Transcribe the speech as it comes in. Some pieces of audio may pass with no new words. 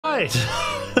right.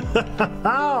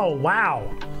 Oh, wow.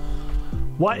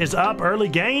 What is up, early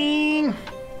gang?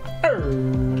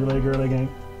 Early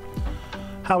gang.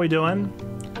 How we doing?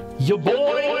 Your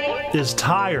boy is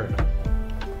tired.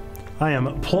 I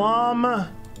am plumb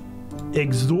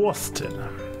exhausted.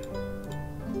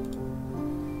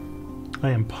 I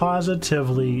am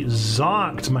positively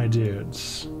zonked, my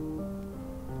dudes.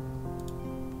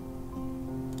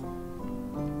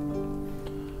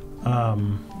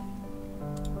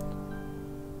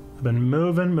 I've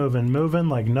been moving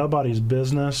like nobody's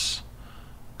business.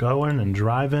 Going and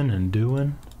driving and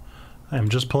doing. I am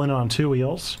just pulling it on 2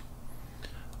 wheels.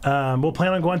 We'll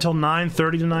plan on going until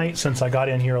 9:30 tonight since I got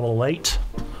in here a little late.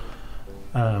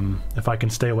 If I can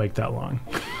stay awake that long.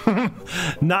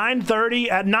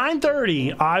 9:30. At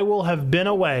 9:30, I will have been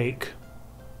awake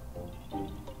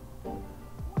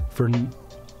for...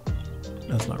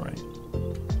 That's not right.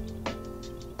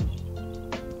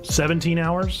 17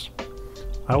 hours?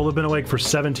 I will have been awake for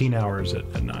 17 hours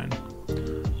at 9.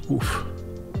 Oof.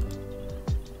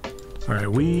 All right,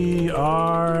 we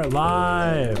are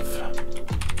live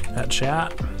at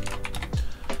chat.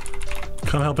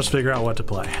 Come help us figure out what to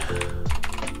play.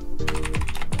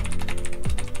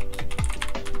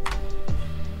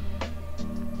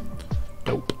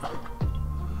 Dope.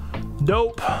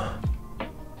 Dope.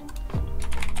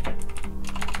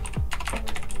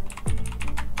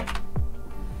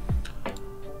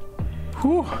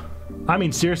 Whew. I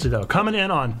mean, seriously though, coming in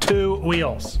on 2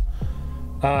 wheels.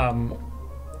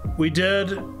 We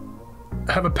did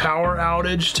have a power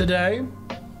outage today,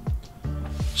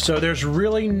 so there's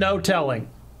really no telling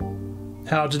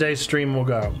how today's stream will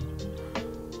go.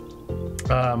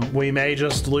 We may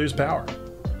just lose power.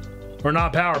 Or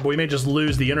not power, but we may just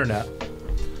lose the internet.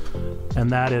 And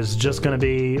that is just gonna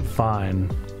be fine.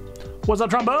 What's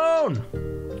up, Trombone?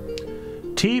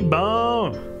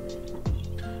 T-Bone.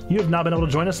 You have not been able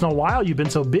to join us in a while. You've been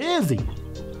so busy.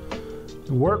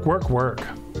 Work, work, work.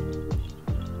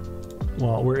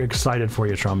 Well, we're excited for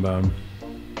you, Trombone.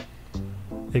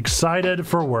 Excited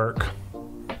for work.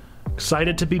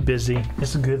 Excited to be busy.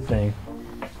 It's a good thing.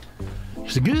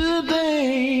 It's a good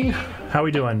thing. How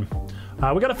we doing?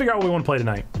 We got to figure out what we want to play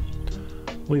tonight.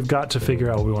 We've got to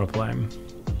figure out what we want to play.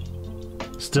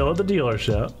 Still at the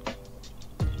dealership.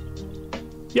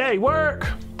 Yay, work!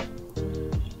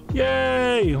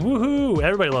 Yay! Woohoo!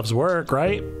 Everybody loves work,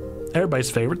 right? Everybody's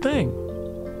favorite thing.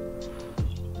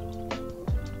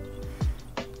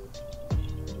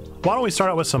 Why don't we start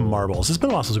out with some marbles? It's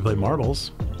been a while since we played marbles.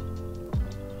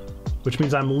 Which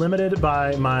means I'm limited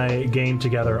by my game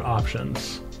together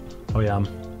options. Oh yeah.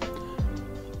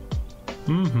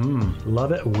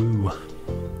 Love it. Woo.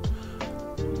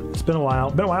 It's been a while.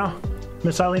 Been a while.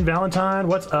 Miss Eileen Valentine,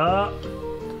 what's up?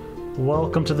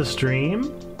 Welcome to the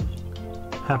stream.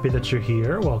 Happy that you're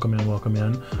here. Welcome in, welcome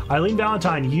in. Eileen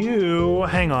Valentine, you...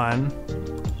 Hang on.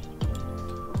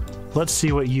 Let's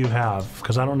see what you have,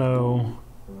 because I don't know...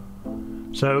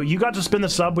 So, you got to spin the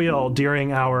sub wheel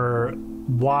during our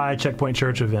Y Checkpoint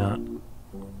Church event.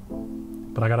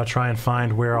 But I gotta try and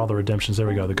find where all the redemptions... There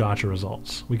we go, the gotcha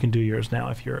results. We can do yours now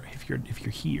if you're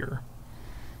here.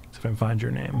 So if I can find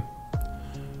your name.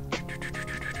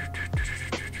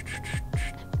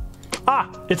 Ah!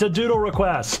 It's a doodle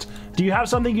request! Do you have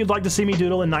something you'd like to see me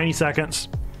doodle in 90 seconds?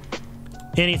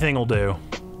 Anything will do.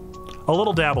 A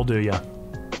little dab will do ya.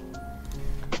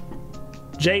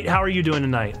 Jade, how are you doing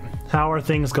tonight? How are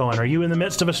things going? Are you in the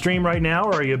midst of a stream right now,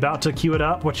 or are you about to queue it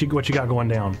up? What you got going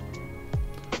down?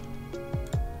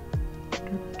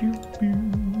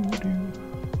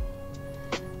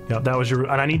 Yeah, that was your...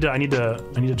 And I need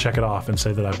to check it off and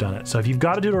say that I've done it. So if you've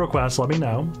got a doodle request, let me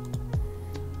know.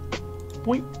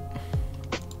 Boink.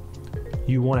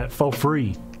 You want it for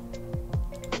free.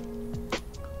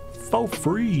 For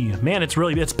free. Man,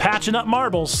 it's patching up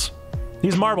marbles.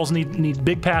 These marbles need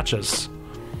big patches.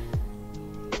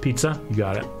 Pizza, you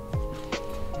got it.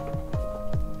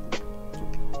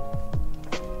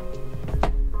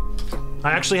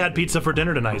 I actually had pizza for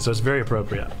dinner tonight, so it's very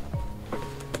appropriate.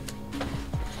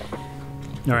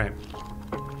 All right.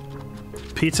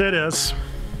 Pizza it is.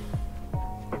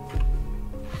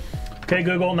 Okay,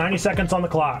 Google, 90 seconds on the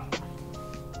clock.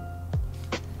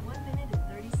 1 minute and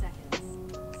 30 seconds.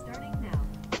 Starting now.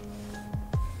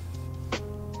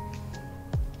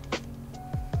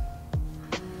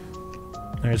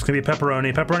 All right, it's gonna be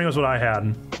pepperoni. Pepperoni was what I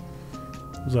had.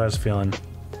 That's what I was feeling.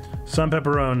 Some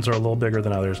pepperonis are a little bigger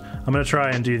than others. I'm gonna try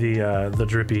and do the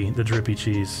drippy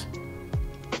cheese.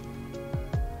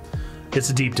 It's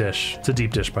a deep dish. It's a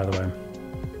deep dish, by the way.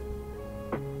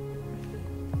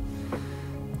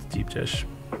 It's a deep dish.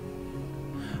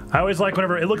 I always like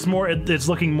whenever it looks more, it's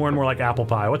looking more and more like apple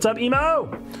pie. What's up,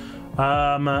 Emo?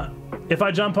 If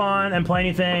I jump on and play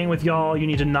anything with y'all, you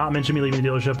need to not mention me leaving the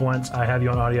dealership once I have you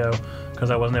on audio, because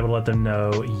I wasn't able to let them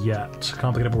know yet.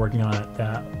 Complicated, but working on it.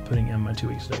 That putting in my 2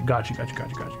 weeks today. Got you.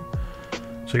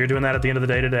 So you're doing that at the end of the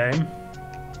day today.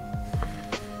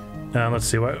 Let's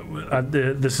see what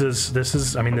this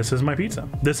is. I mean, this is my pizza.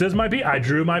 This is my pizza. I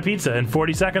drew my pizza, and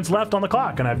 40 seconds left on the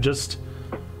clock, and I've just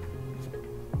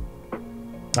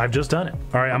done it.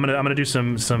 All right, I'm gonna do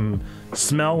some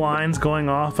smell lines going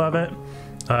off of it.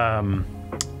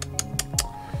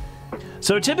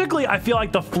 So typically I feel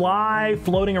like the fly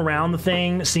floating around the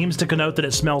thing seems to connote that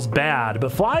it smells bad,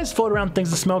 but flies float around things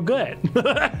that smell good.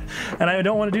 And I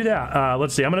don't want to do that.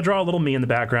 Let's see, I'm gonna draw a little me in the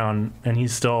background, and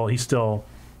he's still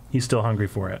hungry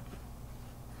for it.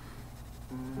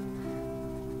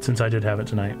 Since I did have it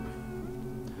tonight.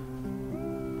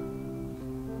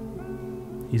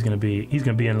 He's gonna be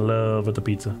in love with the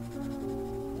pizza.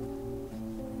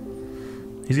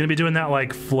 He's gonna be doing that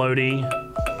like floaty.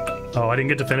 Oh, I didn't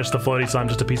get to finish the floaty, so I'm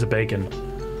just a piece of bacon.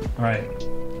 All right.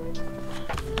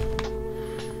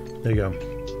 There you go.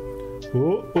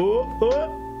 Ooh, ooh,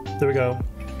 ooh. There we go.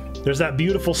 There's that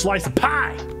beautiful slice of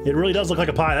pie. It really does look like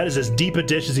a pie. That is as deep a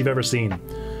dish as you've ever seen.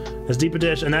 As deep a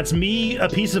dish, and that's me, a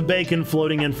piece of bacon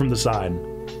floating in from the side.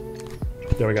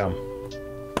 There we go.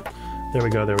 There we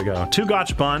go, there we go. 2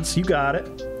 gotcha buns. You got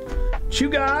it. You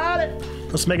got it.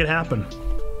 Let's make it happen.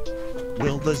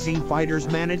 Will the Z Fighters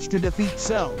manage to defeat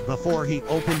Cell before he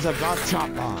opens a gotcha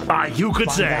bun? Ah, you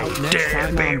could say. Next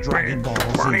time on Dragon Ball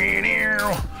Z.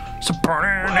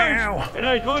 And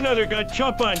I want another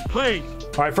gotcha bun, please.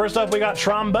 All right, first up we got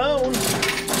trombone.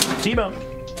 T-bone.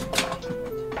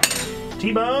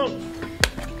 T-bone.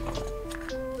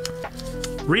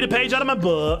 Read a page out of my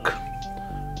book.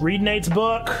 Read Nate's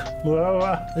book.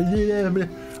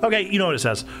 Okay, you know what it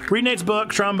says. Read Nate's book,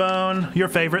 trombone, your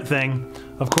favorite thing.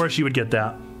 Of course you would get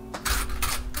that.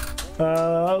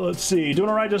 Let's see. Doing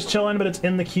all right, just chilling, but it's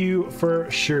in the queue for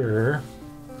sure.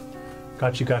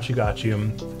 Got you.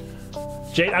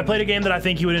 Jade, I played a game that I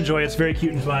think you would enjoy. It's very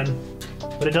cute and fun,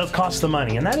 but it does cost the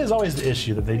money, and that is always the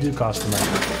issue, that they do cost the money.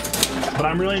 But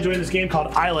I'm really enjoying this game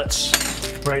called Islets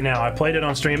right now. I played it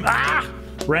on stream. Ah!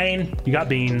 Rain, you got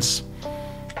beans.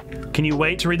 Can you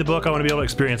wait to read the book? I want to be able to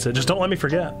experience it. Just don't let me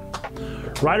forget.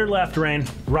 Right or left, Rain?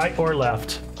 Right or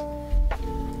left?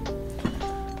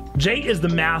 Jake is the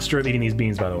master of eating these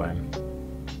beans, by the way.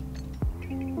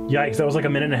 Yikes, that was like a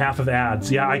minute and a half of ads.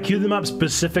 Yeah, I queued them up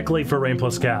specifically for Rain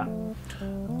Plus Cat.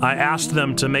 I asked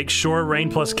them to make sure Rain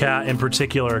Plus Cat in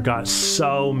particular got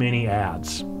so many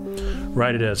ads.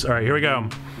 Right it is. All right, here we go.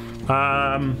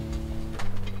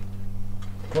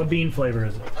 What bean flavor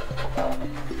is it?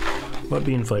 What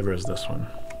bean flavor is this one?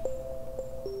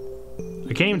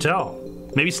 I can't even tell.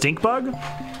 Maybe stink bug?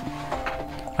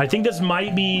 I think this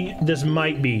might be.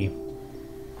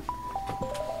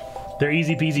 They're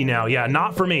easy peasy now. Yeah,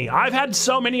 not for me. I've had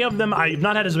so many of them. I've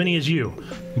not had as many as you,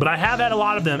 but I have had a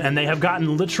lot of them, and they have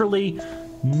gotten literally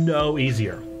no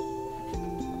easier.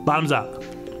 Bottoms up.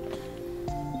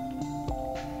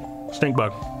 Stink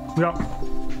bug. Yep.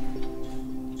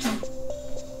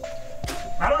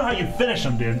 I don't know how you finish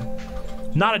them, dude.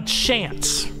 Not a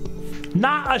chance.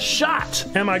 Not a shot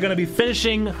am I gonna be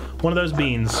finishing one of those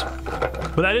beans.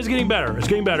 But that is getting better. It's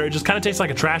getting better. It just kind of tastes like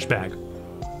a trash bag.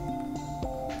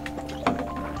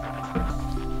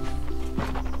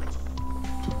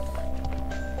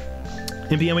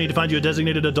 NPM, we need to find you a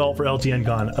designated adult for LTN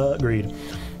Con. Agreed.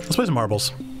 Let's play some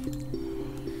marbles.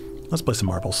 Let's play some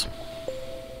marbles.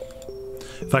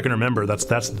 If I can remember, that's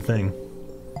the thing.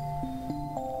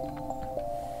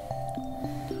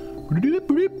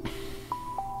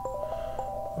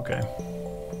 Okay.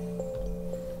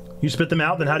 You spit them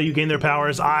out, then how do you gain their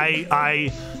powers?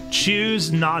 I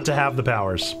choose not to have the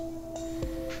powers.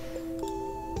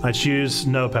 I choose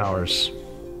no powers.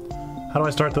 How do I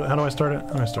start it? How do I start it?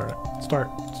 Start.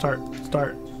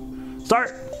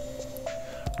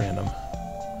 Random.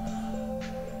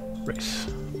 Race.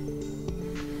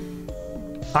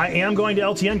 I am going to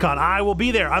LTN Con. I will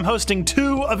be there. I'm hosting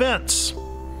 2 events.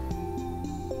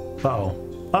 Uh-oh.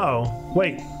 Uh-oh.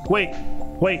 Wait.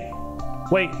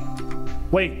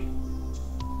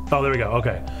 Oh, there we go.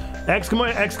 Okay.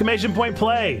 Exclamation point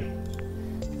play.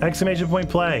 Exclamation point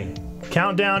play.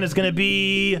 Countdown is going to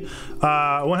be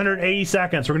 180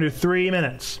 seconds. We're going to do 3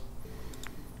 minutes.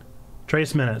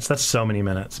 Trace minutes. That's so many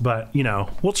minutes, but you know,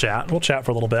 we'll chat. We'll chat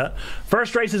for a little bit.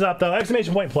 First race is up though.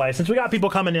 Exclamation point play. Since we got people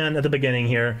coming in at the beginning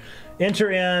here, enter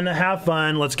in, have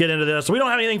fun. Let's get into this. We don't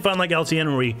have anything fun like LTN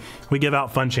where we give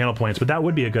out fun channel points, but that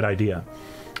would be a good idea.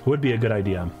 Would be a good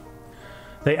idea.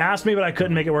 They asked me, but I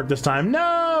couldn't make it work this time.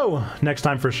 No! Next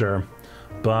time for sure.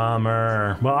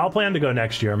 Bummer. Well, I'll plan to go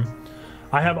next year.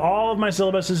 I have all of my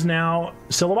syllabuses now.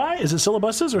 Syllabi? Is it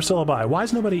syllabuses or syllabi? Why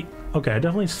is nobody... Okay,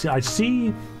 I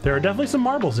see there are definitely some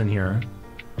marbles in here.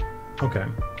 Okay.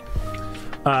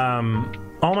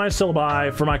 All my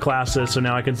syllabi for my classes, so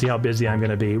now I can see how busy I'm going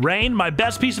to be. Rain, my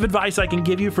best piece of advice I can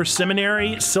give you for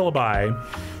seminary syllabi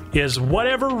is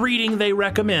whatever reading they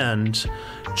recommend,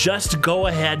 just go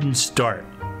ahead and start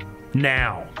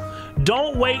now.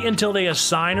 Don't wait until they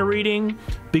assign a reading,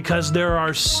 because there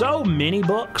are so many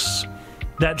books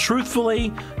that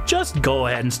truthfully, just go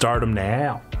ahead and start them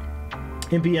now.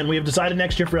 MPN, we have decided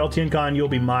next year for LTNCon, you'll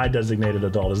be my designated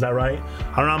adult. Is that right?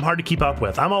 I don't know, I'm hard to keep up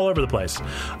with. I'm all over the place.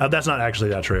 That's not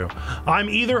actually that true. I'm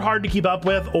either hard to keep up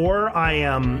with, or I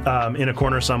am in a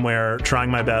corner somewhere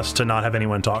trying my best to not have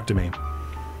anyone talk to me.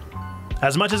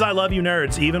 As much as I love you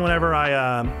nerds, even whenever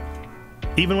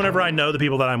I know the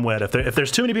people that I'm with, if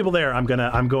there's too many people there, I'm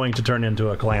going to turn into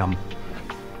a clam.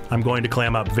 I'm going to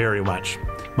clam up very much.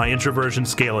 My introversion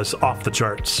scale is off the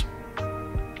charts.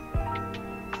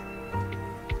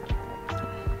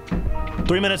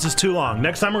 3 minutes is too long.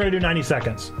 Next time we're gonna do 90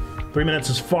 seconds. 3 minutes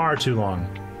is far too long.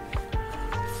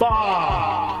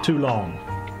 Far too long.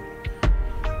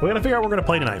 We gotta figure out what we're gonna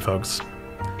play tonight, folks.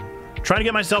 Trying to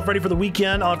get myself ready for the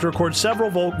weekend. I'll have to record several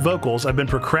vocals. I've been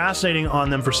procrastinating on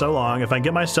them for so long. If I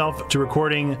get myself to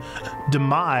recording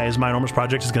Demise, my enormous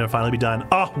project is gonna finally be done.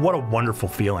 Oh, what a wonderful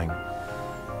feeling.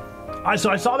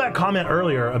 So I saw that comment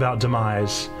earlier about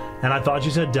Demise, and I thought you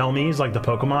said Delmise, like the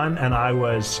Pokemon, and I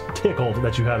was tickled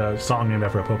that you had a song named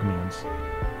after a Pokemon.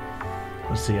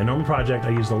 Let's see, a normal project.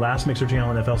 I used the last mixer channel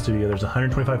in FL Studio. There's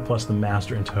 125 plus the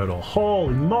master in total.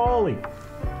 Holy moly!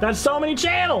 That's so many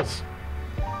channels!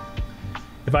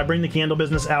 If I bring the candle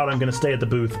business out, I'm gonna stay at the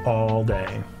booth all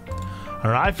day.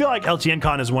 Alright, I feel like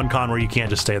LTNCon is one con where you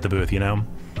can't just stay at the booth, you know?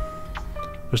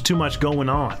 There's too much going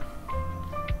on.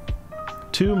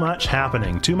 Too much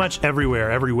happening. Too much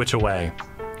everywhere, every which away.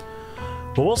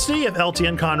 But we'll see if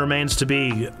LTNCon remains to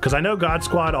be, because I know God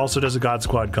Squad also does a God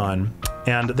Squad con,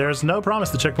 and there's no promise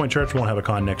the Checkpoint Church won't have a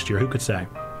con next year. Who could say?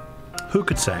 Who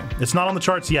could say? It's not on the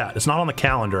charts yet. It's not on the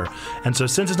calendar. And so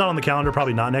since it's not on the calendar,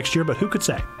 probably not next year, but who could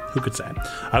say? Who could say?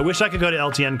 I wish I could go to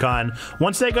LTNCon.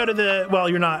 Once they go to the, well,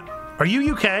 you're not, are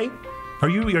you UK?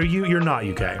 You're not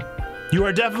UK. You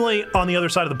are definitely on the other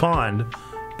side of the pond,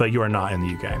 but you are not in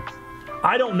the UK.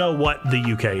 I don't know what the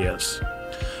UK is.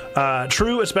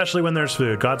 True, especially when there's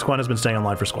food. God Squad has been staying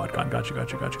online for SquadCon. Got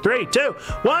you. 3, 2,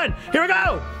 1, here we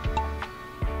go!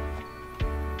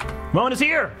 Moment is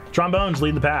here! Trombones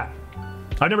leading the pack.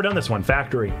 I've never done this one.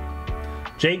 Factory.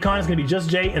 JCon is going to be just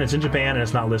J, and it's in Japan, and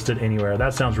it's not listed anywhere.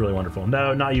 That sounds really wonderful.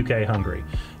 No, not UK, Hungary.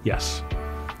 Yes.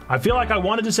 I feel like I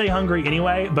wanted to say Hungary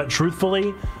anyway, but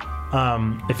truthfully,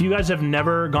 if you guys have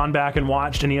never gone back and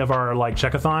watched any of our like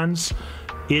checkathons,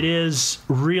 it is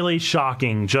really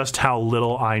shocking just how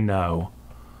little I know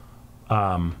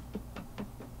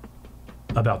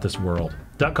about this world.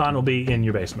 DuckCon will be in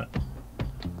your basement.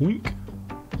 Wink.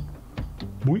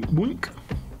 Wink, wink.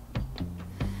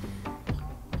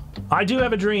 I do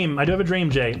have a dream. I do have a dream,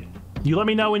 Jay. You let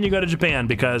me know when you go to Japan,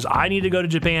 because I need to go to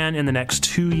Japan in the next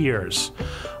 2 years.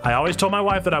 I always told my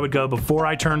wife that I would go before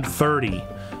I turned 30,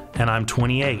 and I'm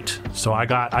 28. So I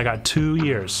got 2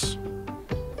 years.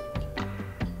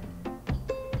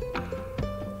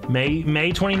 May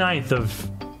 29th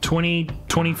of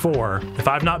 2024. If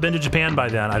I've not been to Japan by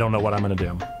then, I don't know what I'm gonna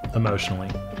do emotionally.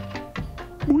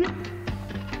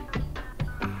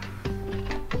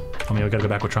 I mean, we gotta go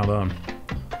back with trombone.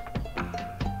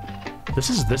 This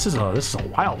is a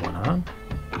wild one, huh?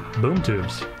 Boom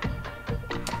tubes.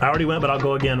 I already went, but I'll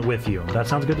go again with you. That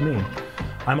sounds good to me.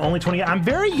 I'm only 28. I'm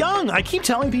very young. I keep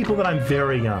telling people that I'm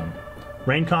very young.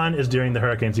 RainCon is during the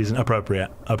hurricane season.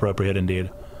 Appropriate. Appropriate indeed.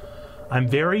 I'm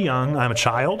very young. I'm a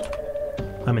child.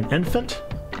 I'm an infant.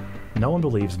 No one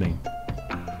believes me.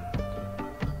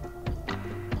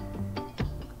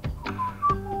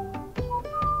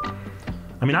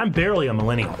 I mean, I'm barely a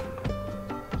millennial.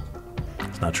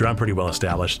 It's not true. I'm pretty well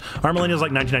established. Our millennial's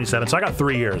like 1997, so I got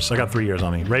 3 years. I got 3 years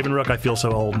on me. Raven Rook, I feel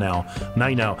so old now. Now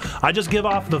you know. I just give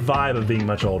off the vibe of being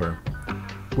much older.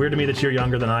 Weird to me that you're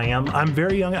younger than I am. I'm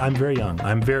very young. I'm very young.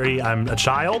 I'm a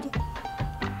child.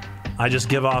 I just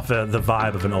give off the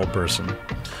vibe of an old person.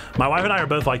 My wife and I are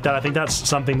both like that. I think that's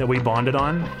something that we bonded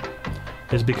on,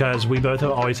 is because we both have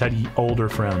always had older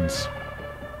friends.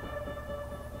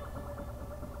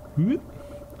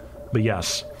 But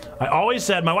yes, I always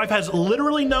said, my wife has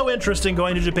literally no interest in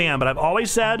going to Japan, but I've always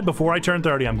said before I turn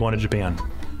 30, I'm going to Japan.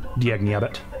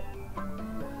 Diagniabit.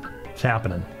 It's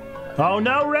happening. Oh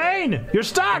no, Rain! You're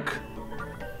stuck!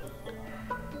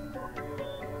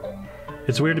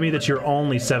 It's weird to me that you're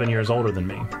only 7 years older than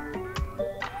me.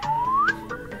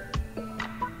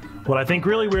 What I think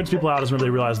really weirds people out is when they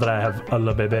realize that I have a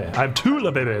le bébé. I have 2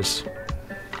 le bébés.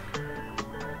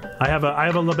 I have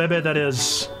a le bébé that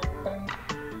is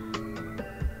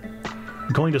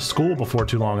going to school before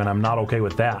too long, and I'm not okay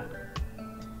with that.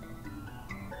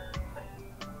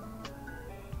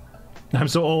 I'm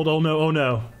so old. Oh no, oh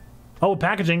no. Oh,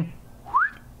 packaging.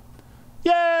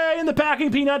 Yay! In the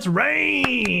packing peanuts,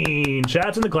 rain!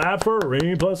 Chats in the clap for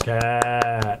Rain plus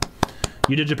Cat.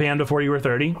 You did Japan before you were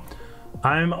 30.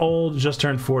 I'm old, just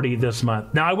turned 40 this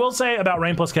month. Now, I will say about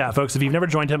Rain plus Cat, folks, if you've never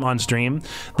joined him on stream,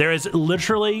 there is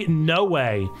literally no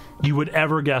way you would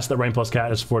ever guess that Rain plus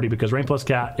Cat is 40, because Rain plus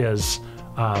Cat is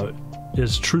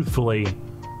truthfully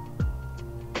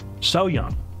so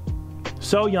young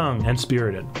and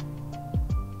spirited.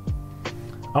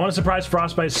 I want to surprise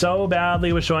Frostbite so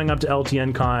badly with showing up to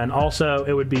LTN Con. Also,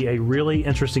 it would be a really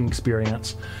interesting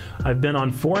experience. I've been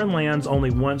on foreign lands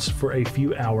only once for a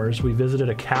few hours. We visited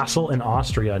a castle in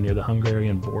Austria near the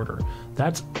Hungarian border.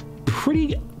 That's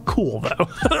pretty cool, though.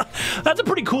 That's a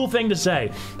pretty cool thing to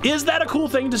say. Is that a cool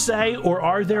thing to say, or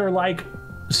are there, like,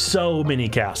 so many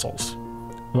castles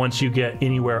once you get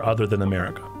anywhere other than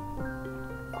America?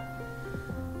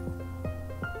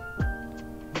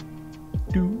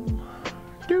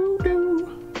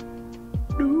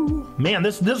 Man,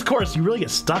 this course, you really get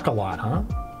stuck a lot, huh?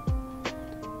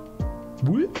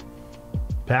 Whoop.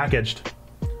 Packaged.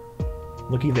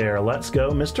 Looky there. Let's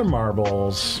go, Mr.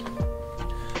 Marbles.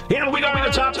 And we got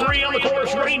the top 3 on the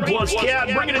course. Rain plus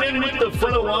Cat, bringing it in with the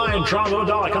front of the line. Trongo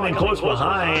Dollar coming close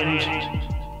behind.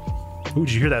 Ooh,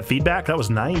 did you hear that feedback? That was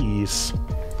nice.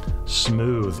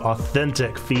 Smooth,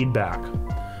 authentic feedback.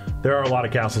 There are a lot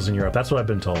of castles in Europe. That's what I've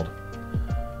been told.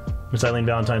 Miss Eileen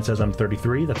Valentine says I'm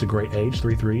 33. That's a great age.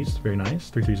 3 threes. Very nice.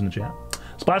 3 threes in the chat.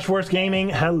 Splash Force Gaming.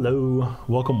 Hello.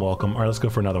 Welcome, welcome. All right, let's go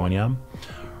for another one, yeah?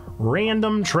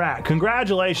 Random track.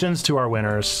 Congratulations to our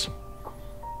winners.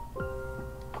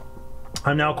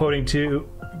 I'm now quoting two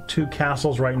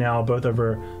castles right now, both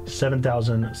over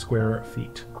 7,000 square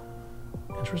feet.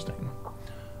 Interesting.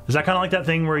 Is that kind of like that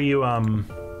thing where you, all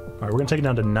right, we're going to take it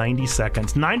down to 90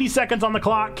 seconds. 90 seconds on the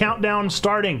clock. Countdown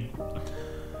starting.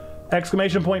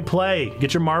 Exclamation point play.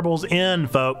 Get your marbles in,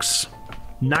 folks.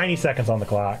 90 seconds on the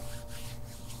clock.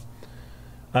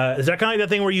 Is that kind of like that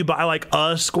thing where you buy like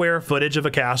a square footage of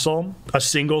a castle, a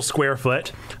single square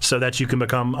foot, so that you can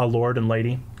become a lord and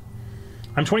lady?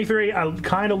 I'm 23. I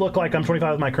kind of look like I'm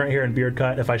 25 with my current hair and beard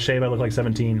cut. If I shave, I look like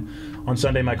 17. On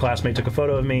Sunday, my classmate took a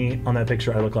photo of me. On that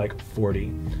picture, I look like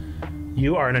 40.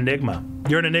 You are an enigma.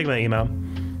 You're an enigma, Emo.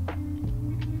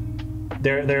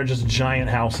 They're just giant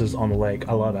houses on the lake.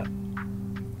 I love it.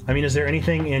 I mean, is there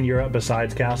anything in Europe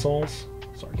besides castles?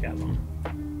 Sarcasm.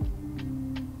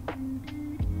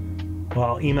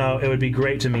 Well, Emo, it would be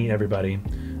great to meet everybody.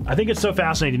 I think it's so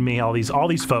fascinating to me, all these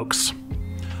folks.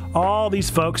 All these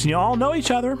folks, and you all know each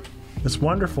other. It's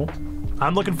wonderful.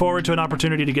 I'm looking forward to an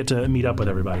opportunity to get to meet up with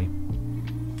everybody.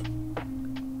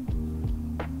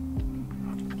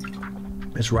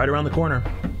 It's right around the corner.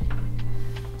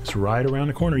 It's right around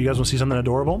the corner. You guys want to see something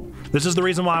adorable? This is the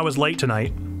reason why I was late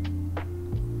tonight.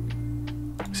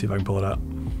 Let's see if I can pull it up.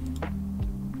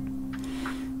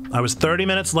 I was 30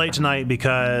 minutes late tonight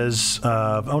because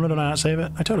of... Oh, no, did I not save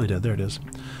it? I totally did. There it is.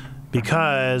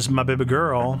 Because my baby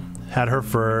girl had her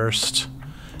first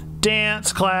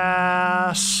dance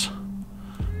class.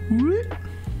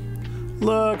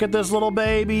 Look at this little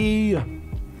baby.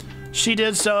 She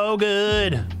did so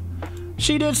good.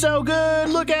 She did so good.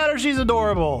 Look at her. She's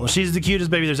adorable. She's the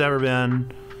cutest baby there's ever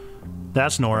been.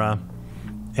 That's Nora.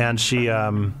 And she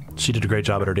did a great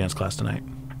job at her dance class tonight.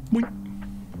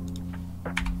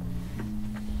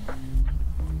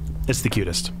 It's the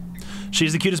cutest.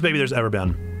 She's the cutest baby there's ever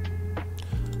been.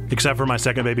 Except for my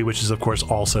second baby, which is, of course,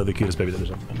 also the cutest baby that there's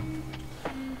ever been.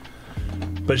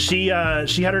 But she had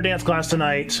her dance class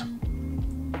tonight.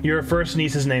 Your first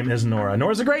niece's name is Nora.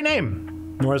 Nora's a great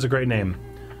name. Nora's a great name.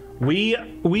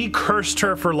 We cursed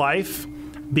her for life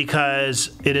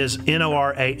because it is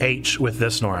Norah with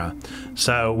this Nora.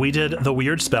 So we did the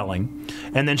weird spelling.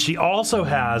 And then she also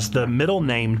has the middle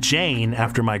name Jane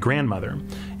after my grandmother.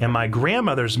 And my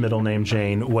grandmother's middle name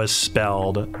Jane was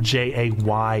spelled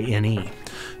Jayne.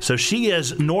 So she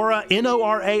is Nora,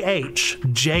 Norah,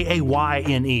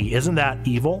 Jayne. Isn't that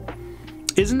evil?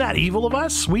 Isn't that evil of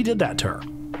us? We did that to her.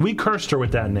 We cursed her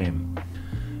with that name.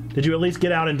 Did you at least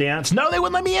get out and dance? No, they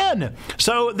wouldn't let me in.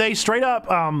 So they straight up,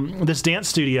 this dance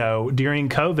studio during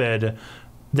COVID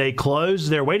they closed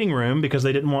their waiting room because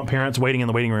they didn't want parents waiting in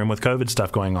the waiting room with COVID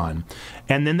stuff going on.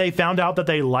 And then they found out that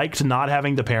they liked not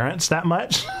having the parents that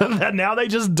much, that now they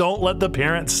just don't let the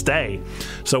parents stay.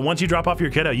 So once you drop off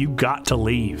your kiddo, you got to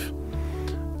leave.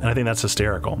 And I think that's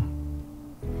hysterical.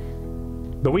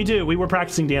 But we were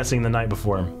practicing dancing the night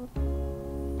before.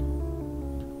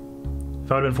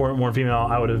 If I would have been more female,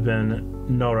 I would have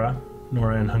been Nora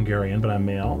in Hungarian, but I'm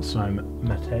male, so I'm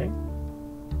Mate.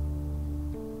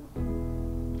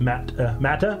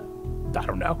 Mata?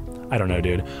 I don't know,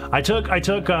 dude. I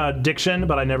took diction,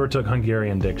 but I never took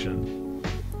Hungarian diction.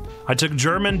 I took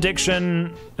German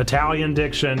diction, Italian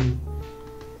diction.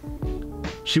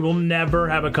 She will never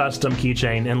have a custom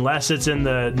keychain unless it's in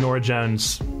the Nora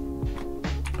Jones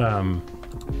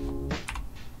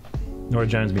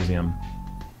Museum.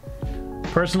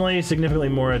 Personally, significantly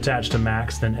more attached to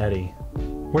Max than Eddie.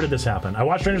 Where did this happen? I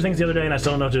watched Stranger Things the other day and I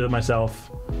still don't know what to do with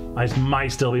myself. I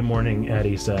might still be mourning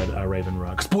Eddie, said Raven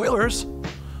Rook. Spoilers!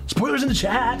 Spoilers in the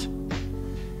chat!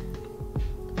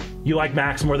 You like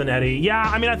Max more than Eddie? Yeah,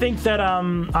 I mean, I think that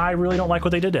I really don't like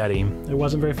what they did to Eddie. It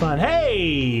wasn't very fun.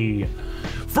 Hey!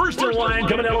 First in line,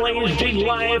 coming down the lane is Jake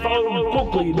Life,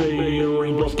 Oakley Bay,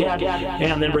 Rainbow Cat,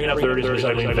 and then bringing up third is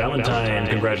Recycling Valentine.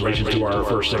 Congratulations to our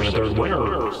first, second, and third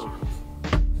winners.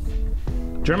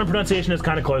 German pronunciation is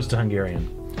kind of close to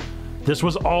Hungarian. This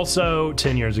was also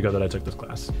 10 years ago that I took this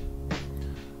class.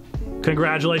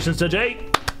 Congratulations to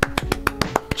Jake.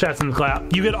 Chats in the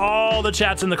clap. You get all the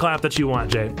chats in the clap that you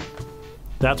want, Jake.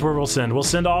 That's where we'll send. We'll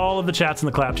send all of the chats in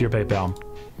the clap to your PayPal.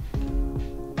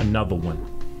 Another one.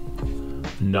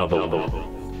 Another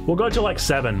one. We'll go to like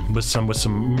 7 with some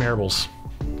marbles.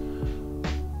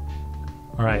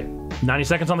 All right, 90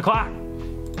 seconds on the clock.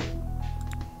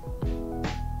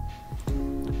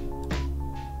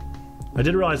 I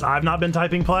did realize I've not been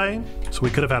typing play, so we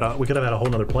could have had a whole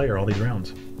nother player all these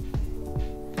rounds.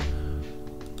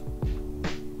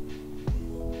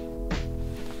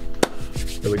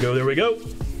 There we go, there we go.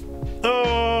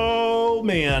 Oh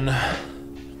man.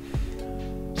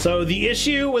 So the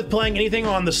issue with playing anything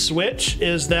on the Switch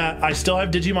is that I still have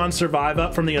Digimon Survive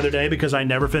up from the other day because I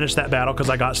never finished that battle because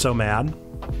I got so mad.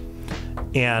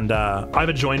 And I have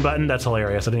a join button. That's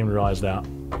hilarious. I didn't even realize that.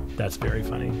 That's very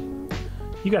funny.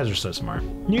 You guys are so smart.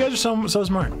 You guys are so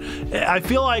smart. I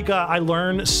feel like I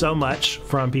learn so much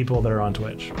from people that are on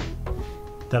Twitch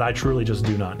that I truly just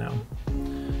do not know.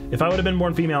 If I would have been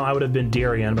born female, I would have been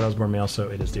Darian, but I was born male, so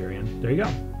it is Darian. There you go.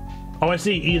 Oh, I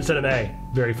see. E instead of A.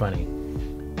 Very funny.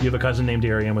 You have a cousin named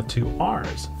Darian with 2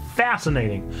 R's.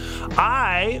 Fascinating.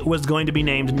 I was going to be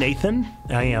named Nathan.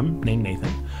 I am named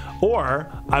Nathan.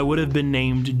 Or I would have been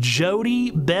named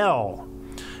Jody Bell.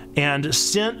 And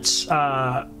since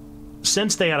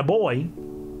they had a boy,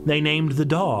 they named the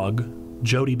dog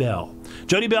Jody Bell.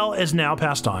 Jody Bell is now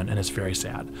passed on and is very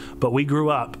sad. But we grew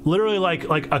up literally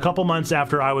like a couple months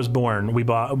after I was born. We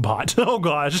bought. Oh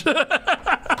gosh,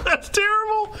 that's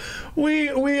terrible.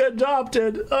 We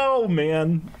adopted. Oh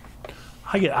man,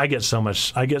 I get so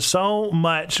much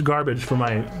garbage for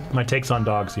my takes on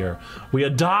dogs here. We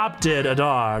adopted a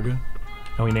dog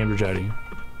and we named her Jody.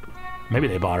 Maybe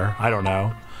they bought her. I don't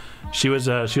know. She was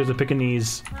a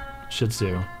Pekingese Shih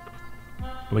Tzu.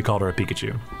 We called her a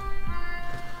Pikachu.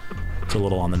 It's a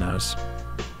little on the nose.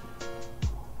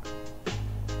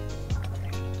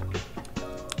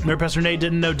 Nerd Pastor Nate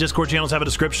didn't know Discord channels have a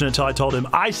description until I told him.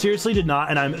 I seriously did not,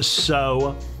 and I'm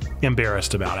so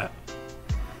embarrassed about it.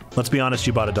 Let's be honest,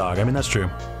 you bought a dog. I mean, that's true.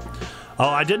 Oh,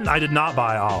 I did not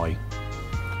buy Ollie.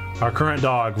 Our current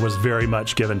dog was very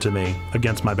much given to me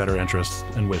against my better interests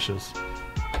and wishes.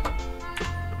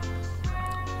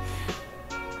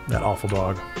 That awful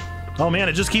dog. Oh man,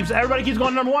 everybody keeps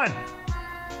going to number 1.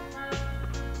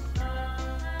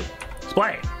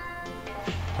 Splash.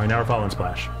 All right, now we're following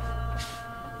Splash.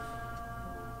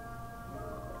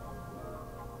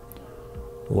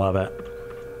 Love it.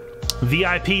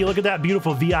 VIP, look at that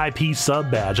beautiful VIP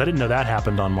sub badge. I didn't know that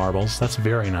happened on Marbles. That's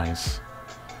very nice.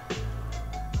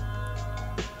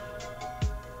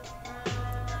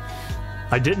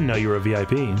 I didn't know you were a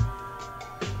VIP.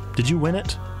 Did you win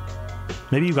it?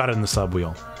 Maybe you got it in the sub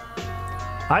wheel.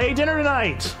 I ate dinner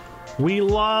tonight. We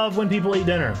love when people eat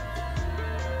dinner.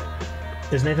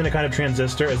 Is Nathan a kind of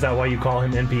transistor? Is that why you call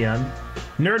him NPN?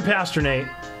 Nerd Pastor Nate.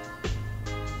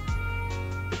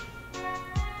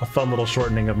 A fun little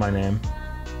shortening of my name.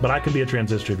 But I could be a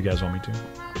transistor if you guys want me to.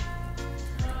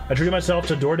 I treated myself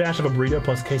to DoorDash of a burrito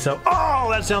plus queso. Oh,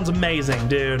 that sounds amazing,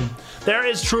 dude. There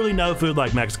is truly no food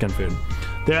like Mexican food.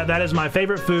 That is my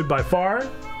favorite food by far.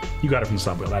 You got it from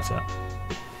Subway, that's it.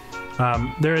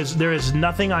 There is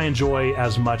nothing I enjoy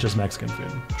as much as Mexican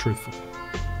food, truthfully.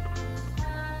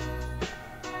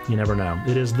 You never know.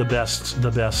 It is the best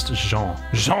Jean.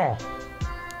 Jean!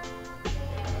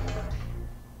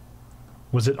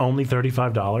 Was it only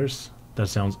 $35? That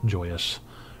sounds joyous.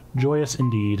 Joyous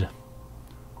indeed.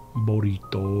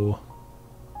 Burrito.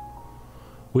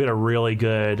 We had a really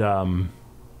good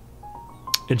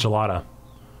enchilada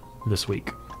this week.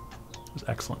 It was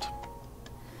excellent.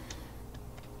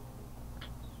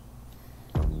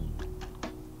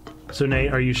 So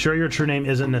Nate, are you sure your true name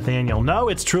isn't Nathaniel? No,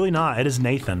 it's truly not. It is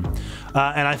Nathan.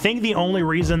 And I think the only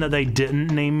reason that they didn't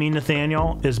name me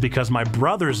Nathaniel is because my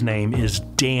brother's name is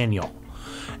Daniel.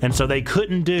 And so they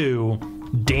couldn't do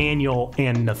Daniel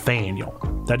and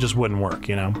Nathaniel. That just wouldn't work,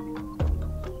 you know?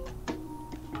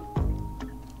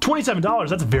 $27,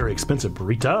 that's a very expensive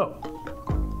burrito.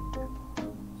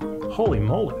 Holy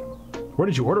moly. Where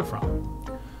did you order from?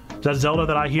 Is that Zelda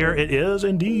that I hear? It is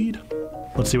indeed.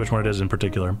 Let's see which one it is in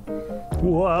particular.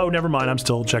 Whoa, never mind. I'm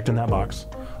still checked in that box.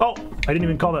 Oh, I didn't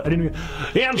even call that. I didn't even.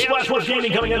 And Splashforce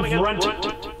Gaming coming in front.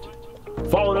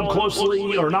 Followed up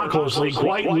closely, or not closely,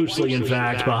 quite loosely, in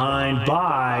fact, behind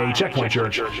by Checkpoint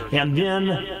Church. And then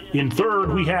in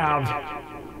third, we have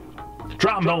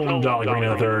Trombone Jolly Green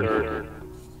in the third.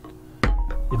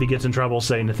 If he gets in trouble,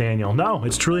 say Nathaniel. No,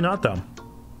 it's truly not, though.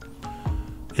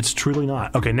 It's truly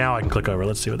not. Okay, now I can click over.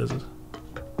 Let's see what this is.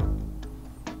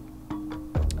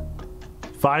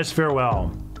 Five's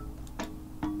farewell.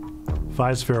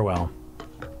 Five's farewell.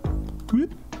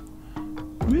 Whoop.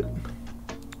 Whoop.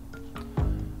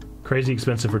 Crazy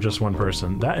expensive for just one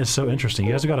person. That is so interesting.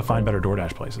 You guys have got to find better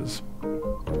DoorDash places.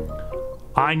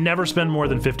 I never spend more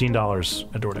than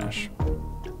 $15 at DoorDash.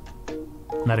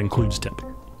 And that includes tip.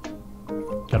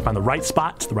 Gotta find the right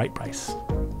spot, the right price.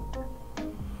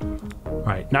 All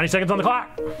right, 90 seconds on the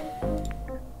clock.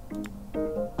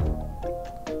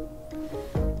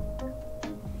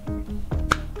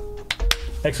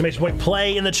 Exclamation point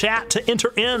play in the chat to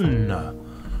enter in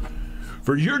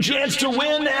for your chance to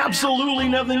win absolutely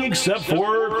nothing except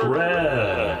for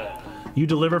cred. You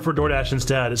deliver for DoorDash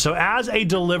instead. So as a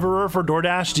deliverer for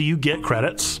DoorDash, do you get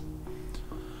credits?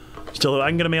 Still, I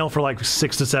can get a mail for like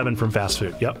 6 to 7 from fast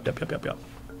food. Yep.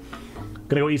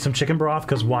 Gonna go eat some chicken broth,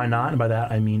 because why not? And by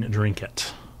that, I mean drink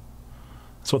it.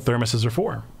 That's what thermoses are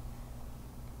for.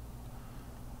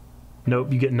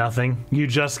 Nope, you get nothing. You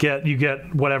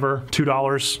get whatever,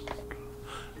 $2.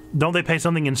 Don't they pay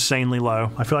something insanely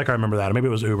low? I feel like I remember that. Or maybe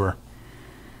it was Uber.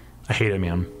 I hate it,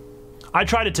 man. I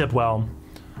try to tip well.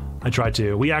 I try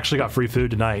to. We actually got free food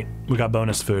tonight. We got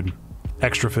bonus food,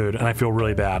 extra food, and I feel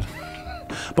really bad.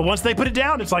 But once they put it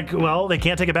down, it's like, well, they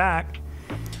can't take it back.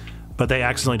 But they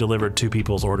accidentally delivered 2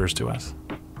 people's orders to us.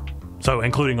 So,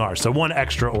 including ours. So, 1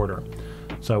 extra order.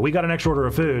 So, we got an extra order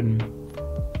of food,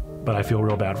 but I feel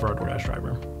real bad for our DoorDash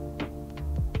driver.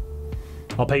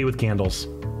 I'll pay you with candles.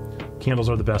 Candles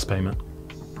are the best payment.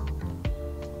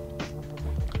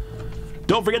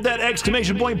 Don't forget that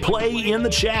exclamation point play in the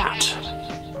chat.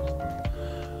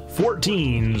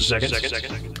 14 seconds.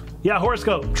 Yeah,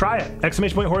 horoscope. Try it.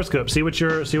 Exclamation point horoscope. See what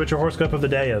your horoscope of the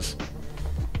day is.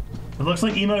 It looks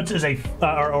like emotes is a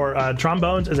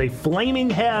trombones is a flaming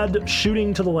head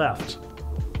shooting to the left.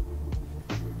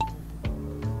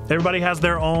 Everybody has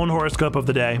their own horoscope of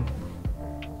the day.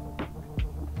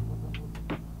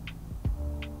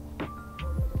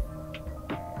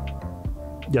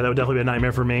 Yeah, that would definitely be a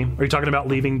nightmare for me. Are you talking about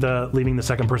leaving the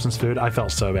second person's food? I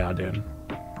felt so bad, dude.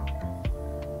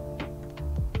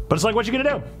 But it's like, what you gonna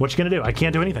do? What you gonna do? I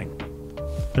can't do anything.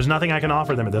 There's nothing I can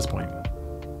offer them at this point.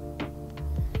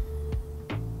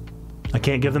 I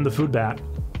can't give them the food back.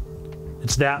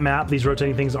 It's that map. These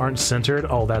rotating things aren't centered.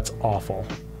 Oh, that's awful.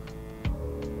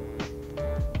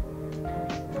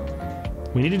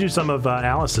 We need to do some of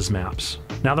Alice's maps.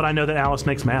 Now that I know that Alice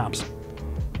makes maps.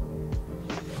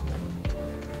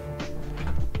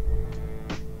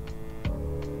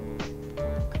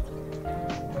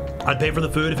 I'd pay for the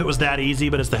food if it was that easy,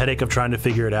 but it's the headache of trying to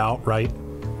figure it out, right?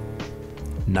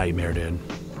 Nightmare, dude.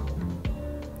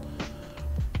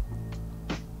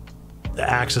 The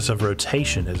axis of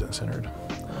rotation isn't centered.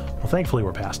 Well, thankfully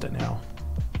we're past it now.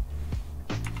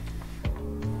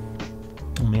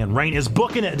 Oh man, Rain is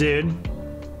booking it, dude.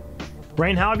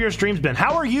 Rain, how have your streams been?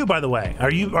 How are you, by the way? Are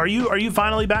you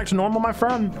finally back to normal, my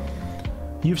friend?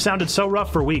 You've sounded so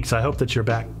rough for weeks. I hope that you're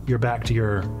back to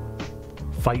your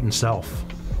fighting self.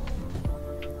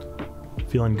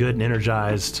 Feeling good and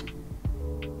energized.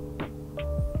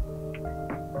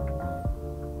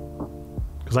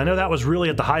 Because I know that was really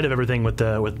at the height of everything with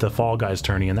the Fall Guys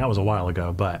tourney, and that was a while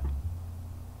ago, but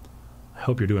I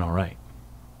hope you're doing all right.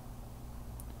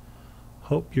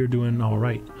 Hope you're doing all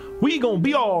right. We gonna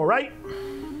be all right.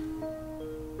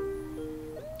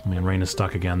 Man, Rain is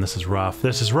stuck again. This is rough.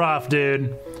 This is rough,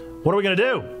 dude. What are we gonna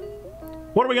do?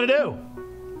 What are we gonna do?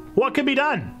 What can be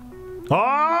done?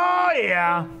 Oh,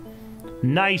 yeah.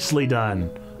 Nicely done.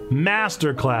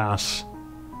 Masterclass.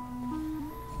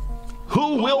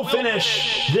 Who will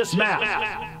finish this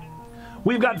map?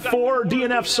 We've got 4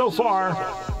 DNFs so far.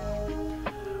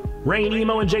 Rain,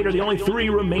 Emo, and Jade are the only 3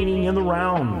 remaining in the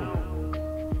round.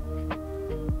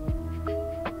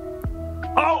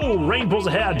 Oh, Rain pulls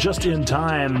ahead just in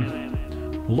time.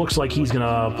 Looks like he's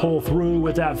gonna pull through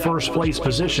with that first place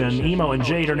position. Emo and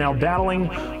Jade are now battling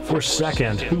for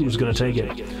second. Who's gonna take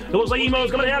it? It looks like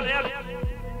Emo's coming ahead.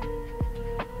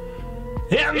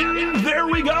 And there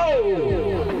we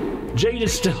go. Jade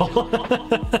is still.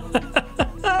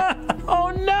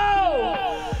 Oh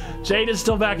no! Jade is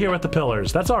still back here with the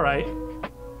pillars. That's all right.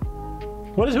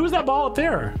 Who's that ball up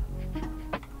there?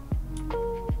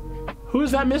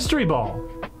 Who's that mystery ball?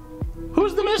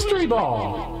 Who's the mystery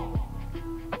ball?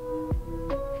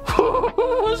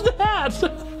 Who's that?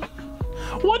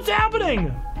 What's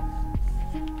happening?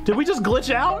 Did we just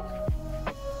glitch out?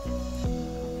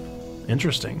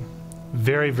 Interesting.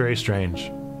 Very, very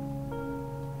strange.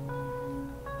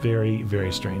 Very,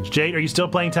 very strange. Jade, are you still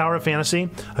playing Tower of Fantasy?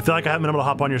 I feel like I haven't been able to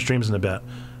hop on your streams in a bit.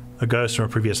 A ghost from a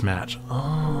previous match.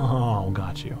 Oh,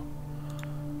 got you.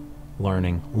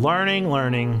 Learning. Learning,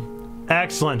 learning.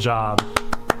 Excellent job.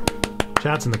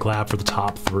 Chats in the clap for the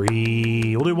top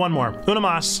 3. We'll do one more. Una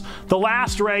mas. The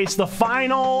last race, the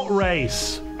final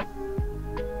race.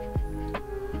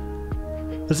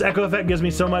 This echo effect gives me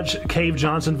so much Cave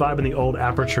Johnson vibe in the old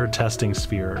aperture testing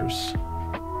spheres.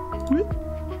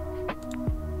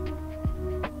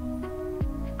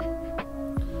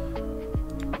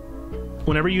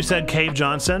 Whenever you said Cave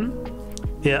Johnson,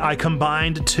 yeah, I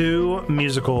combined 2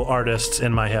 musical artists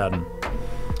in my head.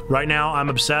 Right now, I'm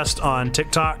obsessed on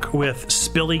TikTok with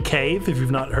Spilly Cave. If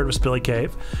you've not heard of Spilly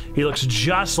Cave, he looks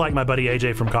just like my buddy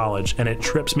AJ from college, and it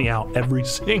trips me out every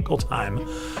single time.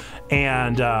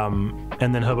 And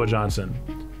then Hobo Johnson,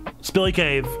 Spilly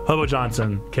Cave, Hobo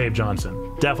Johnson, Cave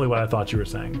Johnson. Definitely what I thought you were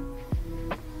saying,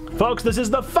 folks. This is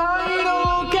the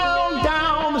final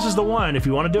countdown. This is the one. If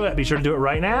you want to do it, be sure to do it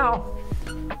right now.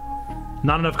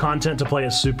 Not enough content to play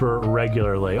it super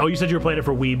regularly. Oh, you said you were playing it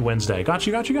for Weeb Wednesday. Got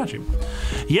you, got you, got you.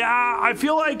 Yeah, I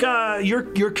feel like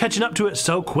you're catching up to it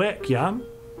so quick. Yeah.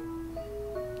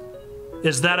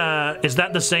 Is that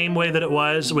the same way that it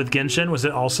was with Genshin? Was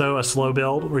it also a slow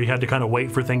build where you had to kind of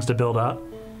wait for things to build up?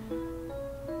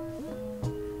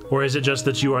 Or is it just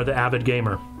that you are the avid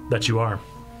gamer that you are?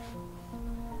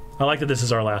 I like that this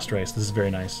is our last race. This is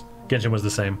very nice. Genshin was the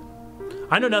same.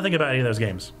 I know nothing about any of those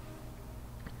games.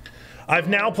 I've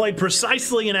now played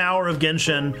precisely an hour of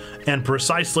Genshin and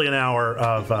precisely an hour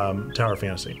of Tower of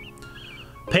Fantasy.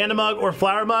 Panda Mug or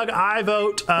Flower Mug? I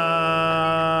vote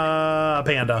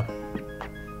Panda.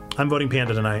 I'm voting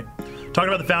Panda tonight. Talking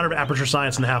about the founder of Aperture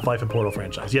Science and the Half-Life and Portal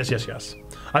franchise. Yes, yes, yes.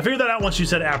 I figured that out once you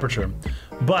said Aperture.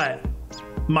 But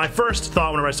my first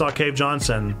thought whenever I saw Cave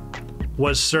Johnson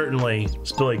was certainly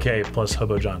Spilly Cave plus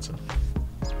Hobo Johnson.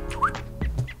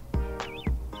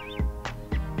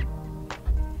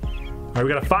 All right, we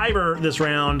got a 5er this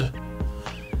round.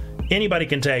 Anybody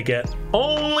can take it.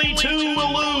 Only 2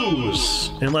 will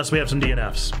lose unless we have some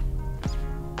DNFs.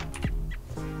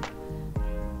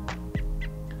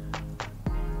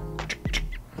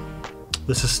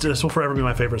 This will forever be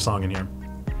my favorite song in here.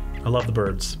 I love the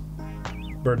birds.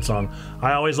 Bird song.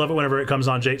 I always love it whenever it comes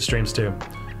on Jate streams too.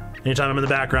 Anytime I'm in the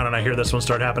background and I hear this one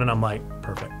start happening, I'm like,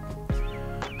 perfect.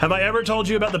 Have I ever told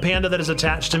you about the panda that is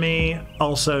attached to me,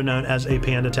 also known as a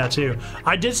panda tattoo?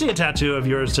 I did see a tattoo of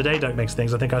yours today, Duck Makes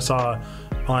Things. I think I saw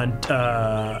on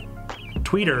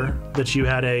Twitter that you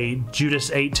had a Judas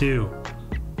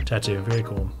 8-2 tattoo. Very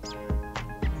cool.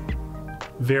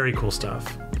 Very cool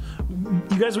stuff.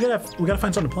 You guys, we gotta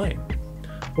find something to play.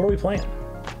 What are we playing?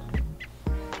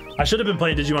 I should have been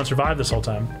playing Digimon Survive this whole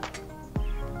time.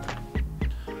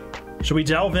 Should we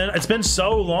delve in? It's been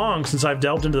so long since I've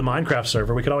delved into the Minecraft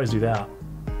server. We could always do that.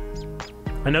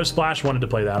 I know Splash wanted to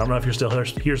play that. I don't know if you're still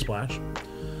here, Splash.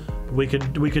 But we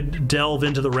could delve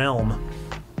into the realm.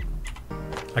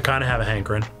 I kind of have a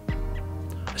hankering.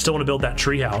 I still want to build that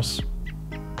treehouse.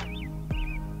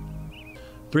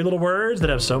 3 little words that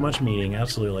have so much meaning.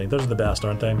 Absolutely. Those are the best,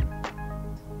 aren't they?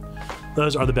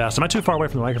 Those are the best. Am I too far away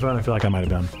from the microphone? I feel like I might have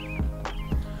been.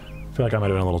 I feel like I might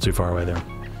have been a little too far away there.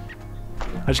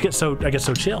 I get so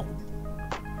chill.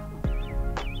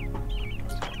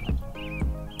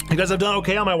 You guys have done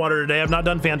okay on my water today. I've not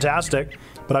done fantastic,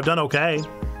 but I've done okay.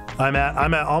 I'm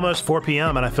at almost 4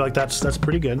 p.m. and I feel like that's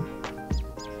pretty good.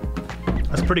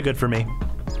 That's pretty good for me.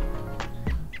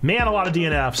 Man, a lot of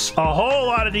DNFs. A whole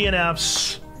lot of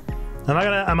DNFs.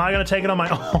 Am I gonna take it on my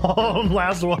own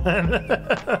last one?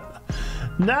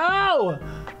 No!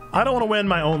 I don't want to win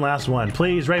my own last one.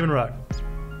 Please, Raven Rook.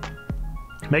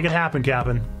 Make it happen,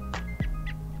 Captain.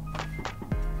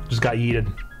 Just got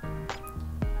yeeted.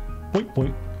 Boink,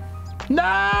 boink.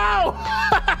 No!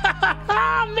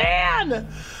 Man!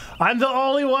 I'm the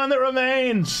only one that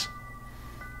remains.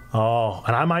 Oh,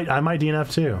 and I might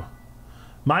DNF too.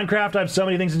 Minecraft, I have so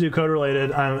many things to do code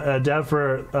related. I'm a dev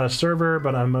for a server,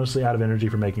 but I'm mostly out of energy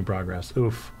for making progress.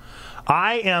 Oof.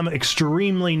 I am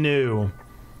extremely new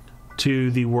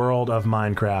to the world of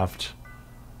Minecraft,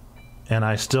 and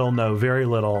I still know very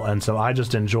little, and so I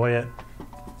just enjoy it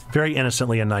very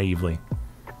innocently and naively,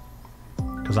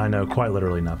 because I know quite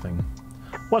literally nothing.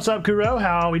 What's up, Kuro?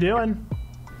 How are we doing?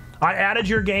 I added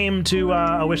your game to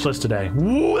a wish list today.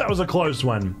 Woo, that was a close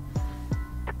one.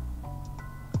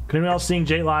 Can anyone else seeing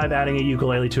Jate live adding a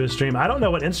ukulele to his stream? I don't know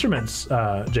what instruments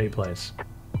Jate plays.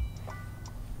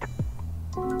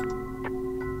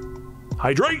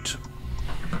 Hydrate!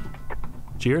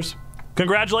 Cheers.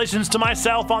 Congratulations to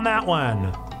myself on that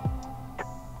one.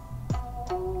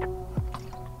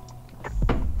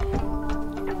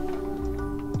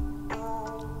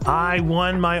 I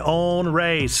won my own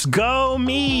race. Go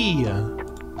me!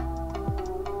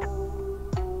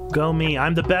 Go me.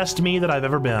 I'm the best me that I've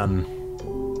ever been.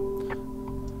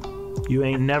 You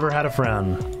ain't never had a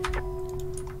friend.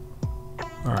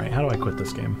 Alright, how do I quit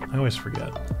this game? I always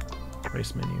forget.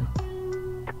 Race menu.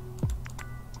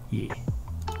 Yeah.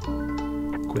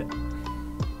 Quit.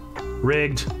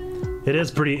 Rigged. It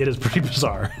is pretty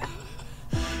bizarre.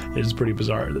 It is pretty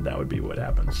bizarre that would be what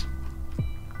happens.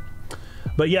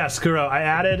 But yes, Kuro, I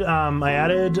added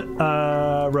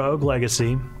Rogue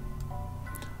Legacy,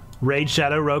 Raid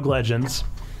Shadow Rogue Legends.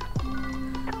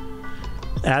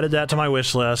 Added that to my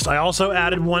wish list. I also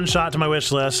added One Shot to my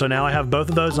wish list, so now I have both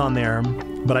of those on there.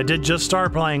 But I did just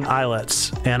start playing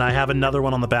Islets, and I have another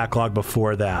one on the backlog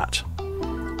before that.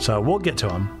 So we'll get to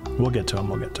them. We'll get to them.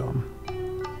 We'll get to them.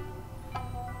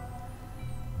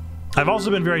 I've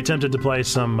also been very tempted to play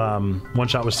some One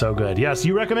Shot was so good. Yes,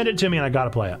 you recommended it to me, and I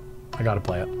gotta play it. I gotta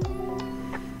play it.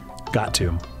 Got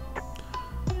to.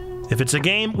 If it's a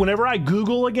game, whenever I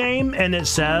Google a game and it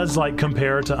says like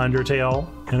compare to Undertale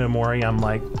and Omori, I'm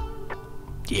like,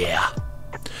 yeah.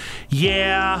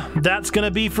 Yeah, that's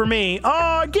gonna be for me.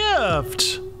 Aw,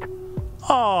 gift!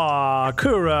 Aw,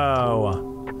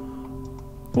 Kuro.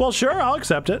 Well, sure, I'll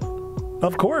accept it.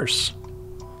 Of course.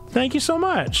 Thank you so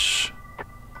much.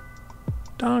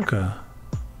 Danke.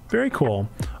 Very cool.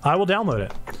 I will download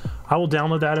it. I will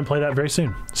download that and play that very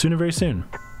soon. Soon and very soon.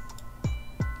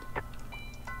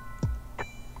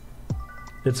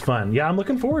 It's fun. Yeah, I'm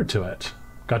looking forward to it.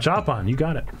 Gachapon, you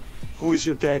got it. Who is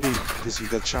your daddy? Does he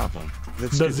got Gachapon?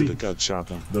 Let's get to the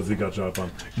Gachapon. Does he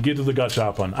Gachapon? Get to the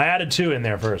Gachapon. I added 2 in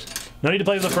there first. No need to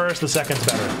play the first, the second's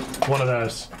better. One of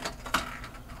those.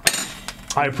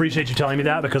 I appreciate you telling me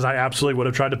that because I absolutely would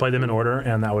have tried to play them in order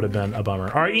and that would have been a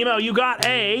bummer. All right, Emo, you got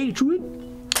a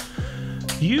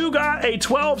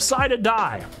 12-sided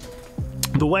die.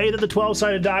 The way that the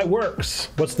 12-sided die works.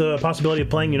 What's the possibility of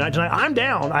playing Unite tonight? I'm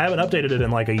down. I haven't updated it in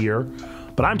like a year,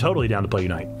 but I'm totally down to play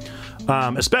Unite.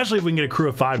 Especially if we can get a crew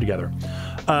of 5 together.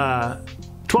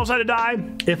 12-sided die,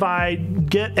 if I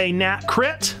get a nat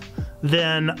crit,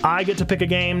 then I get to pick a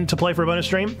game to play for a bonus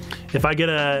stream. If I get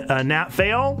a nat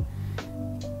fail,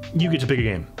 you get to pick a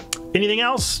game. Anything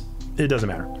else, it doesn't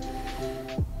matter.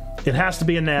 It has to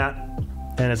be a nat,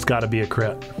 and it's got to be a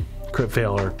crit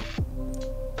fail or...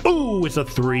 Ooh, it's a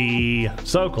 3.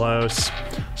 So close.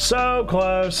 So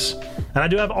close. And I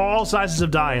do have all sizes of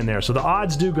die in there, so the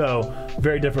odds do go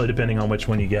very differently depending on which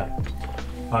one you get.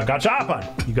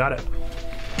 Gachapon, you got it.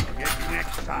 Forget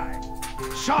next time.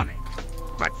 Sonic.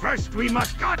 But first we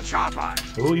must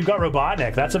Gachapon. Ooh, you got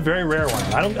Robotnik. That's a very rare one.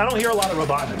 I don't hear a lot of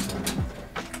Robotniks.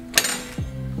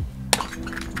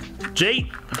 Jate,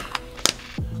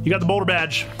 you got the Boulder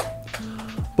Badge.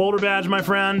 Boulder Badge, my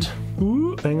friend.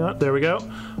 Ooh, hang on, there we go.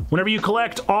 Whenever you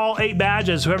collect all 8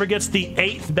 badges, whoever gets the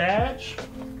 8th badge...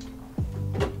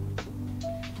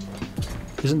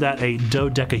 Isn't that a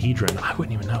dodecahedron? I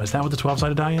wouldn't even know. Is that what the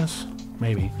 12-sided die is?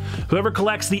 Maybe. Whoever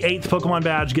collects the 8th Pokemon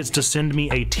badge gets to send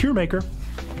me a tier maker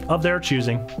of their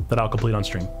choosing that I'll complete on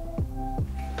stream.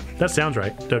 That sounds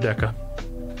right. Dodeca.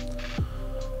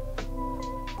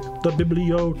 The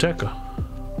Biblioteca.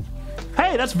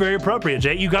 Hey, that's very appropriate,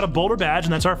 Jay. You got a Boulder badge,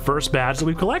 and that's our first badge that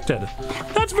we've collected.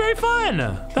 That's very fun.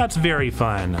 That's very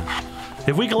fun.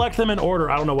 If we collect them in order,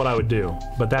 I don't know what I would do,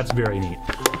 but that's very neat.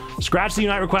 Scratch the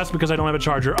Unite request because I don't have a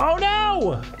charger. Oh,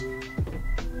 no!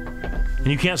 And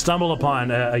you can't stumble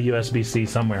upon a USB-C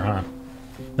somewhere, huh?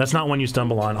 That's not one you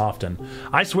stumble on often.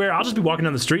 I swear, I'll just be walking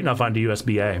down the street and I'll find a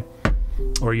USB-A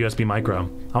or a USB micro.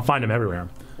 I'll find them everywhere.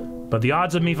 But the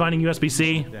odds of me finding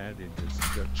USB-C,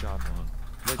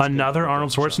 another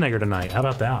Arnold Schwarzenegger tonight. How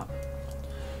about that?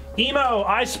 Emo,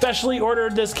 I specially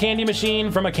ordered this candy machine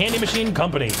from a candy machine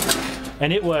company.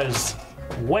 And it was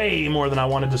way more than I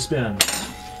wanted to spend.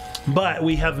 But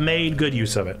we have made good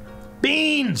use of it.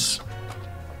 Beans!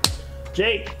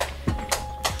 Jake.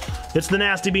 It's the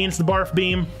nasty beans, the barf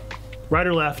beam. Right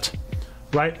or left?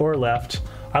 Right or left?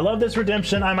 I love this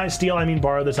redemption. I might steal, I mean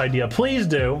borrow this idea. Please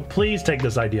do. Please take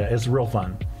this idea. It's real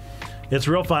fun. It's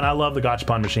real fun. I love the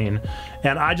Gachapon machine.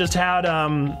 And I just had,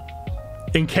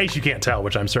 in case you can't tell,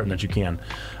 which I'm certain that you can,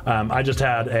 I just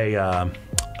had a,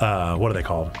 what are they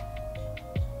called?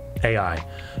 AI.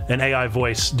 An AI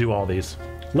voice do all these.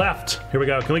 Left. Here we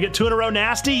go. Can we get 2 in a row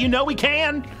nasty? You know we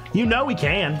can. You know we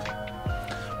can.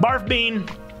 Barf bean.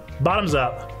 Bottoms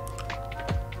up.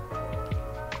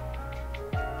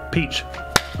 Peach.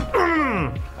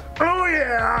 Oh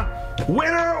yeah.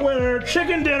 Winner, winner,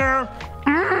 chicken dinner.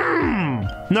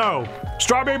 No.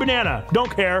 Strawberry banana. Don't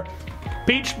care.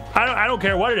 Peach. I don't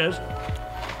care what it is.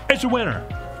 It's a winner.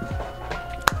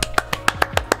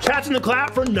 Chats in the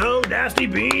clap for no nasty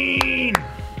bean.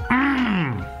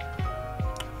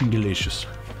 Delicious.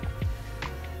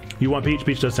 You want peach?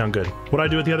 Peach does sound good. What do I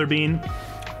do with the other bean?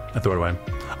 I throw it away.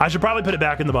 I should probably put it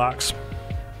back in the box.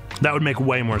 That would make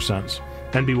way more sense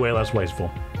and be way less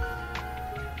wasteful.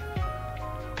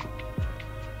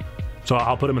 So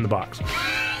I'll put them in the box.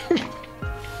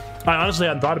 I honestly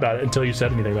hadn't thought about it until you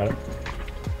said anything about it.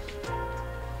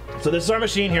 So this is our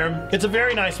machine here. It's a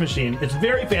very nice machine. It's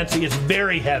very fancy. It's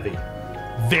very heavy.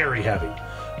 Very heavy.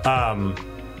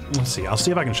 Let's see. I'll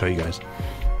see if I can show you guys.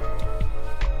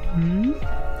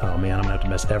 Oh man, I'm gonna have to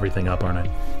mess everything up, aren't I?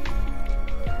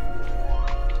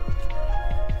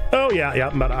 Oh yeah,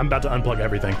 I'm about to unplug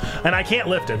everything. And I can't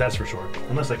lift it, that's for sure.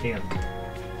 Unless I can.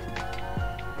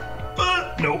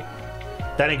 Nope.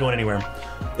 That ain't going anywhere.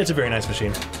 It's a very nice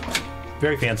machine.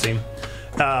 Very fancy.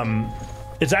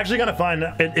 It's actually kind of fun.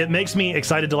 It makes me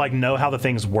excited to like know how the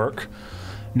things work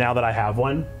now that I have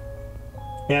one.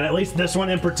 And at least this one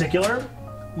in particular,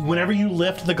 whenever you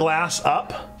lift the glass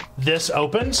up, this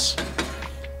opens,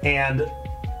 and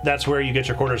that's where you get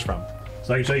your quarters from.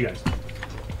 So I can show you guys.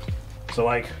 So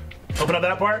like, open up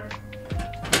that part.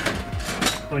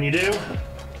 When you do,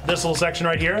 this little section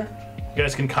right here, you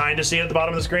guys can kind of see it at the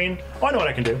bottom of the screen. Oh, I know what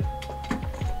I can do.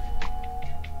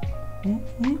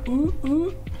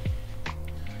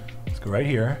 Let's go right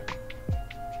here.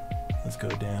 Let's go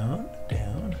down,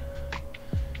 down,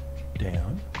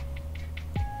 down.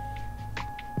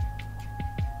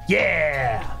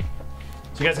 Yeah!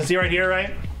 So you guys can see right here,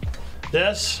 right?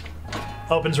 This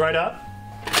opens right up.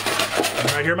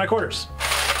 And right here are my quarters.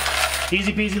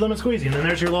 Easy peasy lemon squeezy. And then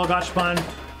there's your little Gachapon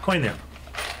coin there.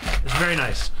 It's very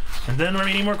nice. And then when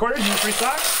we need more quarters, you need 3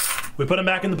 stocks. We put them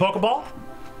back in the Pokeball.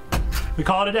 We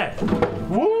call it a day.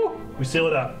 Woo! We seal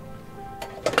it up.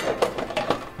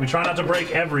 We try not to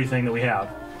break everything that we have.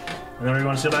 And then we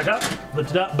want to seal it back up,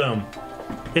 lift it up, boom.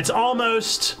 It's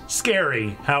almost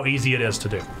scary how easy it is to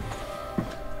do.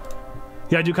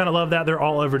 Yeah, I do kind of love that they're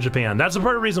all over Japan. That's the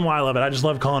part of the reason why I love it. I just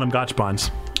love calling them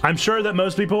Gachapons. I'm sure that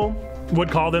most people would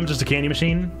call them just a candy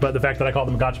machine, but the fact that I call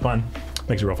them a Gachapon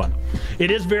makes it real fun.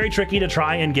 It is very tricky to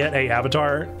try and get a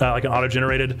avatar, like an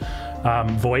auto-generated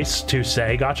voice to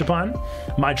say Gachapon.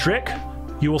 My trick,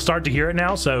 you will start to hear it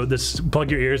now, so this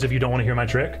plug your ears if you don't want to hear my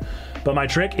trick. But my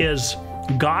trick is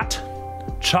got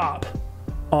chop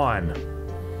on,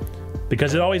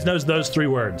 because it always knows those 3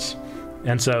 words.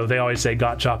 And so they always say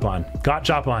got chop on. Got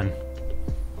chop on.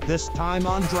 This time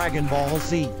on Dragon Ball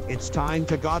Z, it's time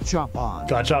to Gachapon.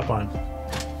 Got chop on.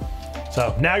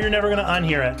 So now you're never gonna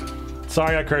unhear it.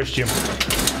 Sorry I cursed you.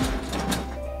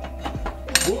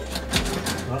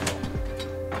 Uh-oh.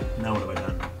 Now what have I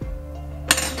done?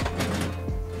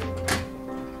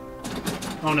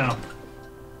 Oh no.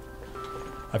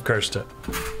 I've cursed it.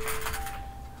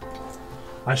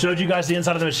 I showed you guys the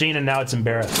inside of the machine and now it's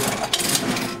embarrassed.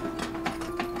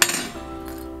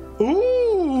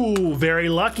 Ooh, very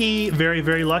lucky, very,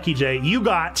 very lucky, Jay. You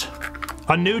got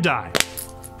a new die.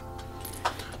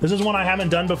 This is one I haven't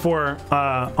done before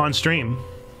on stream.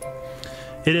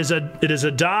 It is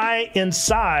a die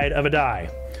inside of a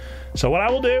die. So what I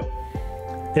will do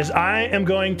is I am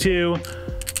going to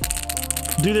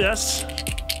do this.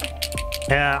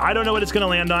 I don't know what it's gonna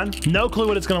land on. No clue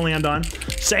what it's gonna land on.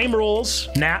 Same rules,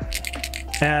 Nat.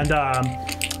 And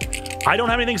I don't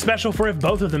have anything special for if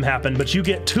both of them happen, but you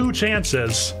get 2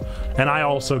 chances, and I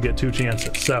also get 2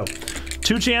 chances. So, 2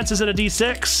 2 chances at a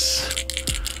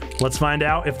D6. Let's find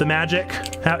out if the magic,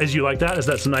 is you like that? Is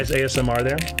that some nice ASMR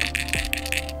there?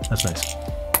 That's nice.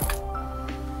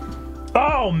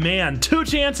 Oh man, 2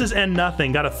 chances and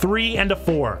nothing. Got a 3 and a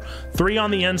 4. 3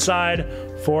 on the inside,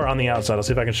 4 on the outside. I'll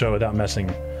see if I can show it without messing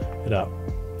it up.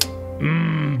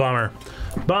 Bummer.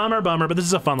 Bummer, but this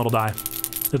is a fun little die.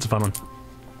 It's a fun one.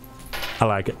 I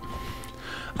like it.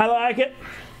 I like it.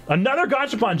 Another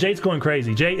gachapon. Jay's going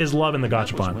crazy. Jay is loving the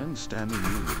gachapon. When Stanley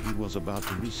knew that he was about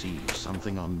to receive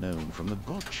something unknown from the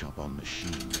gachapon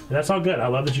machine. That's all good. I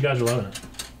love that you guys are loving it.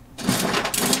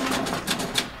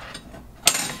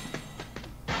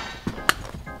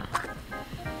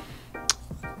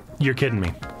 You're kidding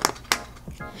me.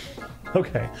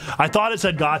 Okay. I thought it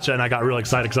said gotcha and I got real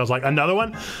excited because I was like, another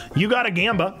one? You got a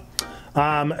gamba.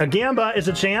 A gamba is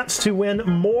a chance to win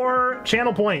more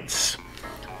channel points.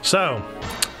 So,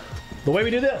 the way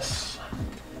we do this,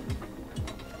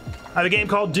 I have a game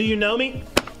called Do You Know Me?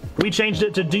 We changed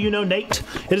it to Do You Know Nate?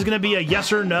 It is going to be a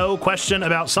yes or no question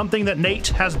about something that Nate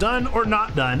has done or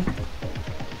not done.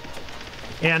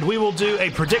 And we will do a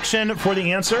prediction for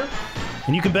the answer.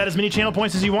 And you can bet as many channel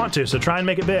points as you want to, so try and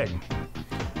make it big.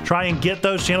 Try and get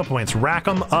those channel points. Rack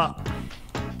them up.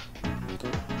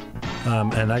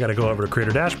 And I got to go over to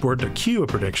Creator Dashboard to cue a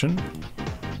prediction.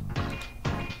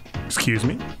 Excuse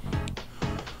me.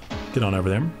 Get on over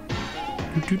there.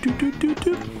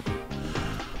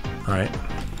 All right.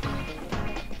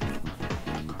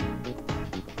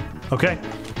 Okay.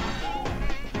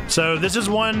 So this is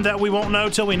one that we won't know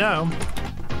till we know.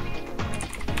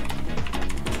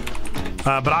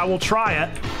 But I will try it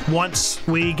once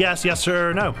we guess yes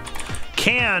or no.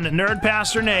 Can Nerd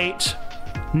Pastor Nate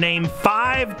name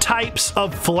 5 types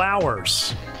of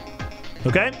flowers?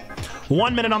 Okay?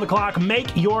 1 minute on the clock.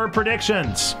 Make your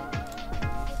predictions.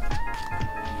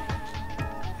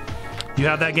 You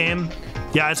have that game?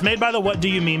 Yeah, it's made by the What Do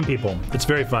You Mean people. It's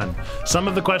very fun. Some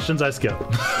of the questions I skip.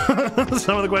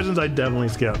 Some of the questions I definitely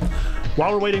skip.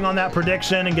 While we're waiting on that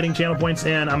prediction and getting channel points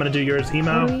in, I'm going to do yours,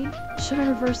 Emo. Should I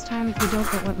reverse time if we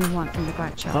don't get what we want from the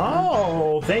gacha?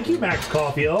 Oh, thank you, Max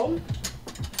Caulfield.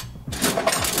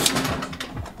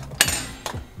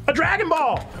 A Dragon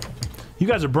Ball! You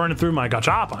guys are burning through my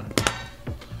gachapon.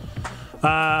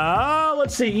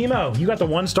 Let's see, Emo. You got the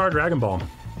 1-star Dragon Ball.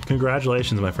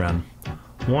 Congratulations, my friend.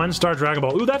 1-star Dragon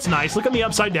Ball. Ooh, that's nice. Look at me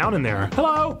upside down in there.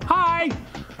 Hello. Hi.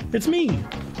 It's me.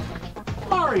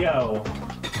 Mario.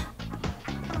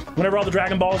 Whenever all the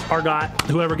Dragon Balls are got,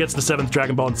 whoever gets the 7th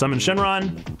Dragon Ball and summon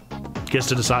Shenron gets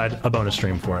to decide a bonus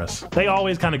stream for us. They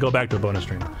always kind of go back to a bonus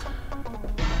stream.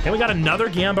 And we got another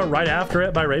Gamba right after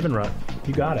it by Ravenrut.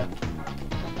 You got it.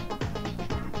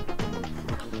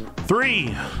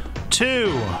 3,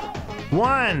 2,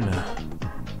 1.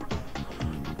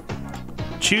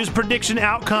 Choose prediction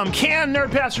outcome. Can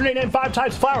Nerd Pastor Nate name 5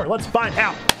 types of flower? Let's find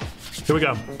out. Here we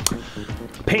go.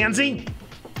 Pansy,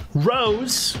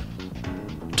 rose,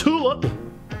 tulip,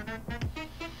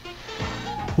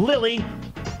 lily,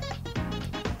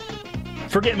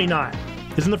 forget-me-not.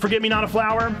 Isn't the forget-me-not a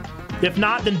flower? If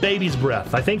not, then baby's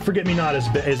breath. I think forget-me-not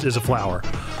is a flower.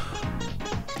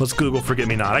 Let's Google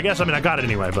forget-me-not. I got it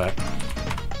anyway, but.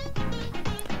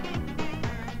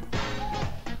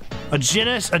 A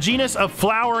genus of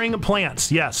flowering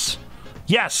plants. Yes.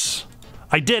 Yes.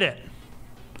 I did it.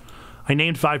 I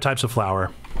named 5 types of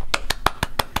flower.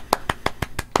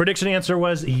 Prediction answer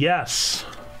was yes.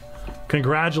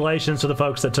 Congratulations to the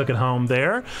folks that took it home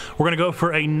there. We're going to go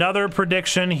for another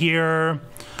prediction here.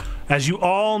 As you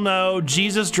all know,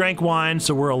 Jesus drank wine,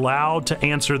 so we're allowed to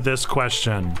answer this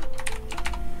question.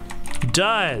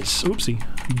 Does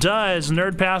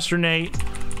Nerd Pastor Nate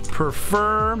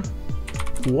prefer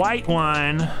white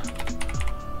wine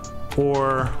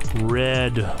or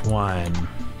red wine?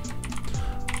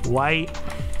 White,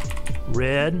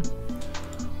 red.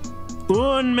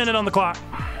 1 minute on the clock.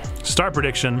 Start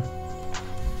prediction.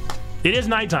 It is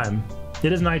nighttime.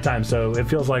 It is nighttime, so it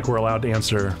feels like we're allowed to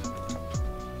answer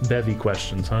bevy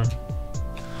questions, huh?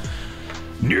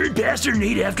 Nerd Pastor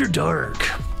Nate After Dark.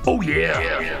 Oh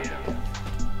yeah.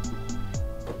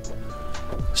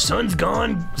 Sun's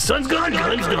gone,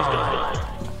 guns gone.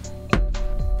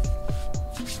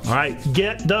 All right,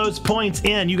 get those points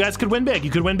in. You guys could win big.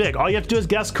 You could win big. All you have to do is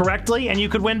guess correctly, and you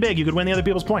could win big. You could win the other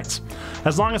people's points.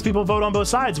 As long as people vote on both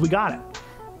sides, we got it.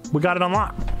 We got it on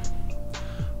lock.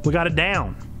 We got it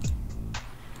down.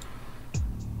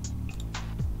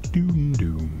 Doom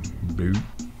doom doom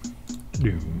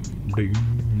doom doom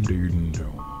doom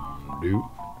doom.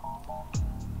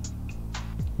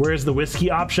 Where's the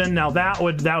whiskey option? Now that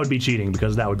would be cheating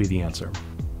because that would be the answer.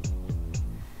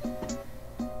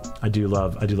 I do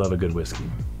love a good whiskey.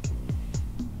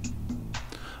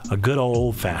 A good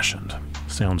old-fashioned.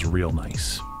 Sounds real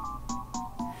nice.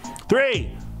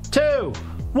 3, 2,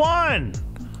 1.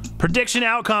 Prediction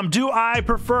outcome. Do I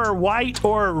prefer white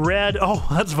or red? Oh,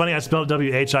 that's funny. I spelled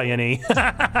W-H-I-N-E.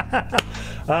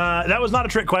 That was not a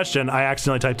trick question. I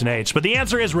accidentally typed an H. But the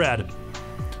answer is red.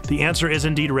 The answer is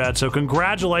indeed red. So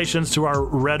congratulations to our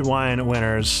red wine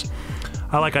winners.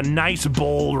 I like a nice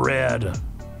bold red.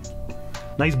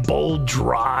 Nice bold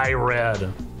dry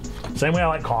red. Same way I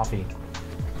like coffee.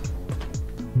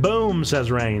 Boom,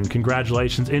 says Rain.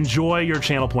 Congratulations. Enjoy your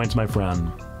channel points, my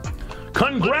friend.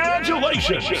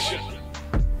 Congratulations!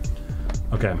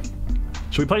 Okay.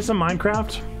 Should we play some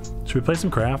Minecraft? Should we play some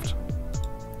craft?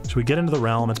 Should we get into the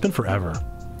realm? It's been forever.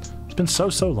 It's been so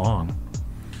long.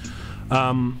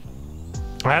 I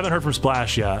haven't heard from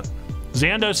Splash yet.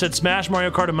 Zando said Smash Mario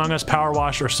Kart Among Us, Power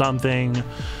Wash, or something.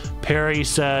 Perry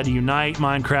said Unite,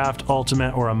 Minecraft,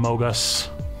 Ultimate, or Among Us.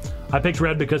 I picked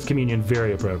red because Communion,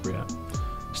 very appropriate.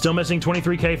 Still missing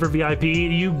 23K for VIP.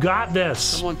 You got this.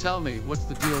 Someone tell me, what's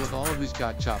the deal with all of these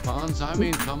gachapons? I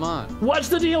mean, come on. What's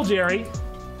the deal, Jerry?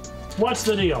 What's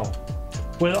the deal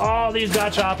with all these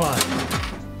gachapons?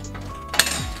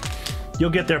 You'll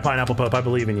get there, Pineapple Pope. I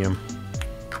believe in you.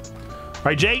 All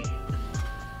right, Jake.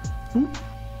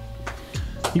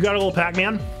 You got a little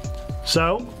Pac-Man.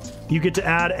 So you get to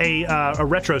add a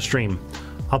retro stream.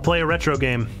 I'll play a retro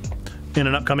game in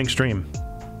an upcoming stream.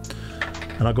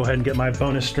 And I'll go ahead and get my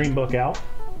bonus stream book out.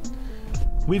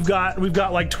 We've got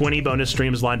like 20 bonus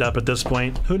streams lined up at this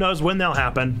point. Who knows when they'll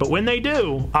happen, but when they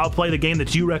do, I'll play the game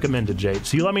that you recommended, Jade.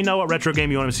 So you let me know what retro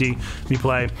game you want to see me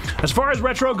play. As far as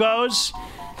retro goes,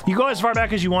 you go as far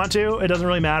back as you want to. It doesn't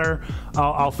really matter.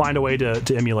 I'll find a way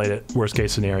to emulate it, worst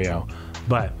case scenario.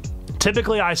 But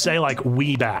typically I say like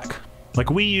Wii back. Like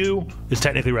Wii U is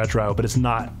technically retro, but it's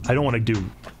not. I don't want to do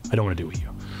Wii U.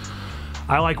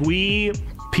 I like Wii,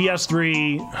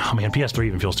 PS3. Oh man, PS3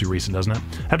 even feels too recent, doesn't it?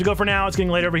 Have to go for now. It's getting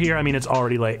late over here. I mean, it's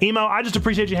already late. Emo, I just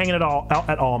appreciate you hanging at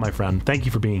all, my friend. Thank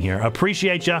you for being here.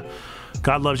 Appreciate you.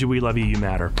 God loves you. We love you. You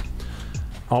matter.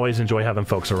 Always enjoy having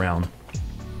folks around.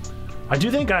 I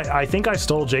do think I think I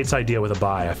stole Jade's idea with a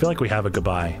buy. I feel like we have a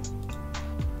goodbye.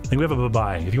 I think we have a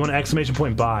buy. If you want an exclamation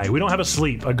point buy. We don't have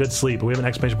a good sleep, but we have an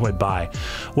exclamation point buy.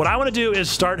 What I want to do is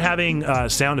start having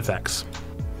sound effects.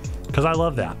 Because I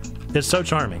love that. It's so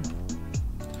charming.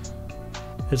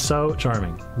 It's so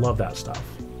charming. Love that stuff.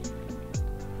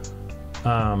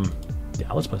 Yeah,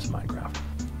 let's play some Minecraft.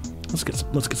 Let's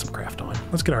get some craft on.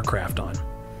 Let's get our craft on.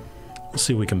 Let's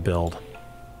see what we can build.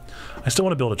 I still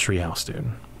want to build a treehouse, dude.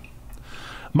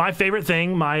 My favorite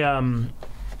thing,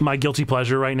 my guilty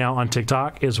pleasure right now on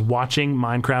TikTok is watching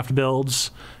Minecraft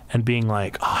builds and being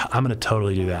like, oh, I'm gonna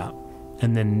totally do that,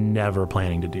 and then never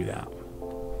planning to do that.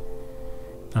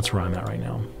 That's where I'm at right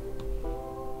now.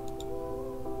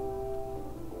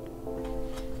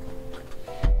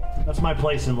 That's my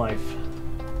place in life.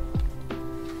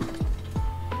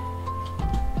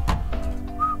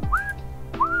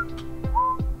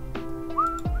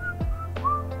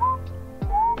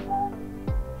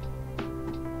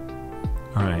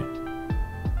 All right.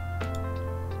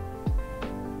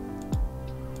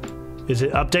 Is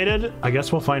it updated? I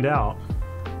guess we'll find out.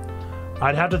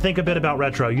 I'd have to think a bit about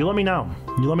retro. You let me know.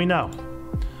 You let me know.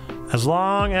 As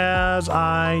long as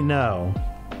I know.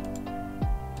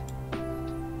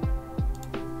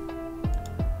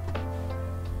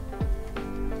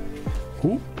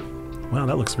 Ooh. Wow,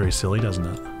 that looks very silly, doesn't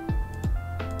it?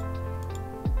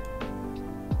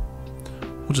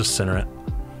 We'll just center it.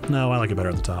 No, I like it better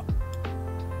at the top.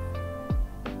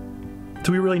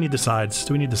 Do we really need the sides?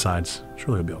 Do we need the sides?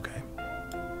 Surely it'll be okay.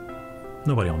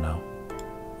 Nobody will know.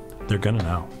 They're gonna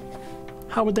know.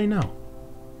 How would they know?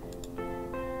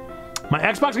 My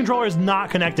Xbox controller is not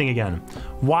connecting again.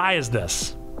 Why is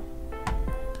this?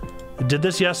 I did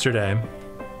this yesterday.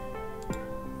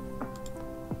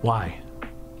 Why?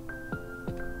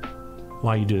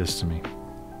 Why you do this to me?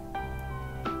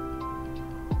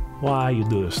 Why you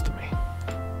do this to me?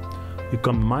 You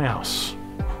come to my house.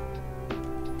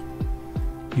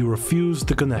 You refuse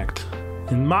to connect.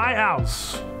 In my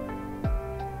house.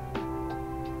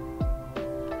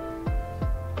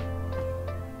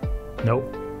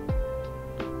 Nope.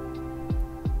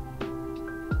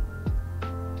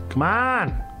 Come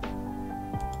on.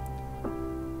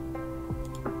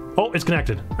 Oh, it's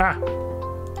connected. Ah.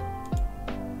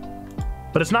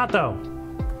 But it's not though.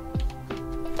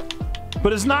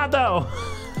 But it's not though.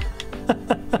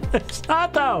 It's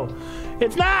not though.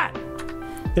 It's not.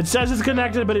 It says it's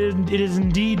connected, but it is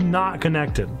indeed not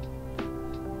connected.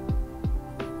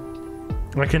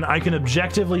 I can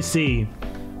objectively see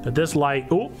that this light.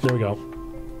 Oh, there we go.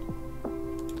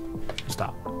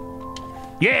 Stop.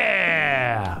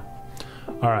 Yeah!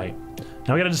 Alright.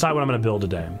 Now we gotta decide what I'm gonna build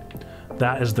today.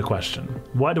 That is the question.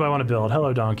 What do I want to build?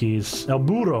 Hello, donkeys. El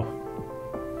burro.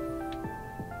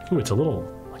 Ooh, it's a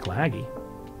little, like, laggy.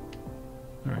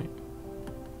 Alright.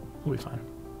 We'll be fine.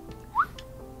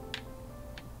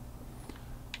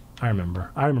 I remember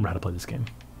how to play this game.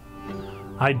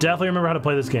 I definitely remember how to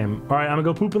play this game. Alright, I'm gonna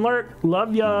go poop and lurk.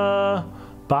 Love ya.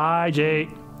 Bye, Jake.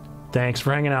 Thanks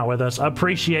for hanging out with us.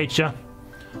 Appreciate ya.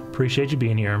 Appreciate you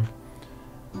being here.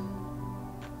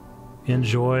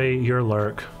 Enjoy your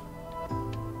lurk.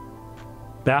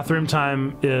 Bathroom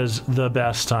time is the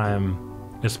best time,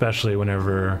 especially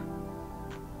whenever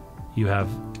you have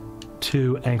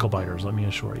 2 ankle biters, let me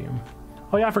assure you.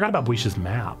 Oh yeah, I forgot about Buish's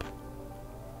map.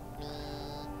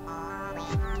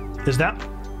 Is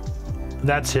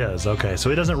that's his, okay, so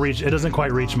it doesn't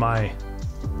quite reach my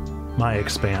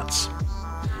expanse.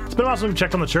 It's been a while since we've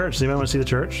checked on the church. Does anybody want to see the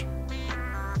church?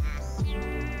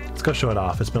 Let's go show it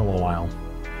off. It's been a little while.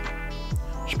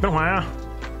 It's been a while.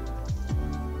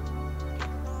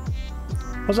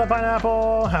 What's up,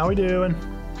 Pineapple? How we doing?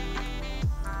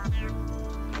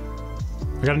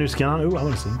 I got a new skin on. Ooh, I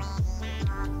want to see.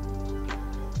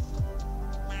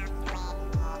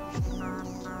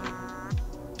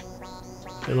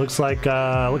 It looks like,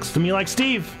 looks to me like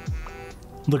Steve.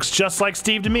 Looks just like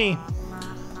Steve to me.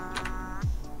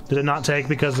 Did it not take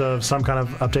because of some kind of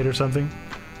update or something?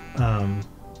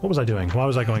 What was I doing? Why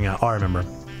was I going out? Oh, I remember.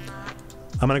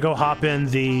 I'm gonna go hop in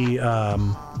the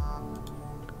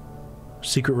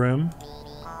secret room.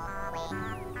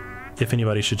 If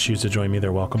anybody should choose to join me,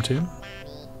 they're welcome to.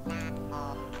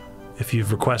 If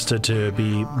you've requested to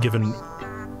be given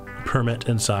permit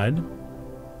inside.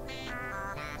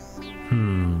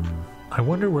 I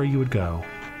wonder where you would go.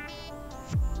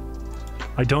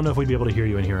 I don't know if we'd be able to hear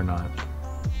you in here or not.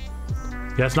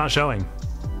 Yeah, it's not showing.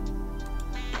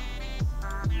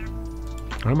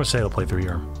 I'm gonna say it'll play through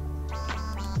here.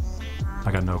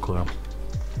 I got no clue.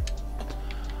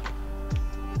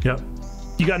 Yep.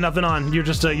 You got nothing on. You're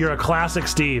just you're a classic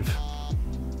Steve.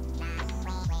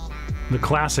 The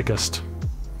classicist.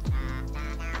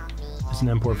 It's an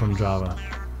import from Java.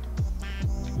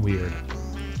 Weird.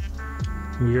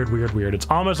 Weird, weird, weird. It's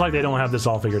almost like they don't have this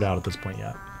all figured out at this point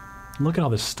yet. Look at all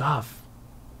this stuff.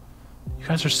 You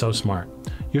guys are so smart.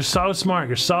 You're so smart.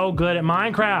 You're so good at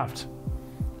Minecraft.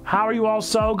 How are you all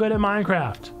so good at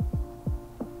Minecraft?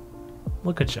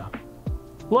 Look at ya.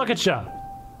 Look at ya.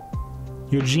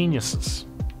 You're geniuses.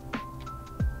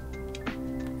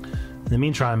 In the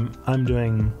meantime, I'm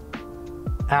doing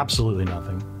absolutely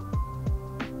nothing.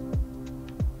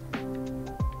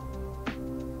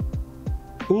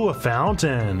 Ooh, a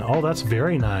fountain. Oh, that's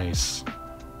very nice.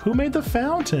 Who made the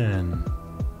fountain?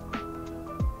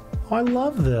 Oh, I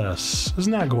love this.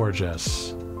 Isn't that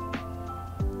gorgeous?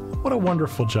 What a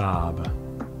wonderful job.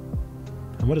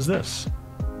 And what is this?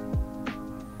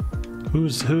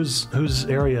 Whose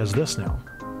area is this now?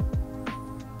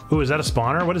 Ooh, is that a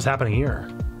spawner? What is happening here?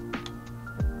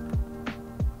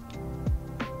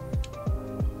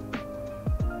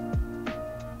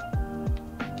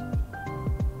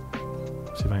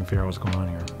 See if I can figure out what's going on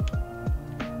here.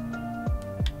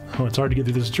 Oh, it's hard to get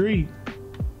through this tree.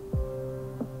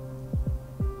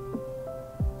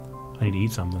 I need to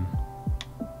eat something.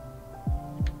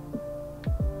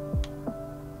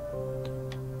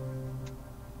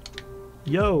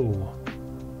 Yo!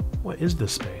 What is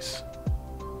this space?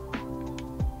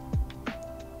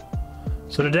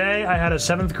 So today I had a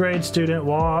 7th grade student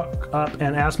walk up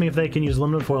and ask me if they can use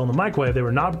aluminum foil in the microwave. They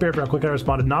were not prepared for how quick I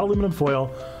responded. Not aluminum foil.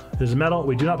 It is metal.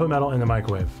 We do not put metal in the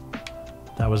microwave.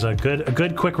 That was a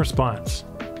good quick response.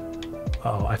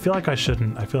 Oh, I feel like I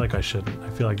shouldn't. I feel like I shouldn't. I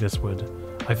feel like this would.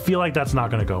 I feel like that's not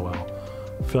gonna go well.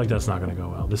 I feel like that's not gonna go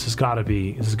well. This has gotta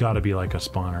be like a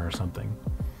spawner or something.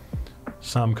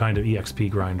 Some kind of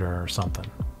EXP grinder or something.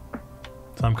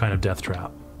 Some kind of death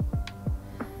trap.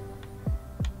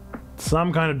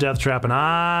 Some kind of death trap, and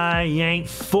I ain't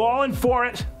falling for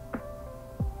it.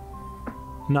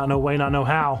 Not no way, not no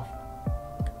how.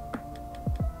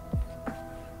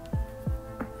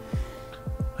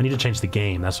 I need to change the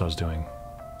game, that's what I was doing.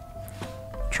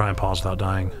 Try and pause without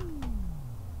dying.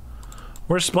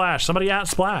 Where's Splash? Somebody at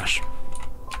Splash.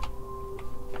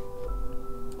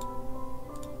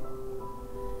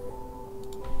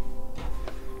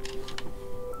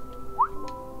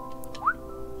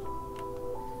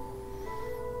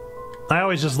 I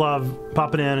always just love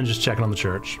popping in and just checking on the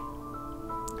church.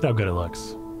 Look at how good it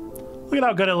looks. Look at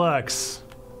how good it looks.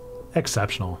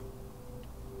 Exceptional.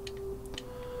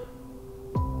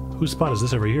 Whose spot is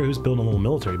this over here? Who's building a little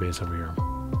military base over here?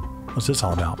 What's this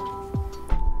all about?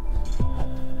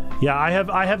 Yeah, I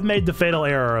have made the fatal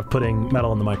error of putting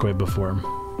metal in the microwave before.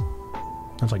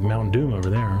 That's like Mountain Doom over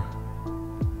there.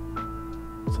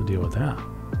 What's the deal with that?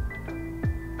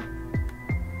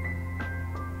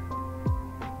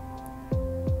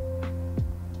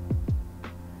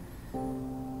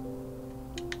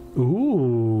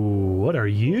 Ooh, what are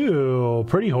you?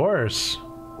 Pretty horse.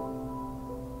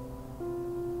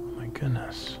 Oh my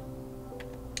goodness.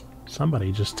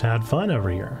 Somebody just had fun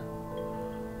over here.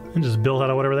 And just built out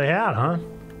of whatever they had, huh?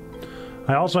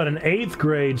 I also had an 8th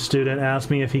grade student ask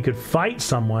me if he could fight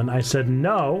someone. I said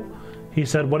no. He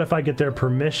said, what if I get their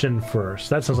permission first?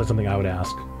 That sounds like something I would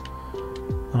ask.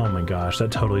 Oh my gosh,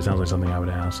 that totally sounds like something I would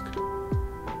ask.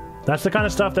 That's the kind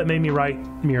of stuff that made me write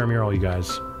Mirror Mural, you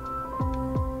guys.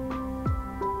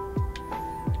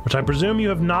 Which I presume you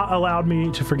have not allowed me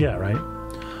to forget, right?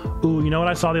 Ooh, you know what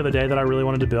I saw the other day that I really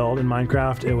wanted to build in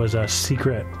Minecraft? It was a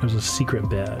secret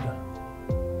bed.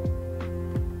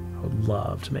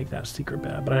 Love to make that secret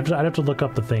bed, but I'd have to look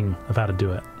up the thing of how to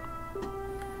do it.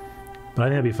 But I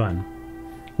think that'd be fun.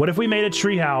 What if we made a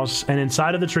treehouse and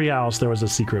inside of the treehouse there was a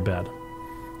secret bed?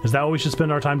 Is that what we should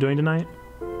spend our time doing tonight?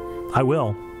 I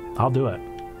will. I'll do it.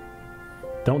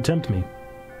 Don't tempt me.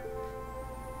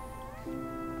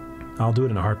 I'll do it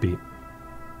in a heartbeat.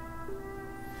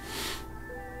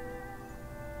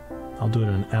 I'll do it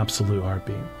in an absolute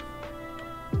heartbeat.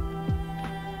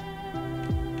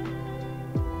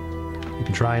 You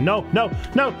can try and no! Oh,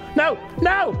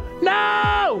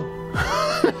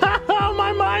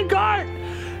 my minecart!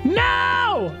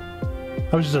 No!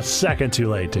 I was just a second too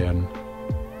late, dude.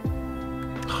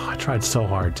 Oh, I tried so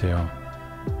hard too.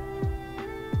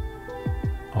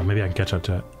 Oh, maybe I can catch up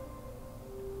to it.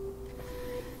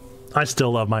 I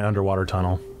still love my underwater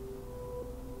tunnel.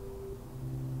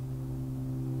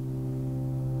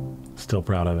 Still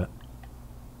proud of it.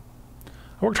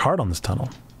 I worked hard on this tunnel.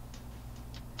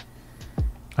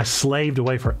 I slaved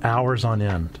away for hours on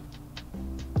end.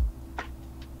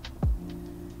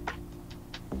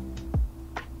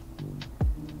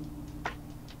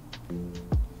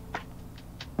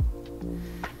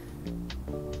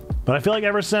 But I feel like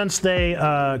ever since they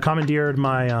commandeered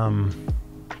my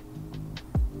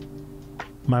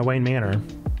my Wayne Manor.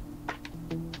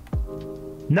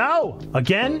 No!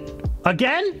 Again?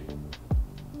 Again?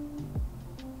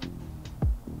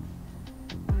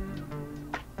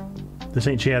 This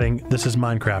ain't chatting. This is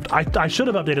Minecraft. I should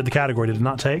have updated the category. Did it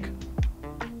not take?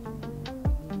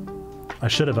 I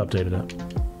should have updated it.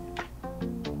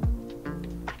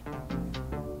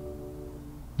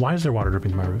 Why is there water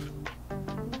dripping through my roof?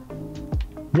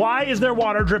 Why is there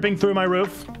water dripping through my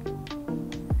roof?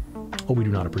 Oh, we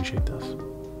do not appreciate this.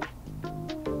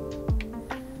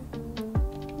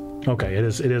 Okay, it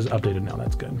is updated now.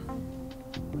 That's good.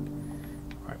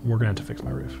 All right, we're gonna have to fix my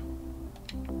roof.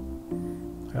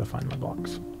 I gotta find my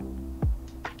blocks.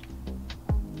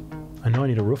 I know I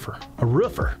need a roofer. A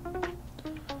roofer!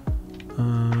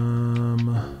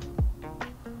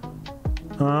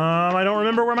 I don't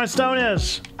remember where my stone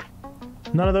is.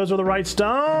 None of those are the right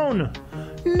stone.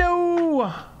 No!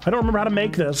 I don't remember how to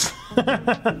make this.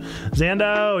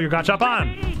 Zando, you got chop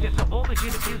on. Disable the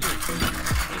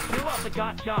diffusers. You want the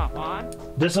got chop on?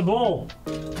 Disable.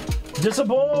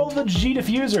 Disable the G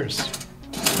diffusers.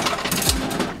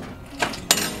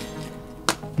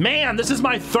 Man, this is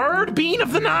my 3rd bean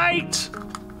of the night!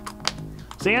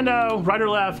 Zando, right or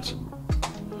left?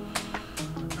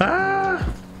 Ah!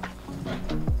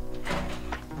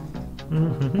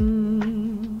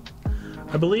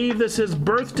 I believe this is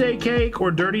birthday cake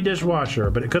or dirty dishwasher,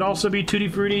 but it could also be Tutti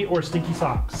Frutti or stinky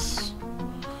socks.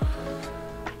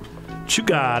 You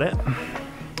got it.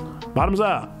 Bottoms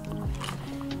up.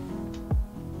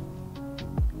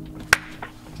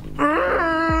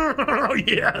 Oh,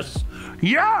 yes!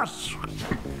 Yes!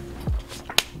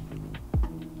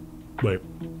 Wait.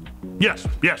 Yes,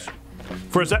 yes.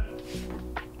 For a sec.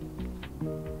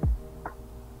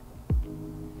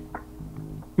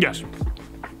 Yes.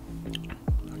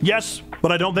 Yes,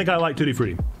 but I don't think I like Tutti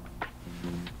Frutti.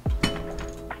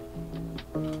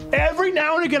 Every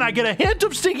now and again I get a hint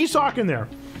of stinky sock in there.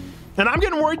 And I'm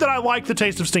getting worried that I like the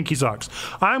taste of stinky socks.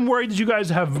 I'm worried that you guys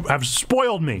have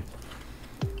spoiled me.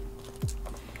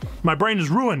 My brain is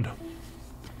ruined.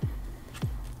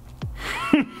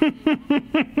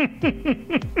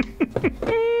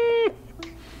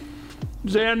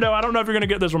 Zando, I don't know if you're gonna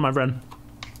get this one, my friend.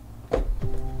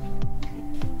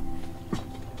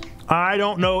 I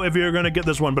don't know if you're gonna get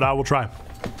this one, but I will try.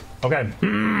 Okay.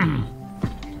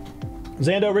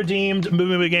 Zando redeemed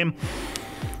movie game.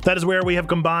 That is where we have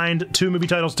combined 2 movie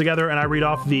titles together, and I read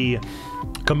off the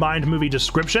combined movie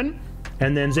description,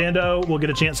 And then Xando will get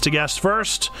a chance to guess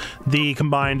first the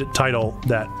combined title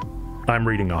that I'm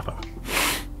reading off of.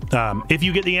 If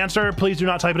you get the answer, please do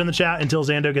not type it in the chat until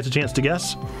Xando gets a chance to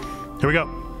guess. Here we go.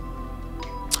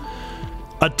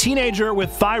 A teenager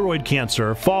with thyroid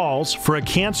cancer falls for a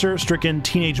cancer-stricken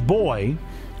teenage boy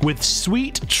with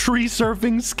sweet tree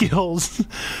surfing skills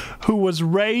who was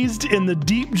raised in the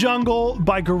deep jungle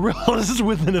by gorillas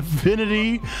with an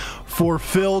affinity for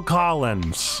Phil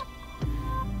Collins.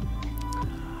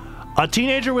 A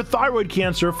teenager with thyroid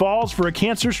cancer falls for a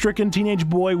cancer-stricken teenage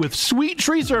boy with sweet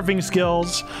tree surfing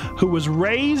skills who was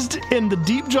raised in the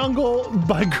deep jungle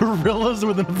by gorillas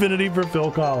with an affinity for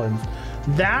Phil Collins.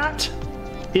 That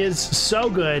is so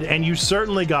good, and you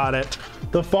certainly got it.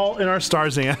 The Fault in Our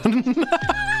Starzan.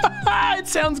 It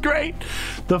sounds great.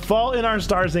 The Fault in Our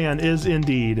Starzan is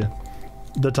indeed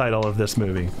the title of this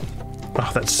movie.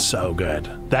 Oh, that's so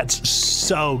good. That's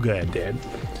so good, dude.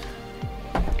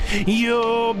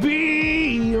 You'll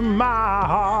be my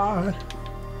heart,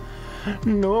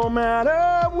 no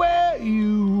matter where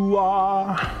you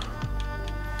are.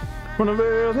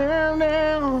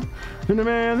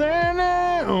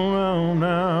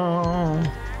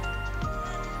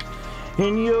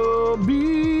 And you'll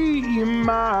be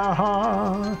my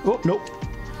heart. Oh, nope.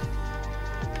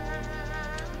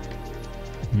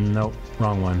 Nope,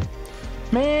 wrong one.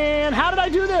 Man, how did I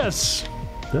do this?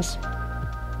 This?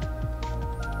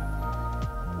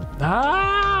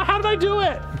 How did I do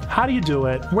it? How do you do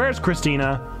it? Where's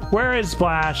Christina? Where is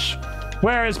Splash?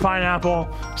 Where is Pineapple?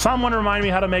 Someone remind me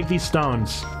how to make these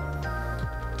stones.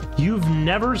 You've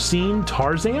never seen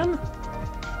Tarzan?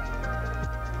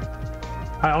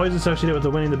 I always associate it with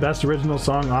the winning the Best Original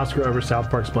Song Oscar over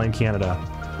South Park's Blame Canada.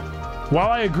 While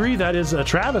I agree that is a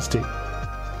travesty,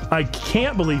 I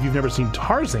can't believe you've never seen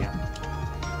Tarzan.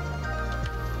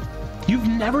 You've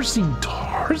never seen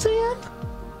Tarzan?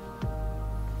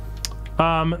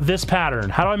 This pattern.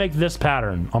 How do I make this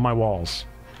pattern on my walls?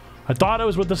 I thought it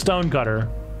was with the stone cutter,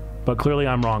 but clearly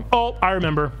I'm wrong. Oh, I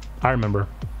remember. I remember.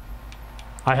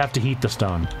 I have to heat the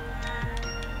stone.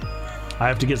 I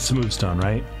have to get smooth stone,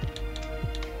 right?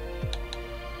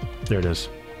 There it is.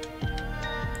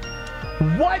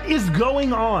 What is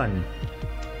going on?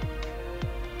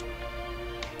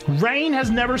 Rain has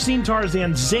never seen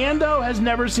Tarzan. Xando has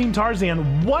never seen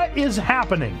Tarzan. What is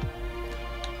happening?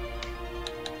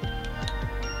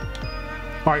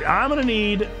 All right, I am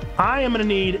gonna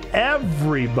need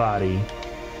everybody.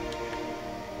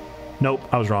 Nope,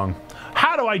 I was wrong.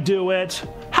 How do I do it?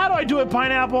 How do I do it,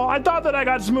 Pineapple? I thought that I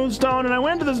got smooth stone and I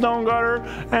went to the stone cutter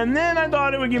and then I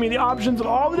thought it would give me the options of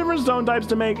all the different stone types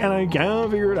to make and I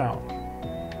can't figure it out.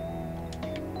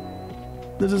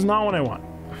 This is not what I want.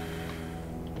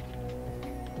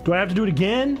 Do I have to do it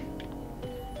again?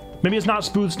 Maybe it's not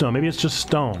smooth stone. Maybe it's just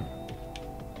stone.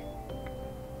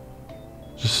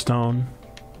 Just stone.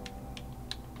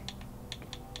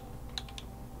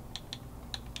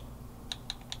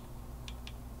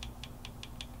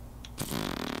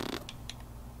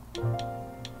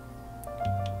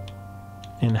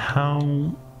 And how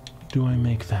do I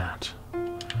make that? All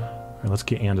right, let's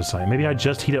get andesite. Maybe I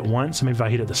just heat it once, and maybe if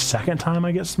I heat it the second time,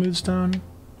 I get smooth stone.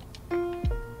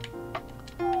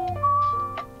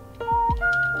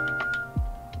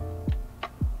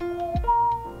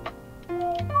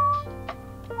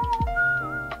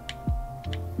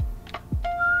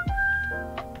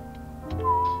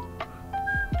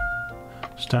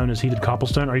 Stone is heated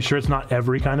cobblestone. Are you sure it's not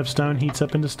every kind of stone heats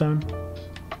up into stone?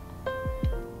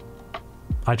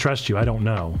 I trust you. I don't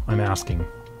know. I'm asking.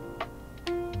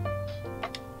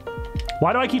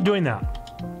 Why do I keep doing that?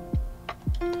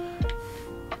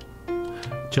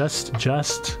 Just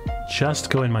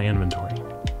go in my inventory.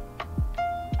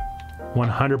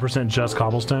 100% just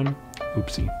cobblestone.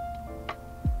 Oopsie.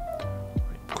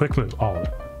 Quick move, all of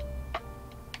it.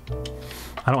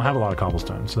 I don't have a lot of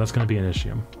cobblestone, so that's going to be an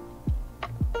issue.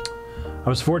 I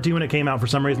was 14 when it came out. For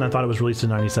some reason, I thought it was released in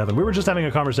 '97. We were just having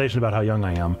a conversation about how young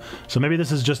I am. So maybe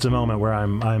this is just a moment where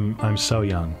I'm so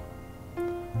young.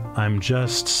 I'm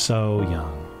just so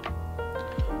young.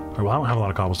 Or, well, I don't have a lot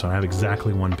of cobblestone. I have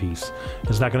exactly one piece.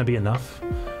 Is that going to be enough?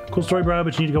 Cool story, bro,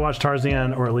 but you need to go watch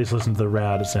Tarzan or at least listen to the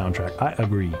rad soundtrack. I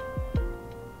agree.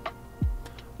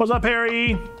 What's up,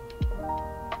 Harry?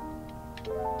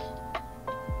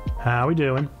 How we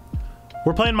doing?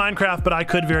 We're playing Minecraft, but I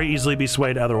could very easily be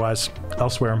swayed otherwise.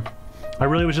 Elsewhere. I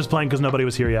really was just playing because nobody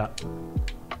was here yet.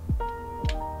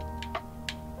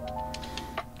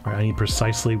 Alright, I need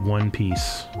precisely one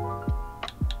piece.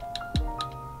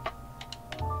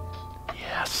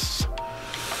 Yes!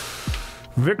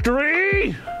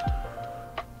 Victory!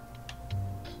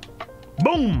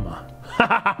 Boom! Ha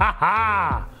ha ha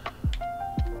ha!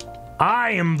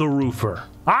 I am the roofer.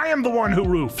 I am the one who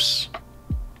roofs.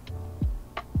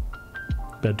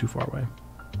 Bed too far away.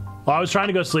 Oh, I was trying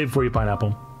to go sleep for you,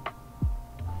 Pineapple.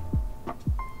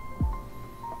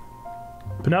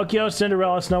 Pinocchio,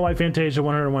 Cinderella, Snow White, Fantasia,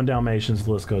 101 Dalmatians,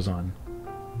 the list goes on.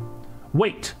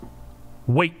 Wait.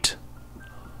 Wait.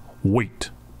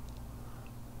 Wait.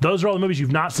 Those are all the movies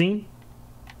you've not seen?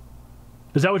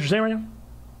 Is that what you're saying right now?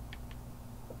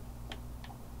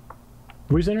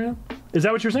 What are you saying right now? Is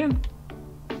that what you're saying?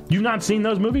 You've not seen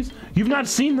those movies? You've not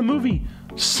seen the movie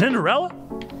Cinderella?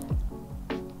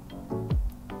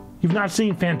 You've not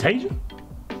seen Fantasia?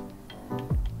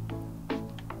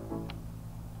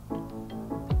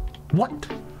 What?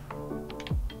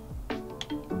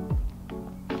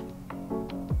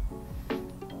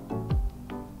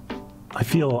 I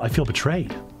feel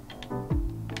betrayed.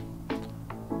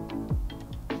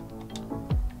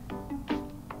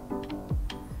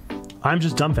 I'm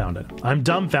just dumbfounded. I'm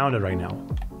dumbfounded right now.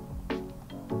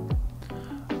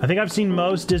 I think I've seen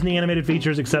most Disney animated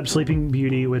features except Sleeping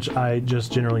Beauty, which I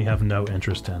just generally have no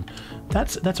interest in.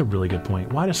 That's a really good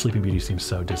point. Why does Sleeping Beauty seem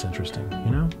so disinteresting,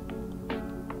 you know?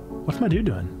 What's my dude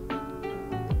doing?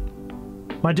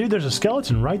 My dude, there's a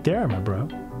skeleton right there, my bro.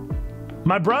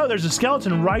 My bro, there's a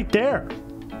skeleton right there.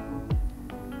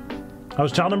 I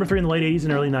was child number 3 in the late 80s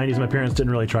and early 90s. My parents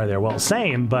didn't really try there. Well,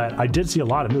 same, but I did see a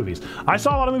lot of movies. I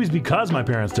saw a lot of movies because my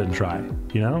parents didn't try,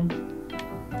 you know?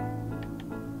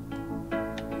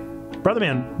 Brother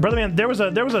man, there was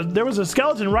a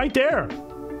skeleton right there.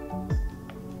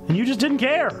 And you just didn't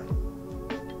care.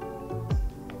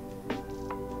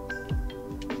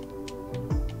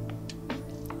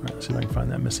 All right, let's see if I can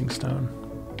find that missing stone.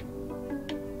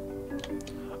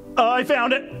 I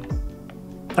found it.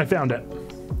 I found it.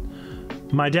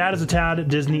 My dad is a tad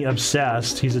Disney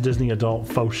obsessed. He's a Disney adult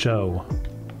faux show.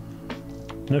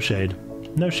 No shade.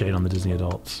 No shade on the Disney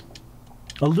adults.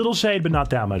 A little shade, but not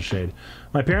that much shade.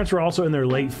 My parents were also in their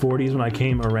late 40s when I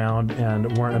came around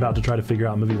and weren't about to try to figure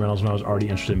out movie rentals when I was already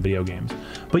interested in video games.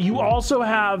 But you also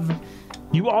have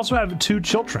 2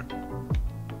 children.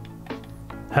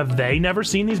 Have they never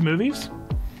seen these movies?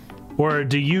 Or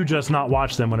do you just not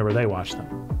watch them whenever they watch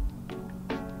them?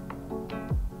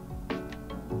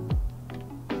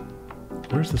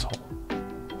 Where's this hole? Where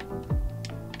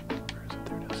is it?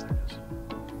 There it is.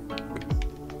 There it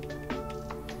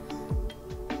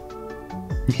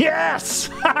is. Yes!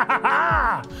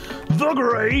 The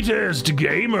greatest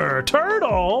gamer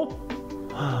turtle!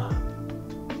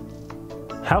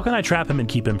 How can I trap him and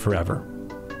keep him forever?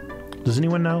 Does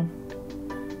anyone know?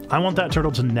 I want that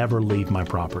turtle to never leave my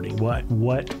property.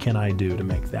 What can I do to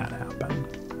make that happen?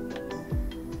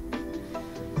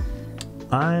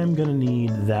 I'm gonna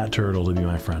need that turtle to be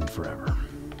my friend forever.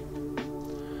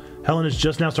 Helen is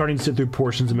just now starting to sit through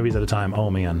portions of movies at a time. Oh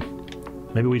man.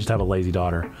 Maybe we just have a lazy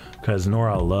daughter, because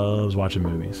Nora loves watching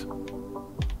movies.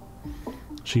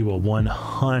 She will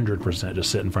 100%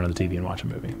 just sit in front of the TV and watch a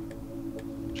movie.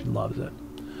 She loves it.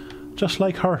 Just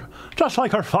like her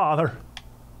father.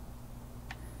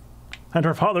 And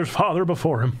her father's father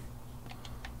before him.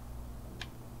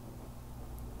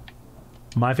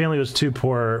 My family was too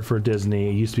poor for Disney.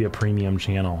 It used to be a premium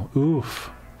channel.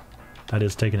 Oof. That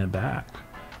is taking it back.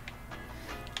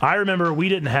 I remember we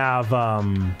didn't have,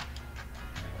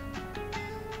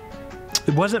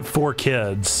 it wasn't for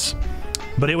kids,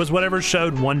 but it was whatever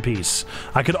showed One Piece.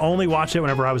 I could only watch it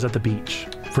whenever I was at the beach.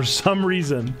 For some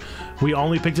reason, we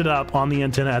only picked it up on the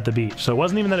antenna at the beach. So it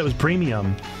wasn't even that it was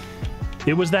premium.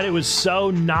 It was that it was so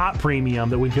not premium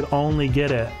that we could only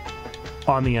get it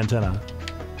on the antenna.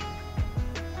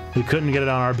 We couldn't get it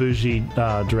on our bougie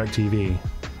DirecTV.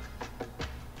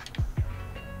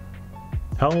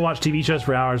 Helen will watch TV shows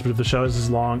for hours, but if the show is as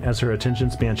long as her attention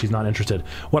span, she's not interested.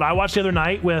 What I watched the other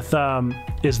night with,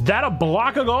 is that a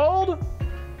block of gold?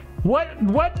 What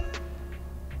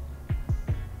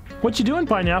you doing,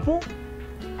 Pineapple?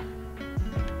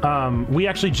 We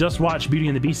actually just watched Beauty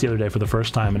and the Beast the other day for the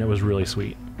first time, and it was really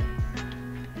sweet.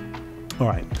 All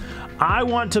right. I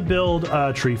want to build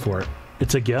a tree fort.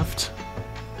 It's a gift.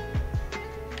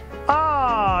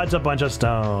 Ah, it's a bunch of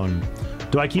stone.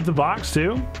 Do I keep the box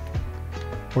too?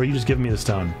 Or are you just giving me the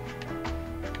stone?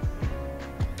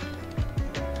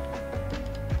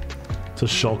 It's a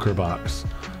shulker box.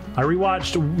 I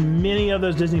rewatched many of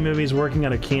those Disney movies working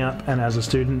at a camp and as a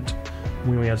student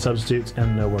when we had substitutes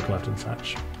and no work left and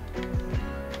such.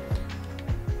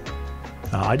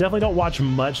 I definitely don't watch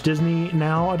much Disney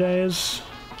nowadays.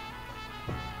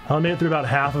 I made it through about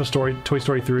half of Toy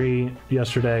Story 3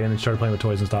 yesterday and then started playing with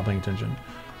toys and stopped paying attention.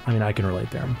 I mean, I can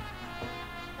relate there.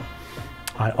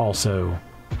 I also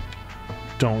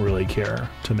don't really care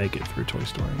to make it through Toy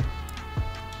Story.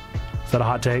 Is that a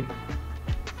hot take?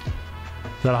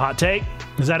 Is that a hot take?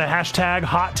 Is that a hashtag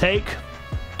hot take?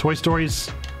 Toy Story's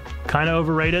kind of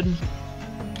overrated.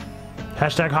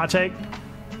 Hashtag hot take.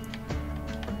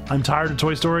 I'm tired of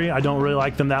Toy Story. I don't really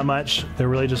like them that much. They're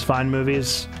really just fine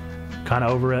movies. Kind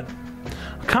of over it.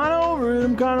 I'm kind of over it.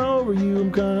 I'm kind of over you.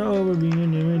 I'm kind of over being.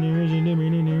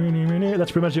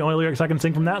 That's pretty much the only lyrics I can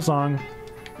sing from that song.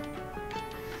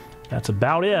 That's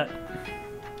about it.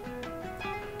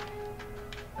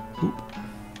 Oop.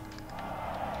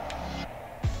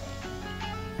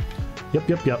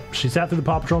 Yep. She sat through the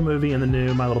Paw Patrol movie and the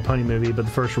new My Little Pony movie, but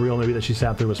the first real movie that she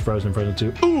sat through was Frozen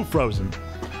 2. Ooh, Frozen.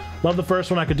 Love the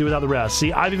first one. I could do without the rest.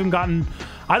 See, I've even gotten...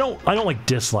 I don't like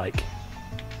dislike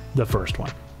the first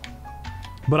one.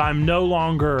 But I'm no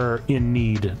longer in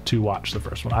need to watch the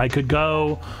first one. I could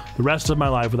go the rest of my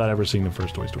life without ever seeing the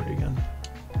first Toy Story again.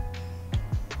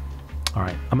 All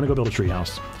right, I'm gonna go build a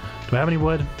treehouse. Do I have any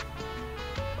wood?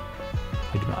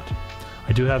 I do not.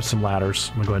 I do have some ladders.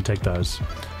 I'm gonna go ahead and take those.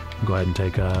 Go ahead and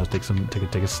take a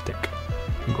stick.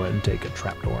 Go ahead and take a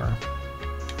trapdoor.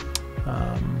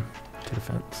 Take a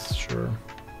fence, sure.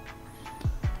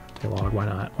 Take a log. Why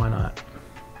not? Why not?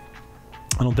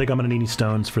 I don't think I'm gonna need any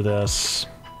stones for this.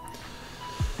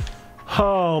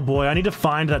 Oh boy, I need to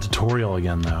find that tutorial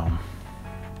again though.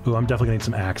 Ooh, I'm definitely gonna need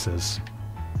some axes.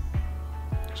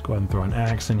 Just go ahead and throw an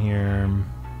axe in here.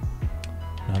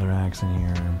 Another axe in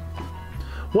here.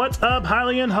 What's up,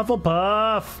 Hylian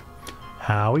Hufflepuff?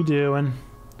 How we doing?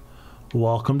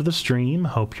 Welcome to the stream.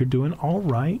 Hope you're doing all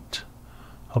right.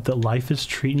 Hope that life is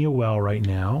treating you well right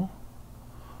now.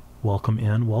 Welcome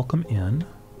in, welcome in.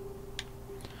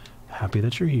 Happy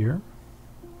that you're here.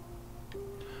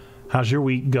 How's your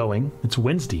week going? It's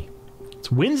Wednesday.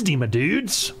 It's Wednesday, my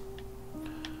dudes.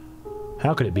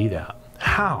 How could it be that?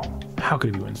 How? How could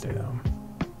it be Wednesday, though?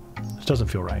 This doesn't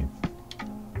feel right.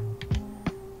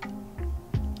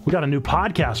 We got a new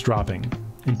podcast dropping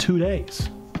in 2 days.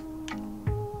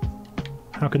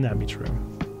 How can that be true?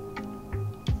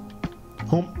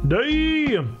 Hump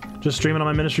day! Just streaming on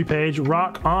my ministry page.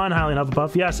 Rock on, Hylian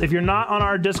Hufflepuff. Yes, if you're not on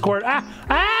our Discord... no,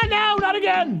 not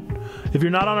again! If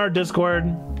you're not on our Discord,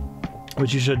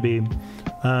 which you should be,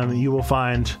 you will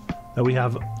find that we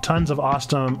have tons of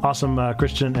awesome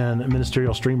Christian and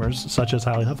ministerial streamers, such as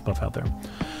Hylian Hufflepuff out there.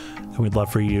 And we'd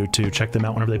love for you to check them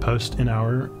out whenever they post in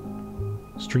our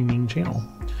streaming channel.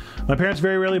 My parents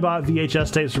very rarely bought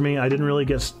VHS tapes for me. I didn't really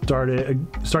start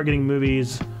getting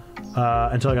movies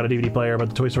until I got a DVD player, but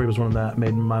the Toy Story was one of that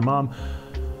made my mom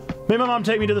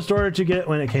take me to the store to get it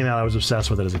when it came out. I was obsessed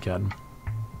with it as a kid.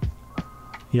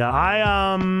 Yeah,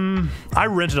 I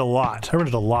rented a lot. I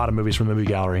rented a lot of movies from the movie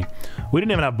gallery. We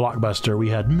didn't even have Blockbuster. We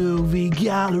had movie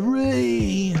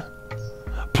gallery.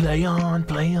 Play on,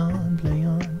 play on, play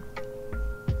on.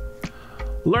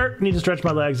 Lurk, need to stretch my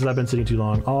legs as I've been sitting too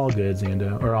long. All good,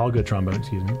 Xando. Or all good, Trombone,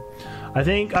 excuse me. I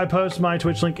think I post my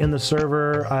Twitch link in the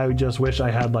server. I just wish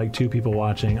I had like 2 people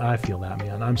watching. I feel that,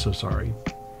 man. I'm so sorry.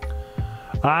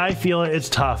 I feel it. It's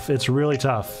tough. It's really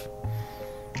tough.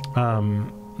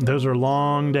 Those are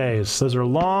long days. Those are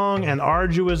long and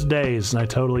arduous days, and I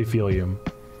totally feel you.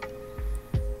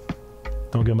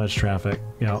 Don't get much traffic.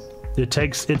 Yeah. It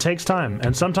takes time,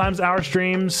 and sometimes our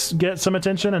streams get some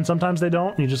attention, and sometimes they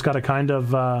don't. You just gotta kind of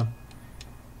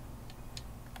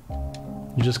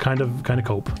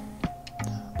cope.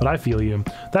 But I feel you.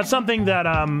 That's something that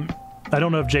I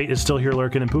don't know if Jate is still here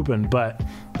lurking and pooping, but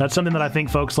that's something that I think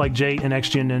folks like Jate and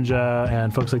XGN Ninja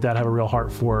and folks like that have a real heart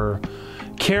for,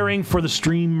 caring for the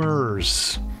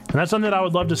streamers, and that's something that I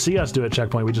would love to see us do at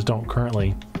Checkpoint. We just don't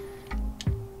currently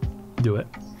do it.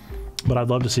 But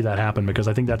I'd love to see that happen because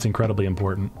I think that's incredibly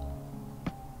important.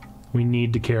 We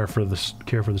need to care for the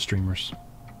streamers.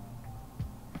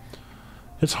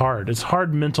 It's hard. It's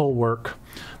hard mental work.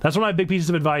 That's one of my big pieces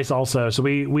of advice also. So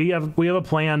we have a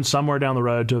plan somewhere down the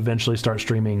road to eventually start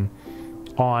streaming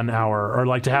on or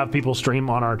like to have people stream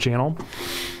on our channel.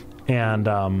 And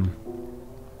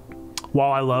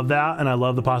while I love that and I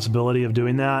love the possibility of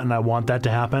doing that and I want that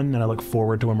to happen and I look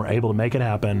forward to when we're able to make it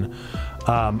happen,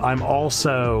 I'm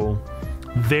also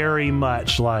very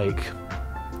much like,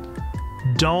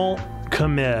 don't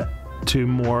commit to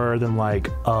more than like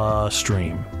a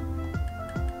stream.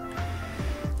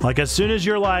 Like as soon as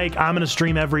you're like, I'm gonna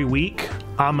stream every week,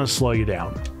 I'm gonna slow you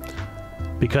down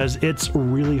because it's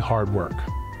really hard work.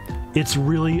 It's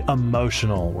really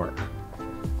emotional work.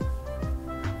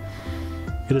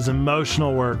 It is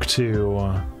emotional work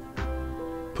to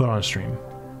put on a stream.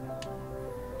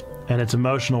 And it's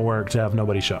emotional work to have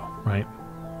nobody show, right?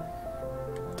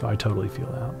 So I totally feel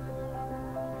that.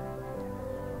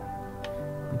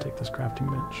 I'll take this crafting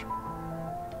bench.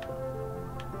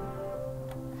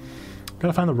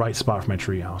 Gotta find the right spot for my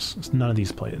treehouse. It's none of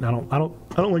these play. I don't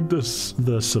like this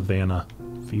the savannah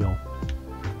feel.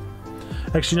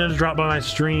 Actually, to drop by my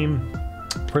stream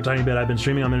for a tiny bit. I've been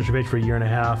streaming on Ministry Page for a year and a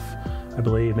half, I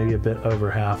believe, maybe a bit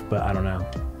over half, but I don't know.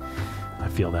 I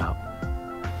feel that.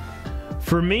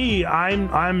 For me,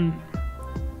 I'm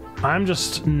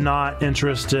just not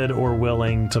interested or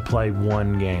willing to play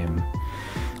one game.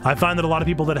 I find that a lot of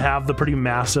people that have the pretty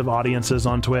massive audiences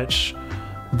on Twitch,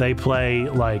 they play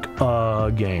like a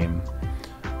game,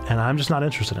 and I'm just not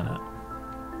interested in it.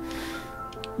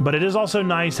 But it is also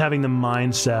nice having the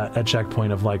mindset at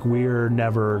Checkpoint of like, we're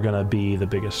never gonna be the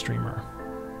biggest streamer.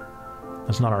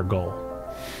 That's not our goal.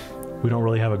 We don't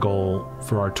really have a goal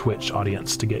for our Twitch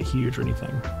audience to get huge or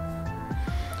anything.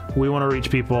 We want to reach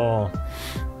people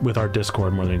with our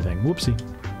Discord more than anything. Whoopsie.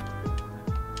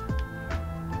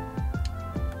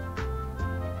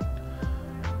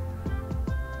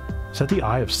 Is that the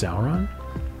Eye of Sauron?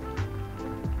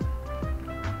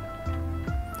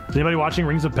 Is anybody watching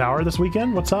Rings of Power this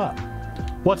weekend? What's up?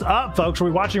 What's up, folks? Are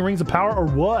we watching Rings of Power or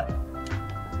what?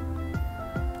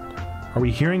 Are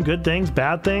we hearing good things,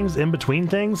 bad things, in between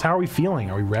things? How are we feeling?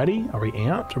 Are we ready? Are we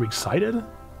amped? Are we excited?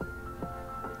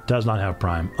 Does not have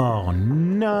Prime. Oh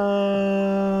no!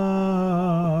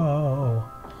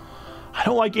 I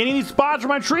don't like any of these spots for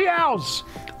my treehouse.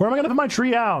 Where am I gonna put my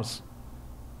treehouse?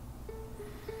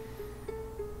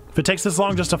 If it takes this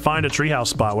long just to find a treehouse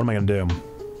spot, what am I gonna do?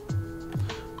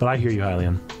 But I hear you,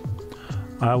 Hylian.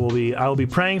 I will be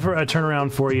praying for a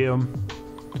turnaround for you,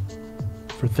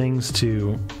 for things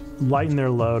to lighten their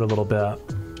load a little bit.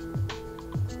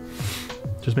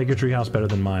 Just make your treehouse better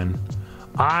than mine.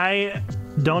 I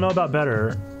don't know about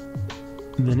better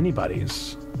than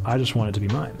anybody's. I just want it to be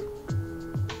mine.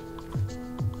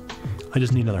 I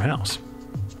just need another house.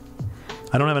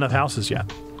 I don't have enough houses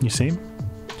yet. You see?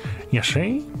 You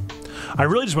see? I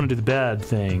really just want to do the bed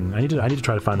thing. I need to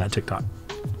try to find that TikTok.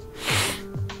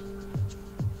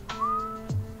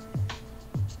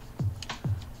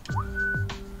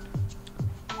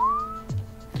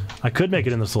 I could make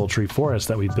it in this little tree forest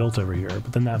that we built over here,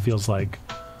 but then that feels like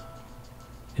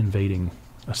invading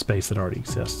a space that already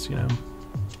exists, you know?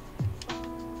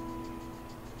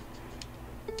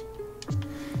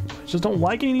 I just don't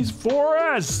like any of these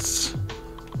forests!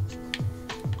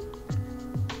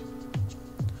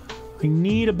 I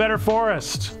need a better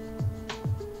forest.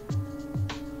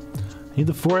 I need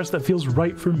the forest that feels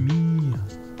right for me.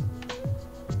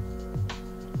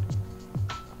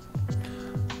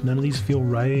 None of these feel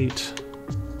right.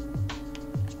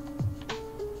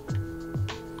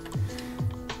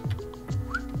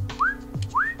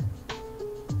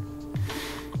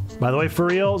 By the way, for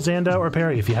real, Xando or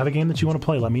Perry, if you have a game that you want to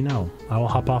play, let me know. I will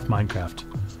hop off Minecraft.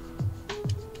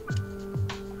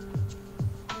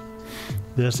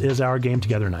 This is our game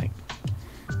together night.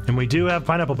 And we do have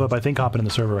Pineapple Pup, I think, hopping in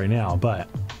the server right now, but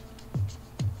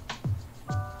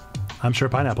I'm sure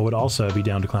Pineapple would also be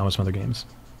down to clown with some other games.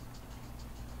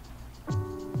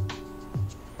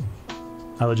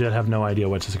 I legit have no idea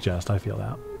what to suggest. I feel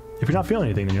that. If you're not feeling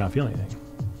anything, then you're not feeling anything.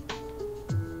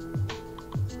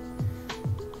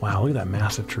 Wow, look at that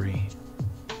massive tree.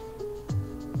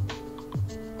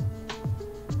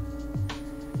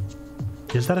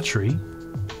 Is that a tree?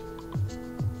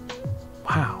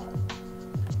 Wow.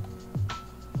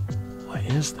 What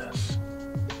is this?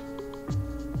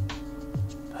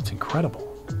 That's incredible.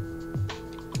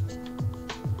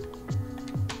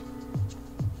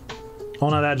 Oh,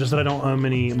 not that, just that I don't own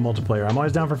any multiplayer. I'm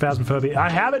always down for Phasmophobia. I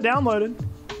have it downloaded.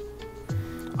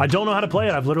 I don't know how to play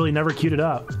it. I've literally never queued it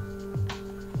up.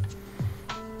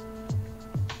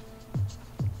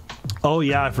 Oh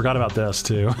yeah, I forgot about this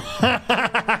too.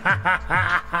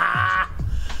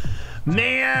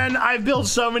 Man, I've built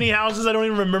so many houses. I don't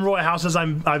even remember what houses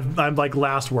I've like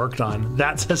last worked on.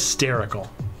 That's hysterical.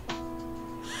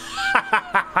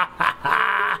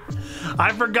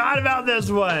 I forgot about this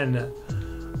one.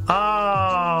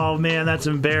 Oh man, that's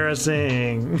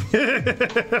embarrassing.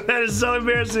 That is so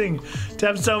embarrassing to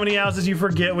have so many houses you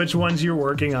forget which ones you're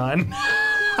working on.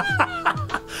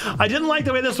 I didn't like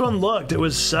the way this one looked. It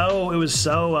was so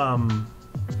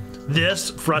this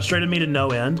frustrated me to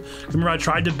no end. Remember, I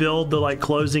tried to build the like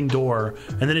closing door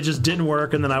and then it just didn't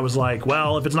work, and then I was like,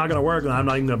 well, if it's not gonna work, then I'm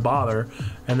not even gonna bother.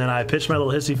 And then I pitched my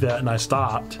little hissy fit and I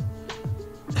stopped.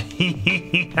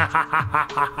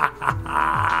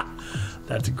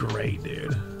 That's great,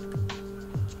 dude.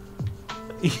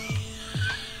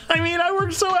 I mean, I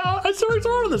worked so hard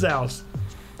on this house.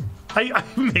 I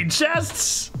made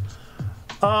chests.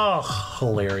 Oh,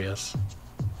 hilarious.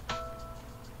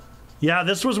 Yeah,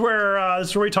 this was where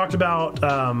we talked about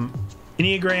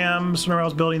Enneagrams whenever I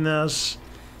was building this.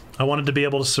 I wanted to be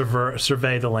able to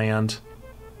survey the land.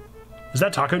 Is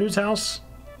that Taco Dude's house?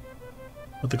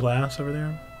 With the glass over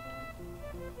there?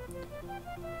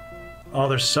 Oh,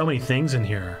 there's so many things in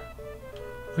here.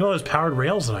 Look at all those powered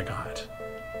rails that I got.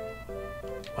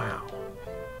 Wow.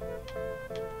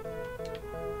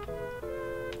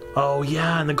 Oh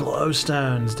yeah, and the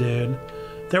glowstones, dude.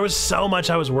 There was so much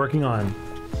I was working on.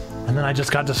 And then I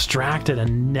just got distracted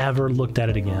and never looked at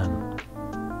it again.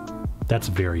 That's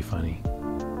very funny.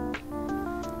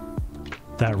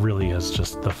 That really is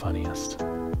just the funniest.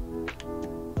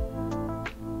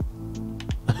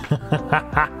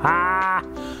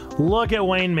 Look at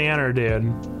Wayne Manor,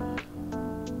 dude.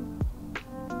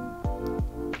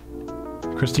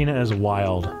 Christina is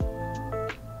wild.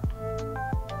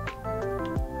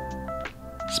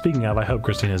 Speaking of, I hope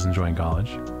Christina is enjoying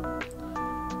college.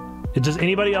 Does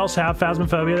anybody else have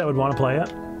Phasmophobia that would want to play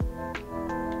it?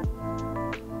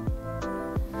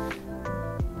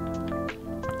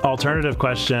 Alternative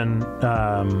question,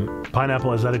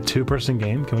 Pineapple, is that a two-person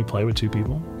game? Can we play with two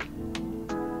people?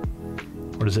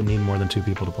 Or does it need more than two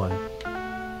people to play?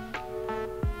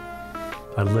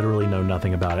 I literally know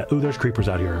nothing about it. Ooh, there's creepers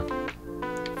out here.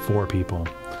 4 people.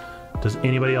 Does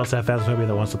anybody else have Phasmophobia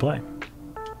that wants to play?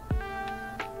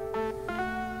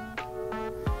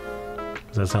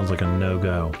 That sounds like a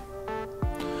no-go.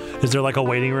 Is there like a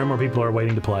waiting room where people are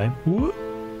waiting to play? Woo.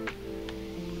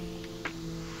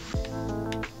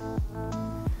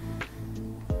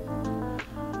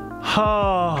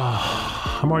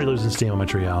 Oh, I'm already losing steam on my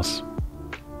treehouse.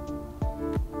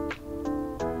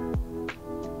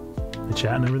 They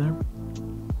chatting over there?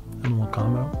 Having a little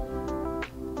combo?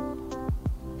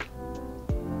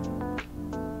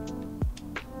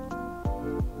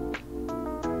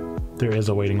 There is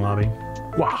a waiting lobby.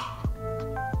 Wow.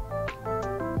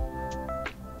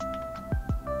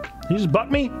 He just bucked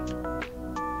me?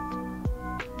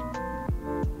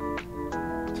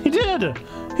 He did!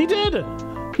 He did!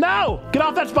 No! Get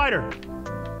off that spider!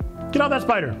 Get off that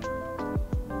spider!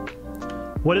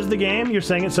 What is the game? You're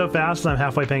saying it so fast and I'm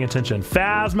halfway paying attention.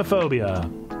 Phasmophobia.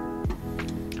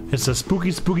 It's a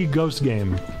spooky, spooky ghost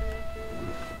game.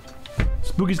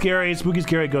 Spooky,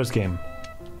 scary ghost game.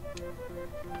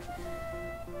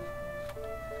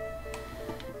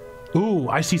 Ooh,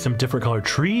 I see some different colored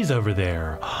trees over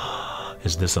there.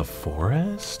 Is this a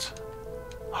forest?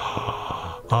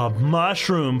 A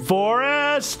mushroom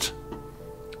forest?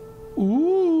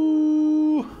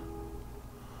 Ooh.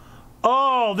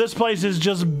 Oh, this place is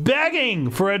just begging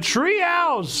for a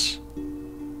treehouse.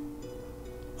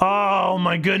 Oh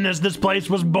my goodness, this place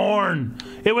was born.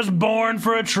 It was born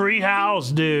for a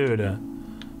treehouse, dude.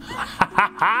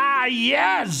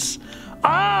 Yes!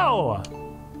 Oh!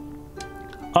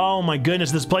 Oh my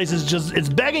goodness, this place is just, it's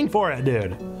begging for it,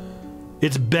 dude.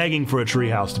 It's begging for a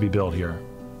treehouse to be built here.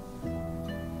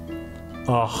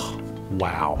 Oh,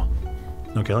 wow.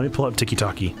 Okay, let me pull up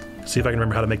Tiki-Taki. See if I can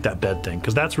remember how to make that bed thing,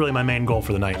 because that's really my main goal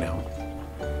for the night now.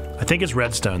 I think it's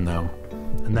redstone though,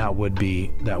 and that would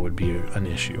be an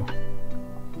issue.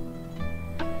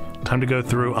 Time to go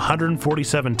through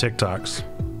 147 TikToks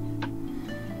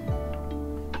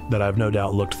that I've no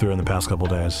doubt looked through in the past couple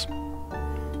days.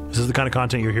 Is this the kind of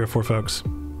content you're here for, folks?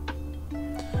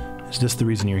 Is this the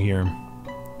reason you're here?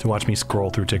 To watch me scroll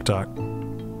through TikTok?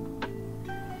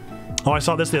 Oh, I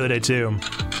saw this the other day too.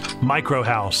 Micro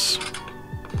House.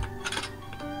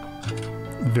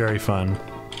 Very fun.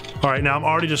 Alright, now I'm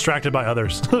already distracted by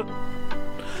others.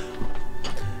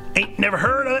 Ain't never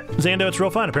heard of it. Xando, it's real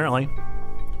fun, apparently.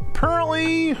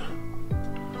 Apparently,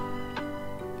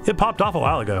 it popped off a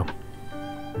while ago.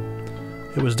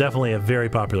 It was definitely a very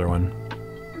popular one.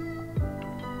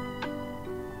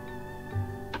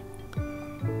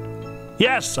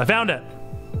 Yes, I found it.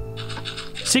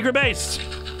 Secret base.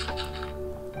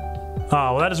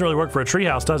 Oh, well, that doesn't really work for a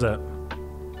treehouse, does it?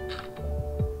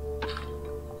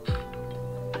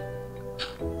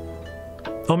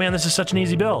 Oh man, this is such an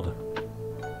easy build.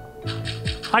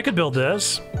 I could build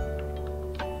this.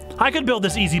 I could build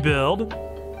this easy build.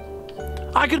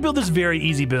 I could build this very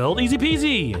easy build. Easy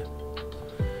peasy.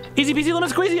 Easy peasy lemon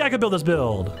squeezy, I could build this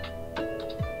build.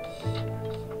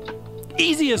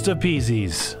 Easiest of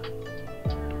peasies.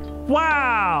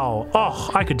 Wow!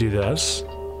 Oh, I could do this.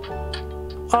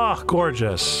 Oh,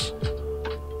 gorgeous.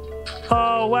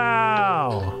 Oh,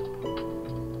 wow.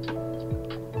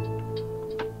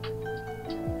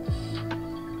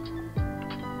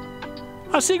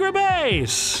 A secret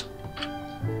base!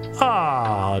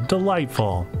 Ah,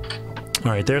 delightful.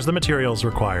 All right, there's the materials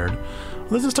required.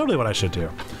 Well, this is totally what I should do.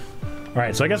 All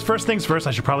right, so I guess first things first,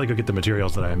 I should probably go get the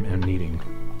materials that I'm needing.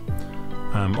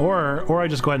 Or I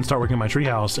just go ahead and start working on my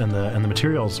treehouse, and the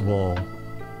materials will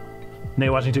Nay,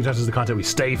 watching TikToks is the content we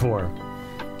stay for.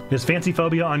 Is Fancy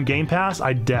Phobia on Game Pass?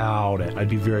 I doubt it. I'd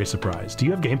be very surprised. Do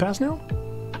you have Game Pass now?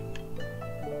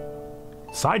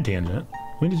 Side tangent.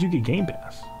 When did you get Game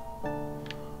Pass?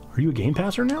 Are you a Game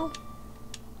Passer now?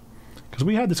 Because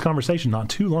we had this conversation not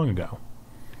too long ago.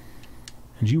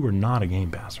 And you were not a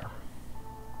Game Passer.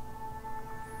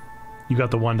 You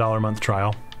got the $1 a month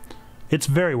trial. It's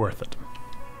very worth it.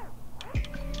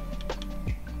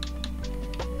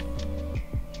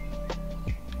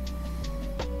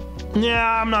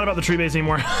 Yeah, I'm not about the tree base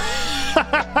anymore.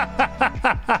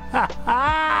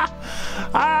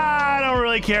 I don't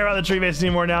really care about the tree base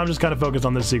anymore now. I'm just kind of focused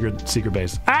on this secret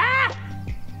base. Ah!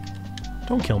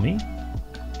 Don't kill me.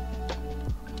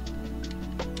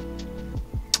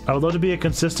 I would love to be a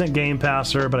consistent game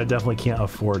passer, but I definitely can't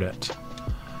afford it.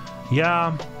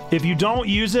 Yeah, if you don't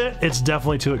use it, it's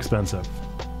definitely too expensive.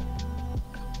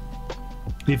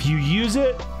 If you use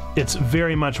it, it's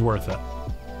very much worth it.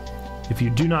 If you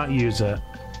do not use it,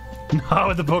 not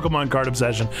with the Pokemon card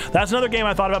obsession. That's another game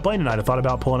I thought about playing tonight. I thought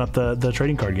about pulling up the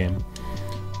trading card game.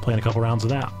 Playing a couple rounds of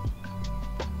that.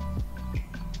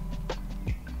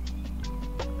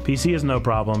 PC is no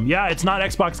problem. Yeah, it's not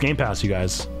Xbox Game Pass, you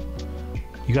guys.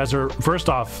 You guys are, first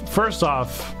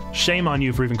off, shame on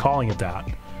you for even calling it that.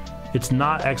 It's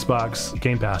not Xbox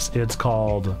Game Pass. It's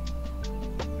called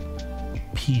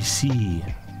PC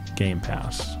Game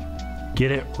Pass.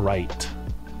 Get it right.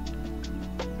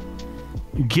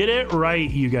 Get it right,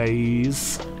 you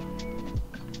guys.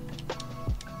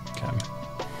 Okay.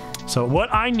 So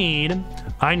what I need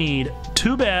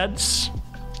 2 beds,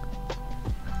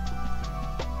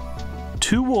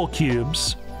 2 wool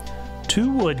cubes,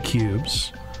 2 wood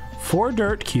cubes, 4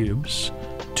 dirt cubes,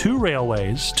 2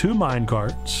 railways, 2 mine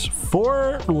carts,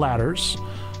 4 ladders,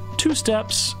 2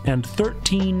 steps, and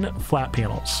 13 flat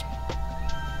panels.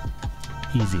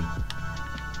 Easy.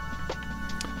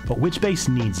 But which base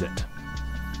needs it?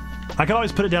 I could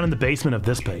always put it down in the basement of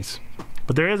this base,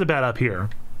 but there is a bed up here.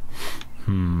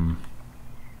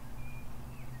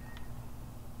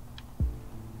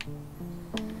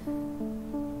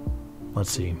 Let's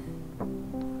see.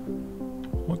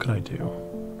 What could I do?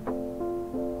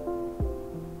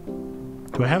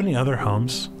 Do I have any other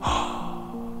homes?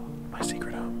 My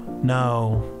secret home.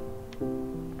 No.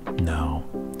 No.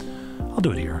 I'll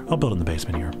do it here. I'll build it in the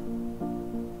basement here.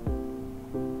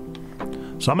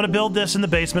 So I'm going to build this in the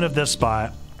basement of this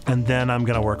spot, and then I'm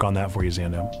going to work on that for you,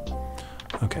 Xando.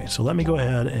 Okay, so let me go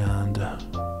ahead and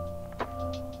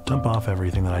dump off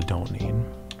everything that I don't need.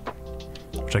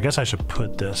 Which I guess I should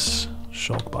put this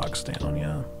shulk box down,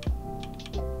 yeah.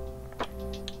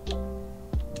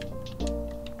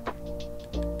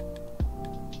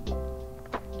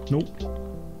 Nope.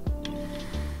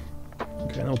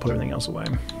 Okay, then we'll put everything else away.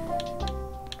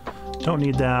 Don't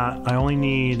need that. I only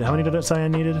need... How many did it say I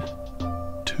needed?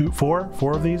 4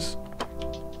 of these?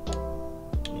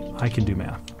 I can do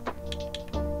math.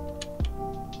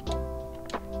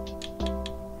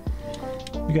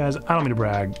 You guys, I don't mean to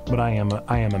brag, but I am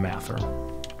a mather.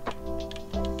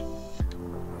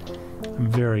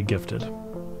 I'm very gifted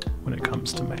when it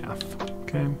comes to math,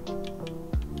 okay?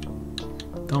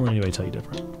 Don't let anybody tell you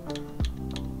different.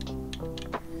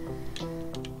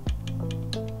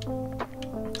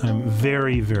 I'm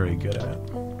very, very good at it.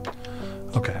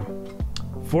 Okay.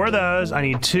 For those, I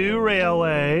need 2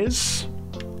 railways.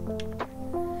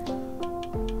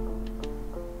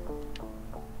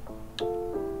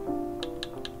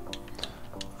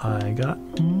 I got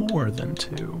more than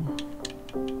 2.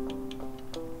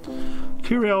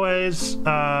 2 railways, 2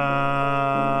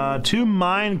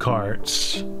 mine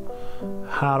carts.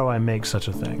 How do I make such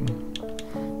a thing?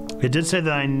 It did say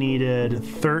that I needed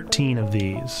 13 of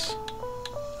these.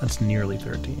 That's nearly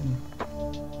 13.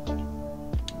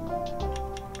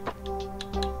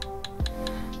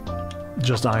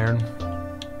 Just iron.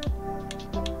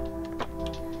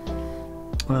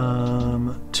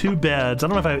 2 beds. I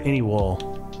don't know if I have any wool.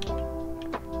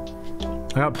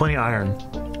 I got plenty of iron.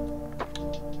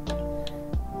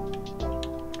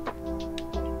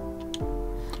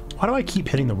 Why do I keep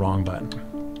hitting the wrong button?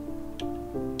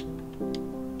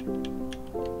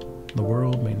 The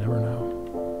world may never know.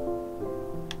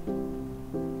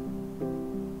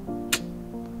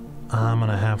 I'm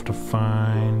gonna have to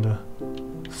find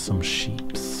some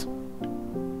sheeps.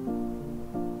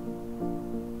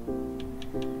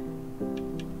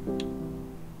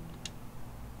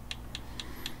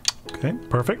 Okay,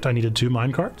 perfect. I needed 2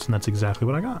 mine carts, and that's exactly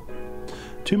what I got.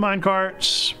 2 mine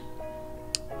carts,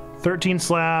 13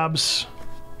 slabs,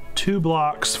 2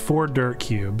 blocks, 4 dirt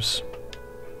cubes.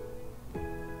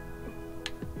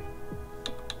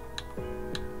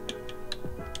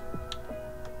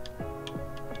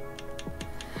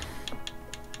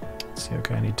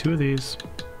 2 of these.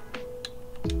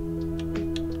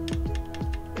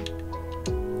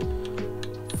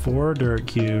 Four dirt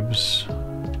cubes.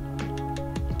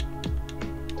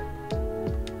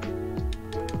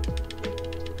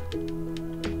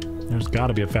 There's got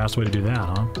to be a fast way to do that,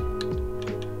 huh?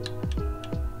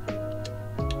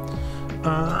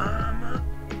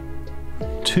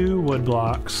 2 wood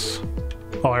blocks.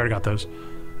 Oh, I already got those.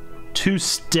 2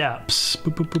 steps.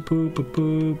 Boop, boop, boop, boop, boop,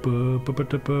 boop, boop, boop,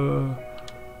 boop, boop.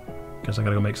 Guess I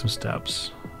gotta go make some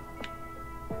steps.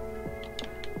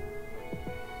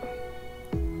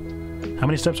 How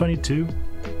many steps do I need? 2?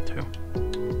 2.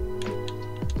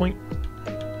 Boink.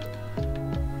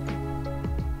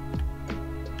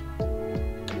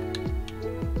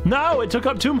 No, it took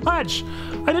up too much.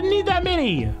 I didn't need that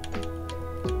many.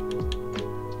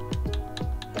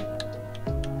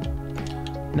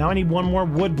 Now I need 1 more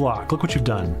wood block. Look what you've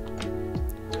done.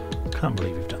 Can't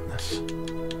believe you've done this.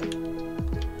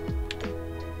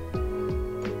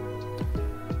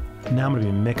 Now I'm gonna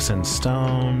be mixing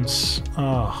stones.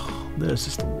 Oh, this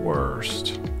is the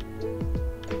worst.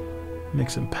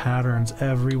 Mixing patterns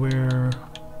everywhere.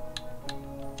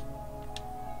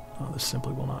 Oh, this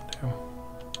simply will not do.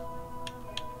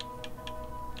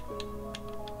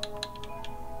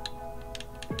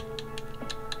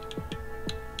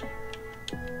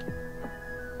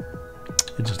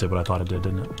 It just did what I thought it did,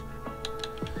 didn't it?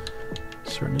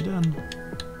 Certainly did.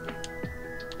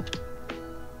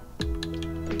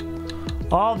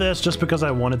 All this just because I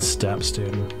wanted steps,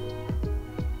 dude.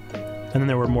 And then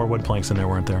there were more wood planks in there,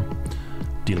 weren't there?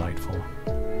 Delightful.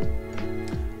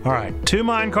 Alright, 2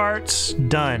 mine carts,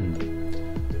 done.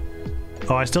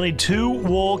 Oh, I still need 2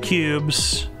 wool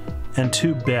cubes and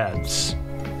 2 beds.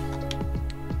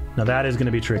 Now that is going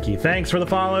to be tricky. Thanks for the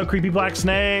follow, Creepy Black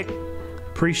Snake.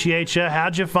 Appreciate you.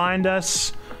 How'd you find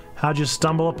us? How'd you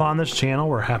stumble upon this channel?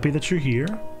 We're happy that you're here.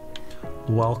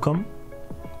 Welcome.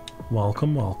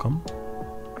 Welcome, welcome.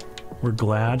 We're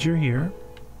glad you're here.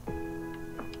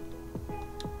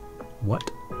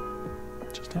 What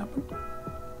just happened?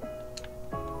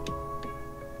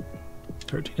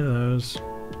 13 of those.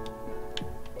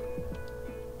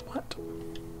 What?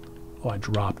 Oh, I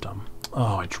dropped them.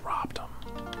 Oh, I dropped them.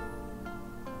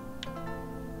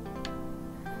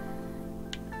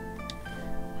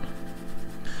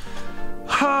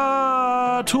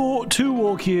 Two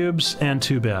wool cubes and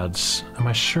 2 beds. Am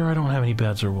I sure I don't have any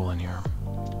beds or wool in here?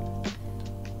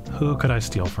 Who could I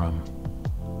steal from?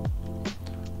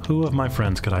 Who of my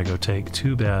friends could I go take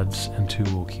 2 beds and 2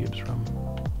 wool cubes from?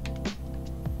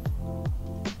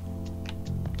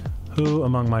 Who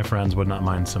among my friends would not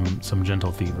mind some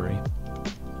gentle thievery?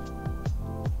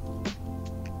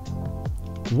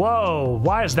 Whoa,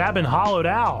 why has that been hollowed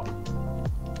out?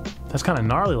 That's kind of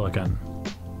gnarly looking.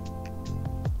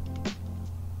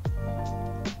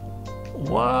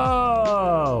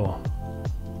 Whoa!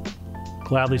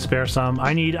 Gladly spare some.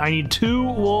 I need 2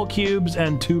 wool cubes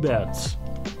and 2 beds.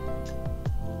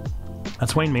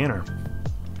 That's Wayne Manor.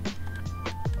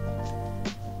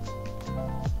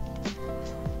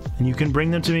 And you can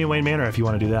bring them to me in Wayne Manor if you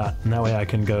want to do that. And that way I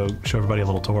can go show everybody a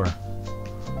little tour.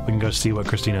 We can go see what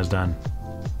Christina's done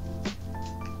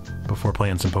before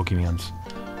playing some Pokemons.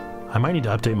 I might need to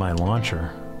update my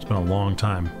launcher. It's been a long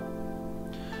time.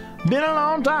 Been a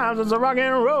long time since I rock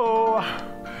and roll.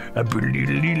 Been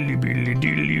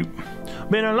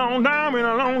a long time, been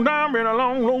a long time, been a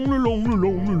long, long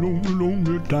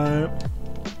time.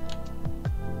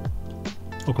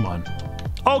 Oh, come on.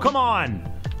 Oh, come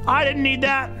on! I didn't need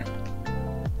that!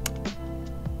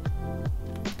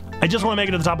 I just want to make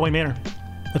it to the top of Wayne Manor.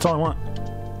 That's all I want.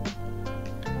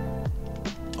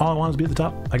 All I want is to be at the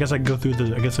top. I guess I can go through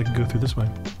this way.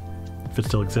 If it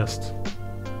still exists.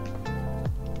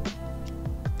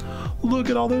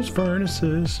 Look at all those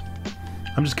furnaces.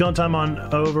 I'm just killing time on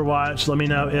Overwatch. Let me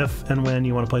know if and when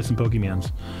you want to play some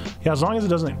Pokemons. Yeah, as long as it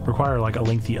doesn't require like a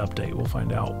lengthy update, we'll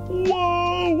find out.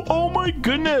 Whoa! Oh my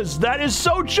goodness! That is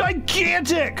so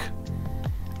gigantic!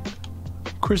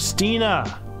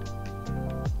 Christina!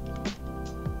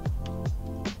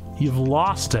 You've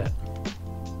lost it.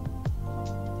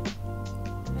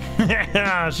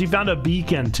 She found a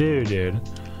beacon too, dude.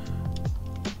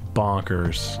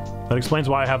 Bonkers. That explains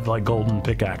why I have the like golden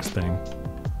pickaxe thing.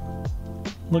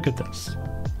 Look at this.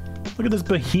 Look at this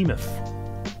behemoth.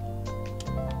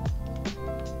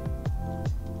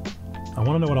 I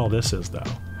want to know what all this is though.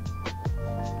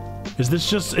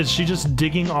 Is she just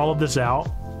digging all of this out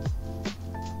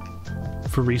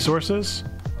for resources?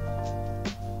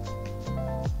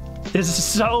 It's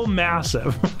so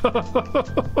massive.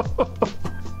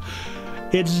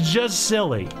 It's just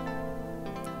silly.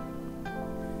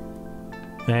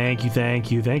 Thank you,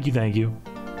 thank you, thank you, thank you.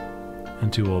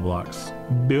 And 2 wool blocks.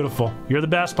 Beautiful. You're the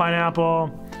best,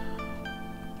 Pineapple.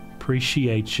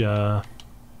 Appreciate ya.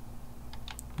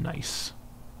 Nice.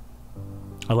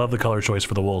 I love the color choice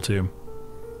for the wool, too.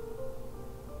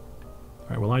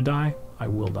 Alright, will I die? I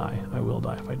will die. I will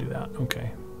die if I do that.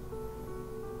 Okay.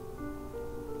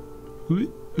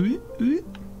 Boink.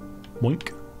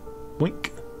 Boink.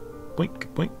 Boink.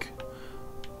 Boink.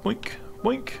 Boink.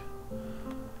 Boink.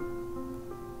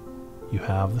 You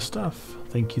have the stuff.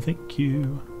 Thank you, thank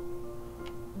you.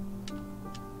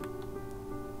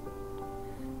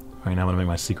 Alright, now I'm gonna make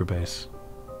my secret base.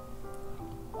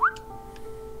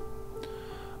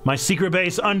 My secret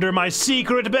base under my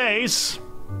secret base!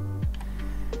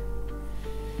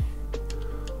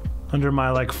 Under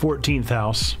my, like, 14th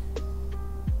house.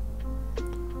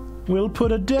 We'll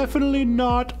put a definitely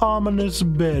not ominous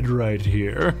bed right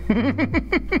here.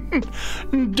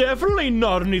 Definitely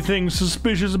not anything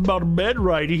suspicious about a bed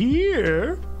right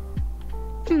here.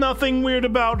 Nothing weird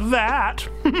about that.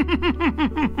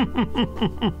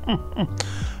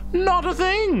 Not a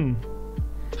thing.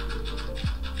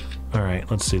 All right,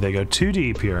 let's see. They go 2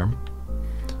 deep here.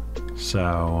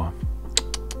 So...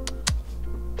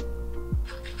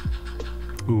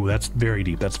 Ooh, that's very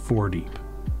deep. That's 4 deep.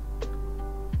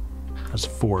 That's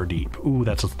 4 deep. Ooh,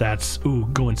 that's ooh,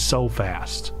 going so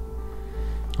fast.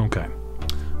 Okay.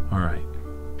 All right.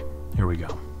 Here we go.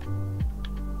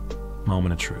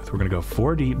 Moment of truth. We're gonna go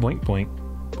 4 deep. Boink, boink,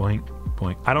 boink,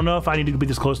 boink. I don't know if I need to be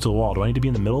this close to the wall. Do I need to be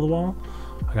in the middle of the wall?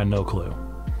 I got no clue.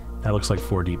 That looks like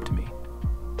 4 deep to me.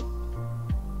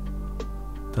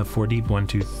 The 4 deep. 1,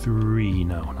 2, 3.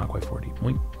 No, not quite 4 deep.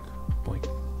 Boink, boink,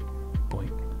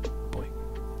 boink.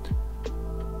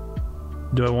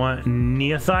 Do I want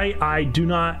neothite? I do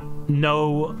not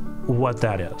know what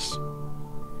that is.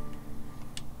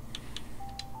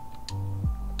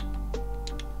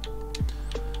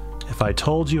 If I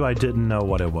told you I didn't know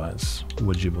what it was,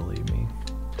 would you believe me?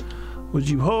 Would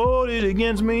you hold it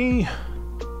against me?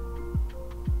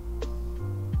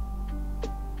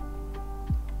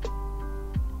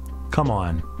 Come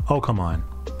on. Oh, come on.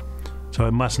 So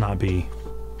it must not be.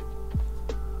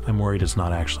 I'm worried it's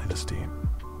not actually this deep.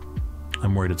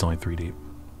 I'm worried it's only 3 deep.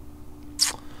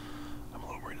 I'm a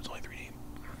little worried it's only 3 deep.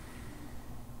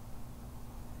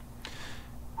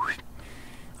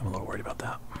 I'm a little worried about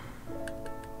that.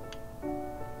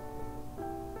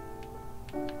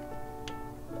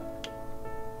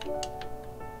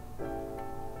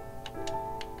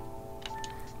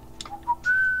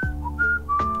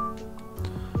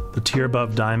 The tier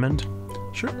above diamond?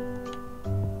 Sure.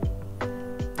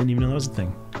 Didn't even know that was a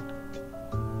thing.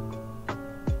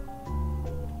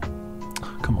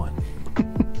 Come on.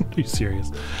 Are you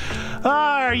serious?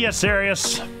 Are you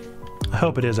serious? I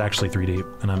hope it is actually 3 deep,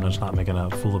 and I'm just not making a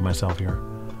fool of myself here.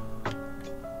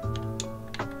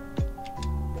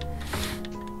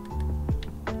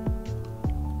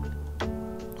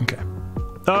 Okay.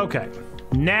 Okay.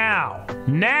 Now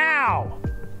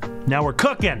we're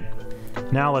cooking.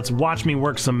 Now let's watch me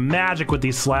work some magic with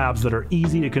these slabs that are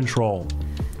easy to control.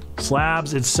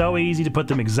 Slabs, it's so easy to put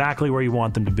them exactly where you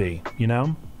want them to be, you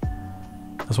know?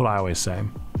 That's what I always say.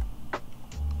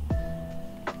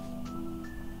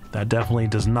 That definitely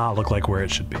does not look like where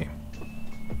it should be.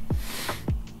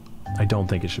 I don't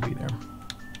think it should be there.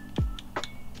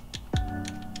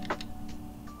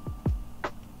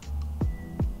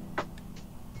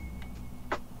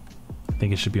 I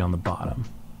think it should be on the bottom.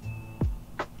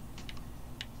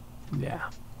 Yeah.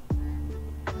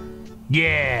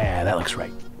 Yeah, that looks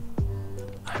right.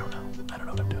 I don't know. I don't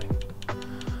know what I'm doing.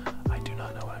 I do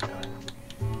not know what I'm doing.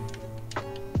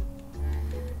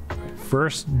 All right,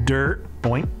 first dirt.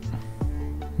 Boink.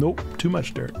 Nope, too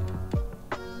much dirt. I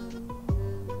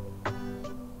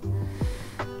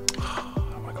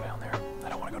don't want to go down there. I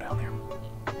don't want to go down there.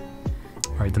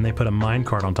 All right, then they put a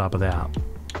minecart on top of that.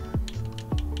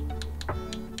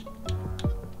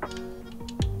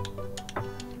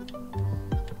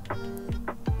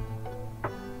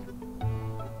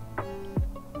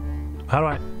 How do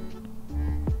I?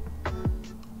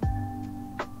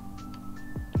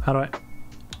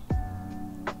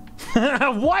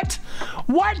 What?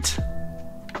 What?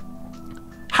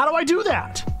 How do I do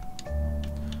that?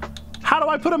 How do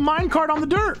I put a minecart on the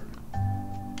dirt?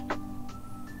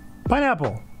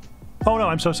 Pineapple. Oh no,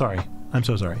 I'm so sorry. I'm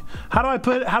so sorry. How do I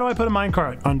put a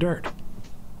minecart on dirt?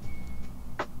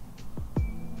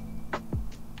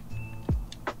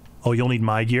 Oh, you'll need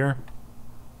my gear?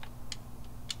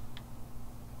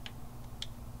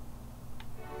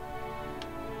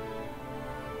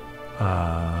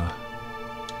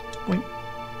 Boink.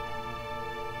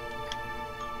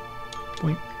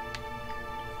 Boink.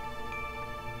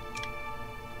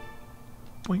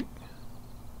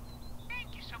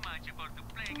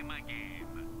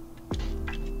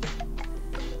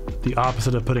 The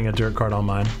opposite of putting a dirt cart on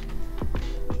mine.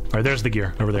 Alright, there's the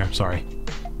gear. Over there. Sorry.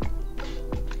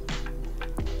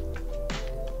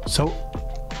 So,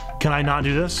 can I not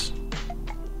do this?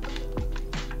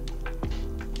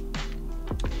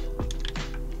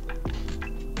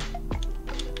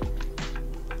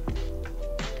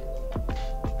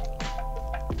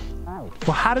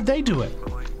 Well, how did they do it?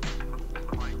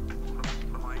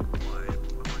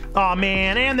 Oh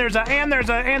man, and there's a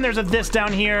this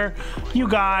down here. You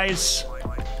guys.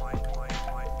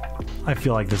 I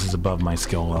feel like this is above my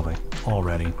skill level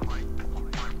already.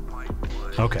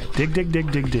 Okay, dig.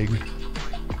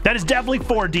 That is definitely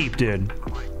 4 deep, dude.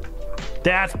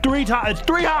 That's 3 times. It's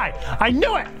 3 high. I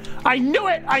knew it. I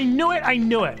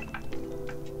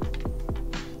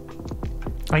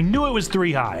knew it was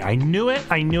 3 high. I knew it.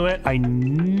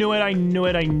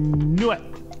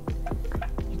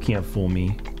 You can't fool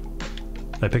me.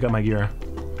 Did I pick up my gear?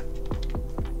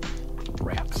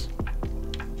 Rats.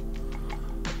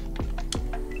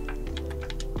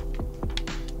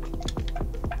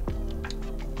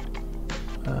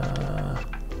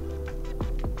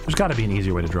 There's got to be an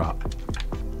easier way to drop.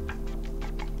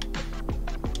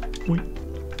 Wait.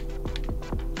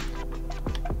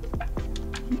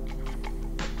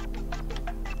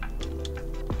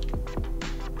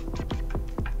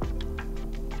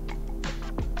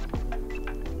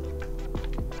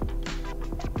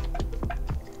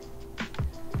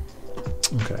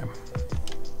 Okay.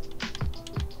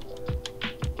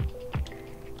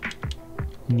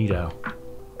 Neato.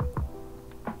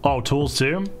 Oh, tools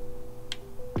too?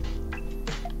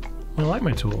 I like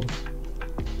my tools.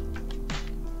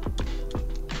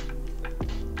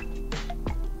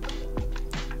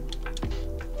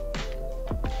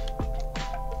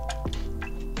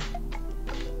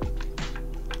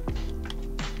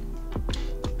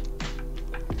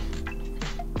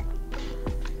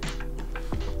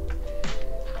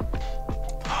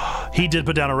 He did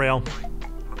put down a rail.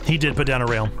 He did put down a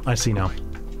rail. I see now.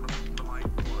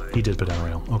 He did put down a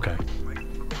rail. Okay.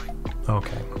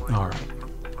 Okay. All right.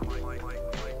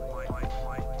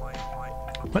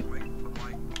 What?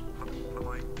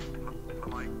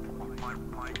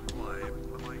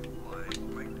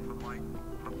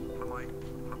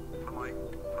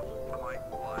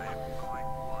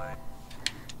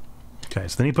 Okay,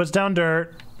 so then he puts down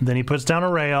dirt. Then he puts down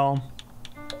a rail.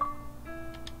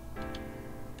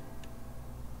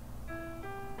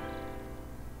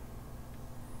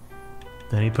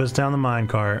 Then he puts down the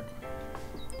minecart.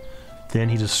 Then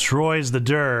he destroys the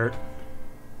dirt.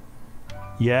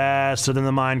 Yes, so then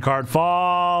the minecart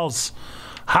falls.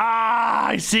 Ha!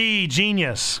 I see.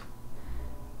 Genius.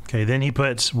 Okay, then he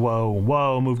puts...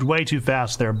 Whoa, moved way too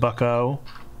fast there, bucko.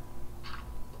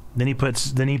 Then he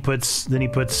puts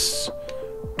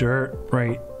dirt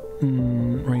right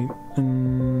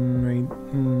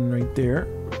there.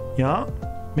 Yeah,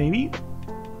 maybe.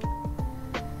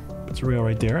 Puts a rail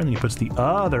right there, and then he puts the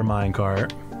other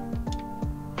minecart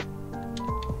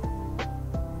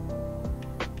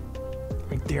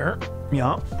right there.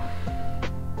 Yeah.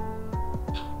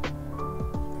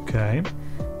 Okay.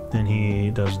 Then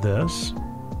he does this.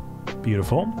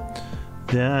 Beautiful.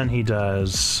 Then he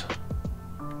does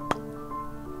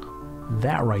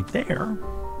that right there.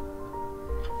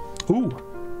 Ooh.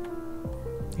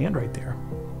 And right there.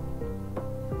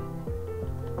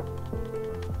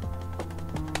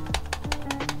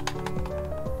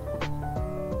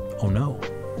 Oh no.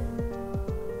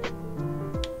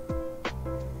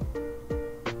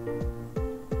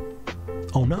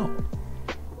 Oh no.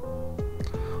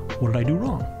 What did I do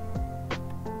wrong?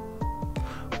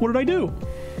 What did I do?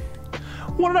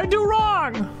 What did I do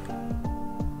wrong?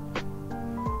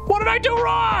 What did I do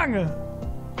wrong?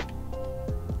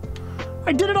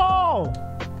 I did it all.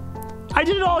 I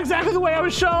did it all exactly the way I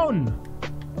was shown.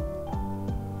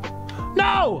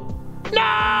 No!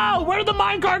 No! Where did the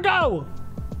minecart go?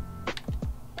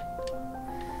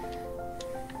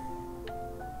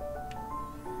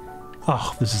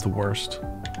 Oh, this is the worst.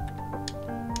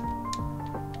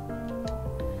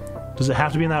 Does it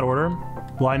have to be in that order?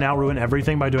 Will I now ruin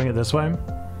everything by doing it this way?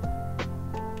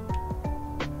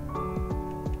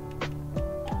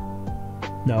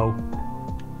 No.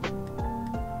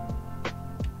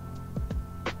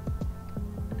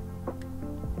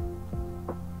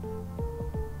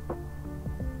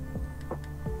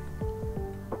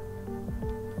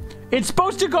 It's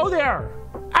supposed to go there!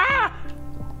 Ah!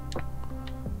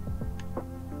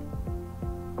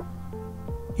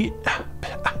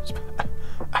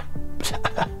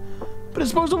 But it's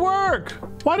supposed to work!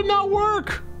 Why did it not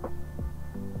work?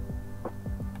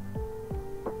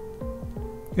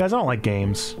 Guys, I don't like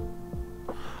games.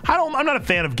 I'm not a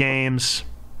fan of games.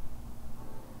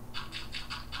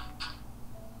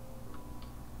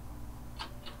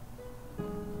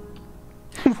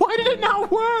 Why did it not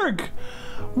work?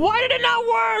 Why did it not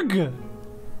work?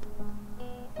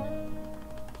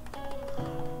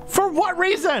 For what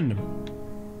reason?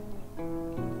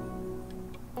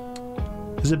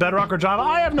 Is it Bedrock or Java?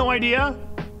 I have no idea.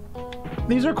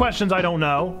 These are questions I don't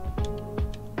know.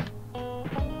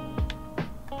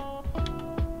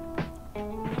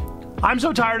 I'm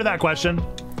so tired of that question.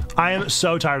 I am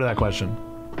so tired of that question.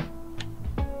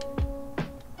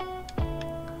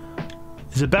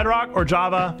 Is it Bedrock or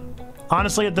Java?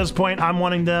 Honestly, at this point, I'm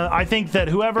wanting to... I think that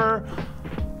whoever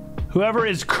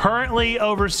is currently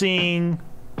overseeing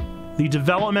the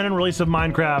development and release of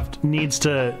Minecraft needs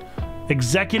to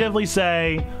executively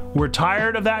say, we're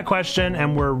tired of that question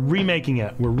and we're remaking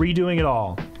it. We're redoing it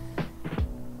all.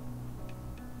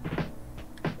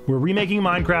 We're remaking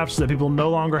Minecraft so that people no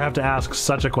longer have to ask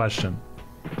such a question.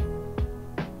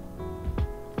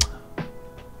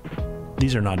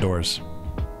 These are not doors.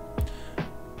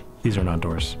 These are not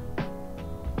doors.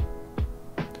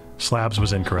 Slabs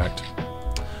was incorrect.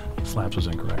 Slabs was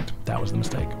incorrect. That was the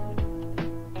mistake.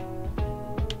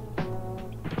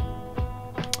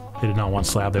 They did not want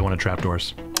slab, they wanted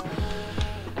trapdoors.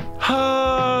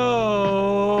 Oh,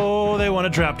 they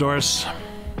wanted trapdoors.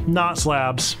 Not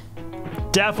slabs.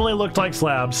 Definitely looked like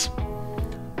slabs.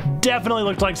 Definitely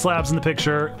looked like slabs in the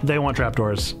picture. They want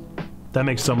trapdoors. That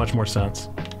makes so much more sense.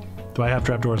 Do I have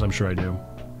trapdoors? I'm sure I do.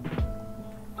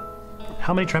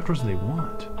 How many trapdoors do they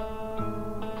want?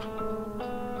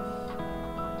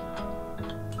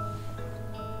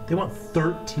 They want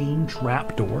 13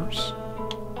 trapdoors?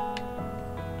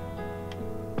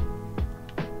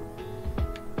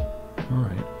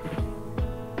 Alright.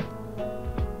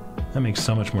 That makes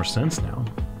so much more sense now.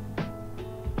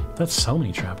 That's so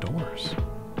many trapdoors.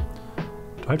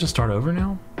 Do I have to start over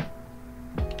now?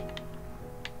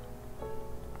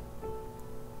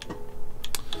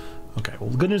 Okay, well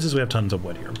the good news is we have tons of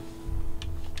wood here.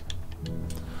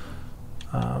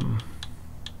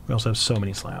 We also have so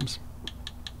many slabs.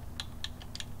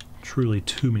 Truly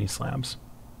too many slabs.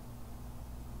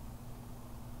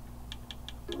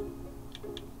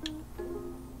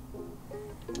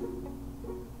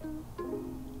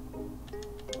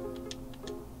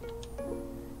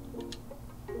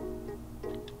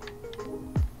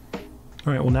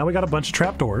 All right, well now we got a bunch of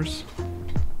trapdoors.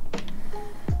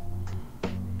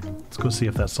 Let's go see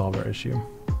if that solved our issue.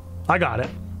 I got it.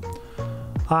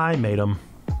 I made them.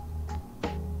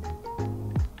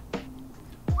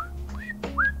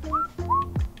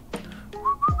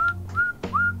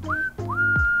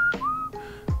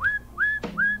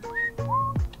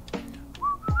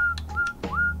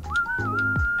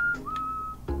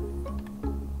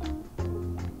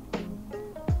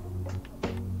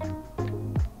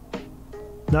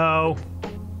 No.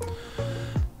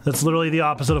 That's literally the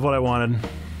opposite of what I wanted.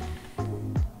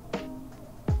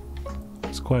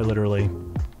 It's quite literally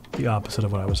the opposite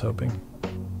of what I was hoping,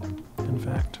 in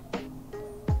fact.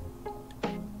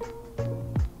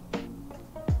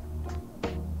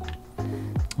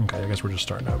 Okay, I guess we're just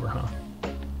starting over, huh?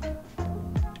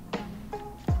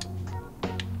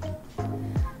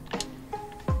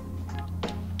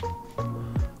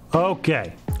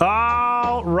 Okay.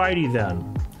 Alrighty then.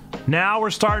 Now we're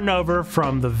starting over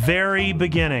from the very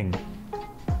beginning.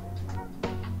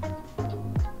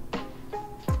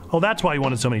 Oh, that's why you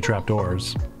wanted so many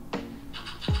trapdoors.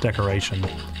 Decoration.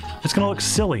 It's gonna look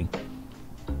silly.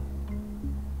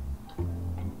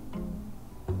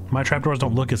 My trapdoors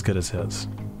don't look as good as his.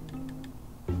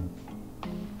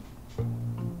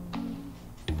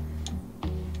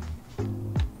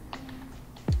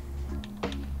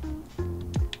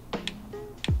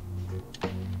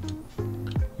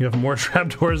 You have more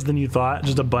trapdoors than you thought?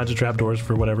 Just a bunch of trapdoors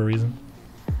for whatever reason?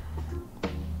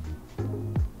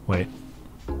 Wait.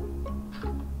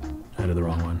 I did the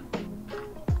wrong one.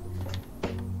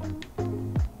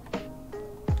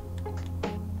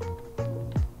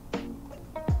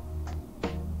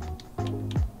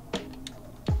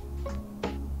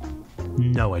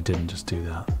 No, I didn't just do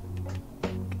that.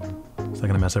 Is that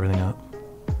gonna mess everything up?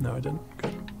 No, I didn't. Good.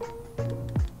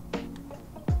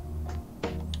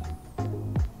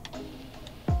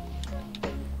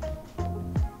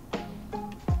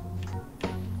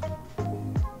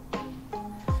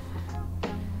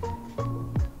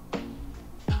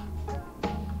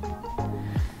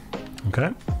 Okay.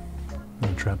 And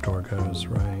the trapdoor goes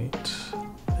right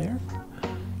there.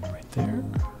 Right there.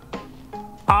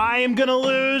 I am gonna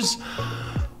lose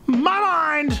my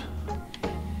mind!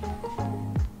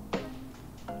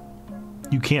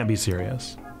 You can't be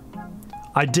serious.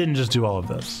 I didn't just do all of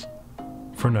this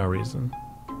for no reason.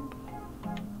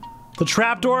 The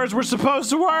trapdoors were supposed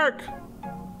to work!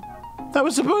 That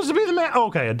was supposed to be the man. Oh,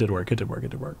 okay, it did work, it did work,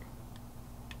 it did work.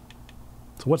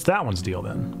 So what's that one's deal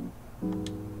then?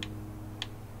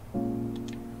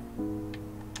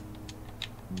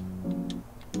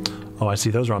 Oh, I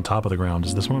see those are on top of the ground.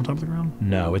 Is this one on top of the ground?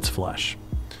 No, it's flush.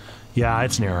 Yeah,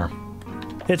 it's an error.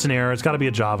 It's an error. It's got to be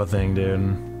a Java thing,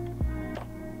 dude.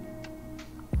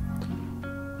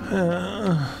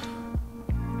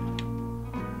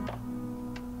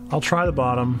 I'll try the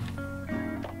bottom.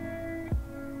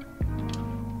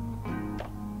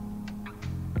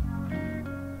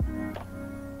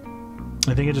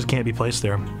 I think it just can't be placed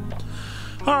there.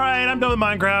 Alright, I'm done with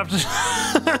Minecraft.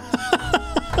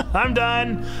 I'm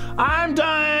done. I'm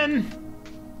done!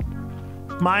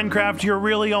 Minecraft, you're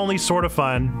really only sort of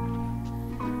fun.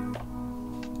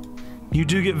 You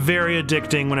do get very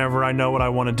addicting whenever I know what I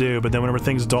want to do, but then whenever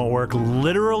things don't work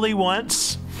literally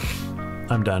once,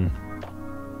 I'm done.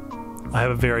 I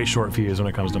have a very short fuse when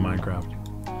it comes to Minecraft.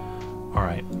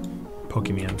 Alright.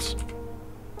 Pokemons.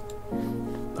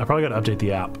 I probably gotta update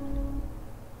the app.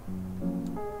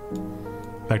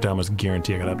 In fact, I almost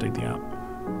guarantee I gotta update the app.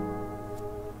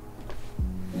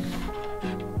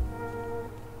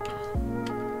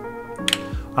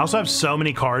 I also have so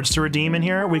many cards to redeem in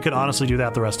here, we could honestly do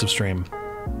that the rest of stream.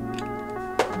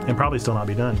 And probably still not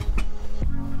be done.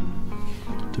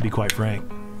 To be quite frank.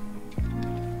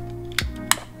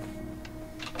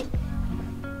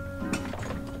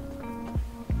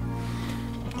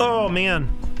 Oh man.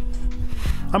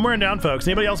 I'm wearing down, folks.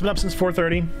 Anybody else been up since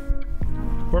 4:30?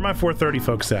 Where are my 4:30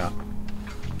 folks at?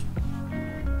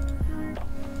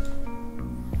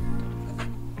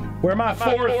 Where are my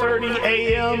 4:30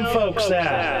 a.m. folks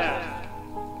at?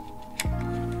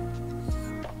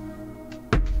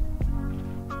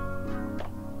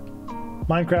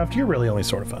 Minecraft, you're really only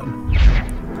sort of fun.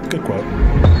 Good quote.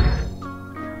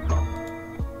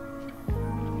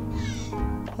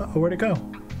 Uh-oh, where'd it go?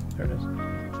 There it is.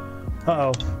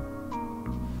 Uh-oh.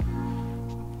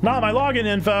 Not my login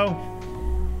info!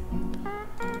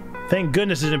 Thank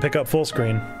goodness it didn't pick up full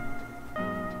screen.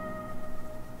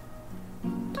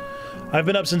 I've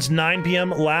been up since 9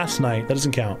 p.m. last night. That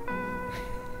doesn't count.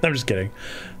 I'm just kidding.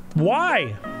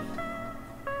 Why?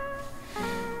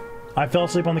 I fell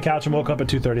asleep on the couch and woke up at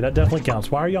 2:30. That definitely counts.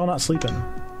 Why are y'all not sleeping?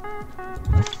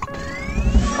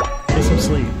 Get some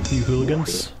sleep, you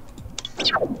hooligans.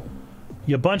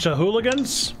 You bunch of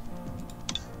hooligans?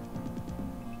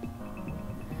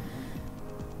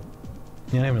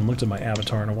 Yeah, I haven't looked at my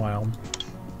avatar in a while.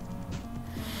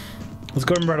 Let's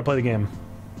go remember how to play the game.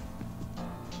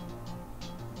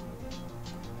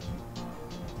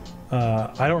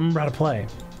 I don't remember how to play.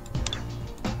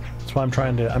 That's why I'm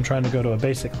trying to go to a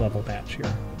basic level match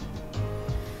here.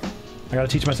 I gotta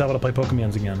teach myself how to play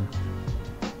Pokemons again.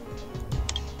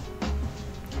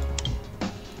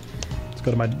 Let's go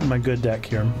to my good deck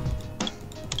here.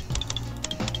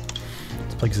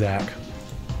 Let's play Zach.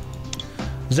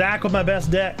 Zach with my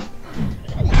best deck.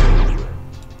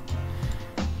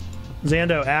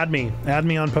 Zando, add me. Add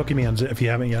me on Pokemons if you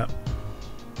haven't yet.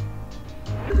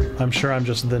 I'm sure I'm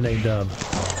just the Nate Dub.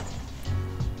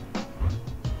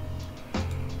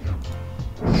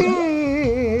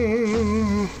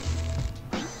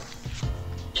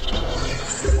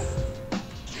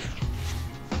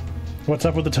 What's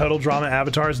up with the total drama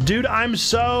avatars? Dude, I'm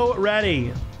so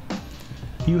ready.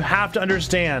 You have to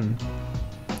understand.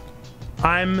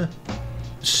 I'm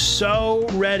so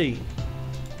ready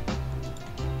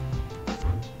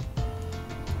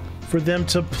for them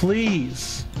to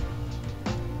please.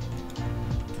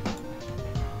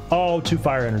 Oh, 2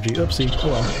 fire energy. Oopsie. Oh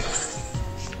well.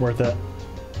 Worth it.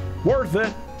 Worth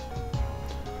it.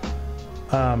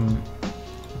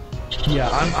 Yeah,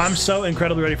 I'm so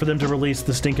incredibly ready for them to release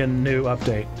the stinking new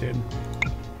update, dude.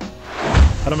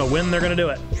 I don't know when they're gonna do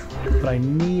it, but I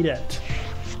need it.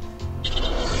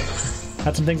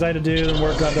 Had some things I had to do, then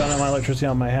work got done on my electricity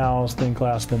on my house, then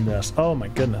class, then this. Oh my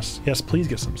goodness. Yes, please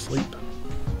get some sleep.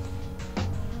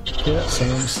 Get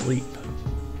some sleep.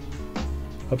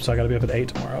 Oops, I gotta be up at 8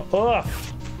 tomorrow. Ugh!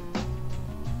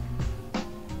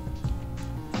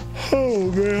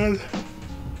 Oh man.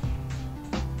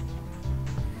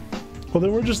 Well,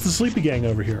 then we're just the sleepy gang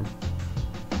over here.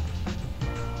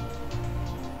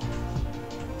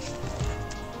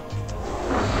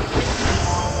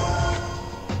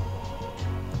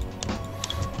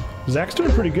 Zach's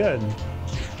doing pretty good.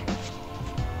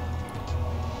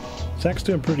 Zach's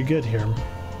doing pretty good here.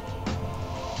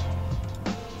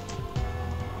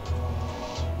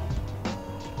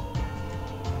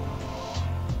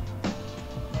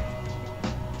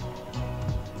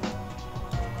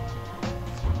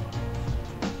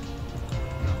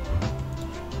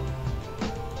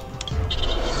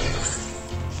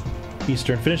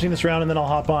 Eastern. Finishing this round and then I'll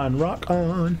hop on. Rock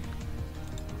on.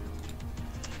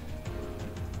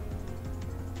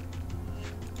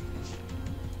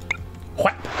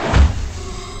 Whap.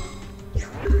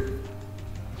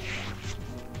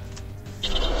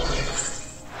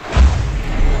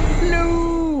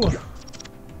 No.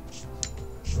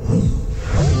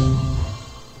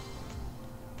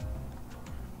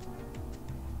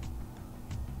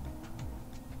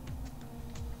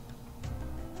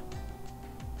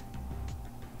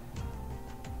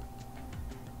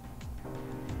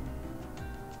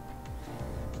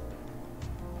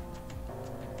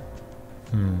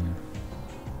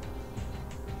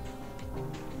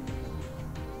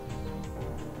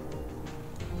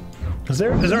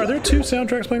 Are there two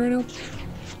soundtracks playing right now?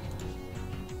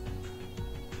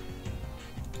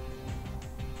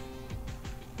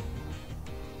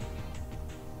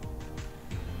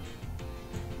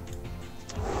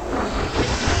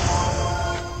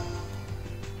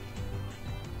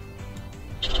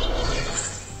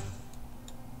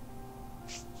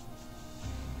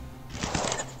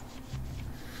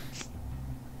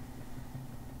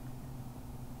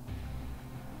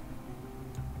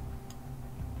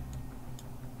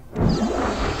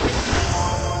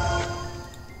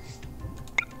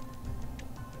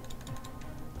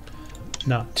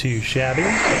 Not too shabby.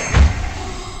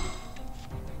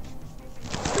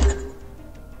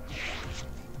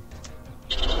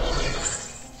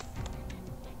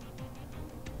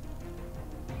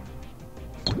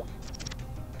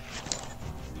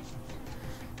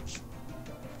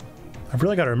 I've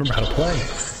really got to remember how to play.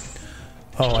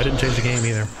 Oh, I didn't change the game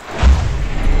either.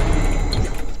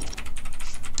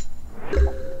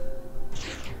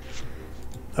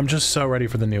 I'm just so ready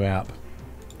for the new app.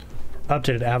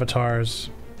 Updated avatars.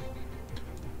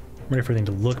 I'm ready for everything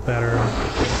to look better.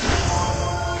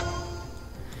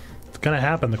 It's gonna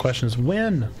happen. The question is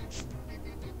when?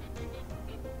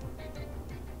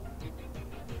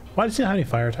 Why does it not have any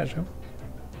fire attached to him?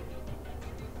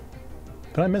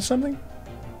 Did I miss something?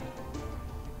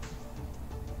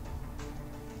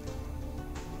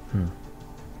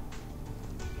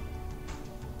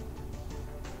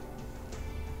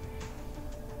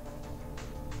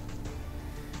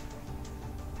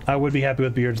 I would be happy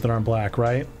with beards that aren't black,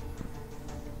 right?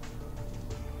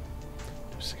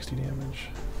 60 damage.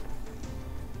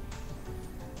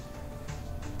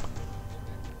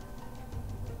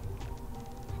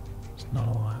 It's not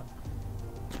a lot.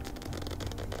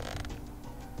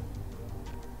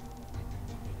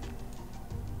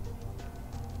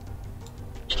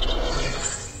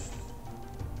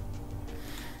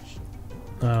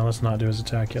 Let's not do his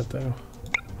attack yet, though.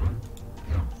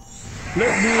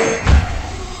 Let's do it!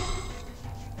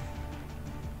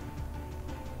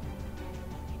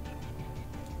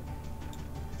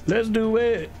 Let's do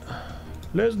it.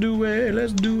 Let's do it.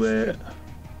 Let's do it.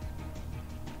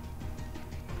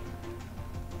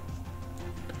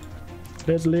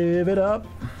 Let's live it up.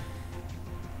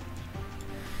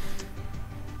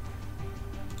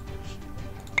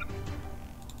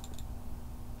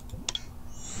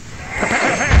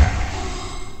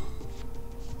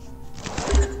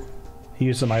 He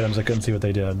used some items I couldn't see what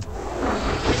they did.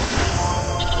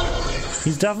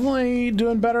 He's definitely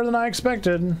doing better than I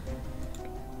expected.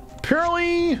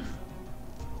 Apparently,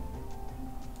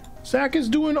 Zach is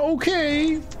doing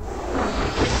okay.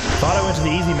 Thought I went to the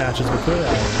easy matches, but clearly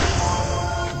I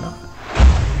did not.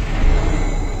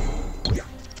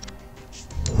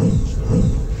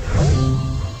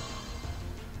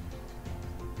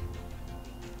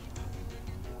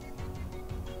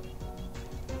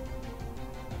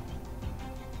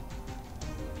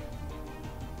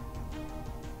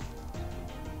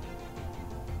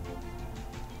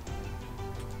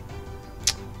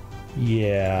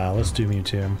 Yeah, let's do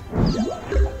Mewtwo.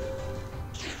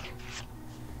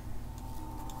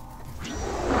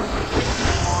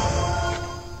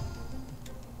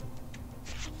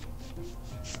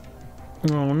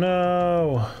 Oh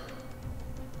no!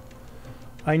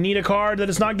 I need a card that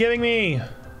it's not giving me!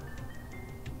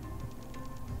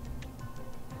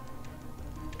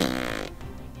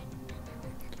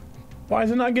 Why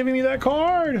is it not giving me that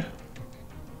card?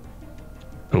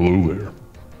 Hello there.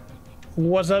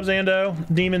 What's up, Zando?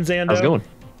 Demon Zando. How's it going?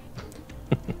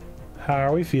 How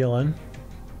are we feeling?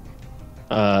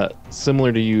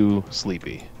 Similar to you,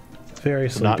 sleepy. Very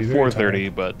sleepy. Not very 4:30,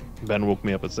 tired. but Ben woke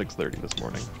me up at 6:30 this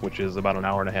morning, which is about an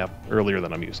hour and a half earlier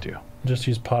than I'm used to. Just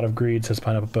use Pot of Greed, says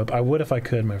Pineapple Pope. I would if I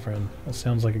could, my friend. That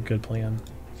sounds like a good plan.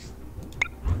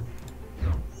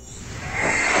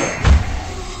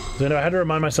 Zando, I had to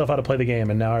remind myself how to play the game,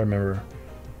 and now I remember.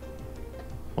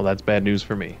 Well, that's bad news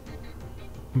for me.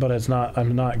 But it's not.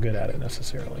 I'm not good at it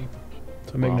necessarily.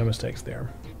 So make no Well. mistakes there.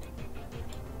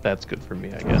 That's good for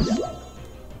me, I guess.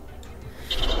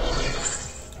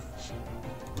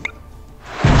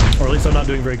 Or at least I'm not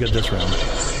doing very good this round.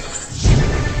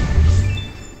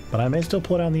 But I may still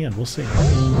pull it out in the end. We'll see.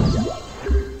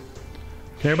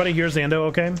 Can everybody hear Zando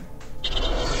okay?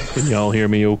 Can y'all hear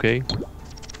me okay?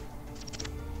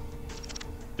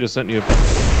 Just sent you a...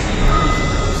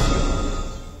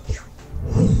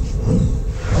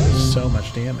 So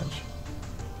much damage.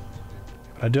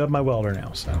 But I do have my welder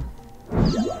now, so...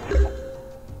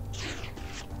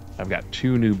 I've got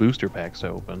 2 new booster packs to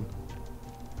open.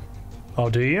 Oh,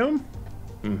 do you?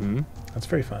 Mm-hmm. That's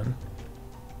very fun.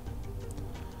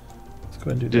 Let's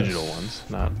go ahead and do Digital this. ones,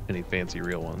 not any fancy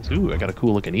real ones. Ooh, I got a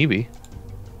cool looking Eevee.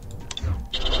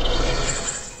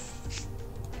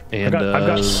 And I've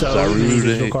got so many Zarude,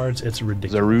 digital cards, it's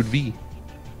ridiculous. Zarude V.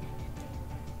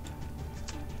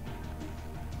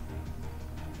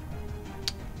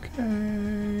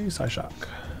 Okay, Psyshock.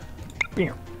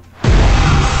 Bam.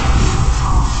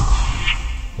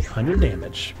 100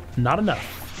 damage. Not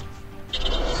enough.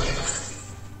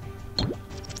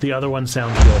 The other one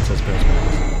sounds good, says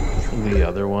Postman. The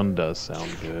other one does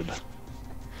sound good.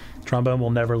 Trombone will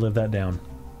never live that down.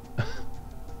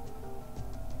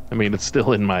 I mean, it's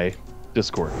still in my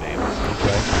Discord name, so kind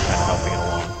of helping it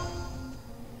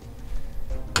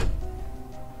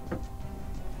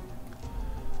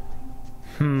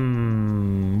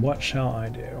along. What shall I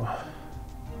do?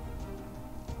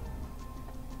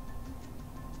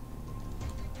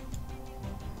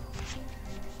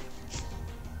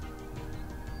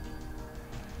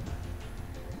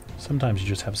 Sometimes you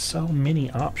just have so many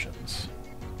options.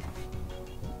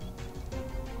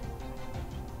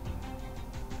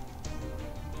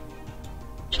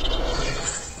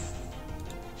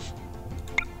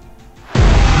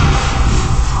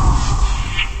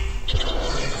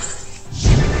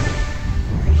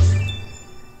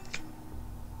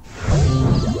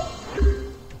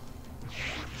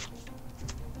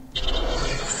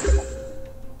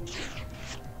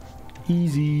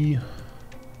 Easy.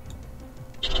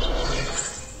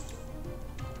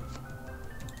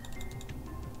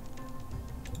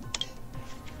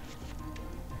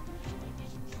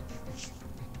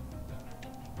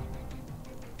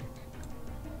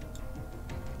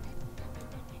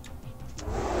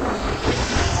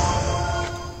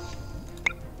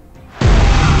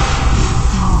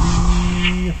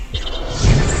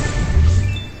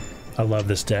 I love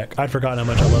this deck. I'd forgotten how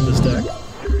much I love this deck.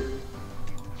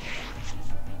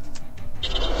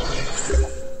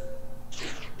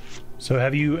 So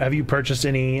have you purchased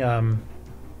any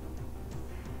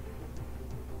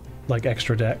like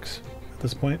extra decks at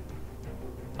this point?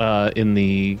 In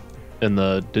the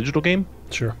digital game?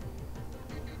 Sure.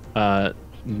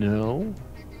 No.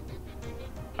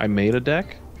 I made a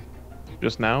deck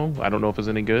just now. I don't know if it's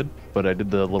any good, but I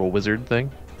did the little wizard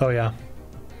thing. Oh yeah.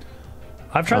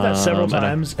 I've tried that several and I-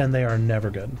 times, and they are never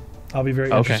good. I'll be very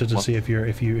Okay, interested to well- see if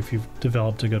you've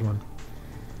developed a good one.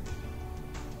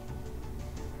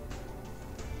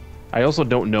 I also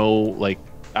don't know, like,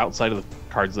 outside of the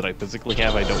cards that I physically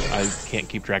have, I can't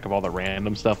keep track of all the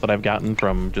random stuff that I've gotten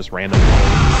from just random codes.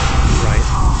 Right.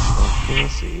 So we'll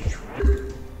see.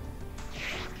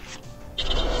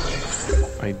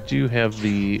 I do have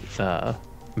the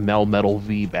Melmetal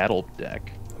V battle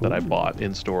deck that I bought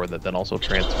in store that then also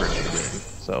transferred to the game.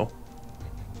 So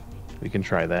we can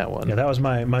try that one. Yeah, that was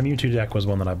my Mewtwo deck was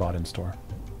one that I bought in store.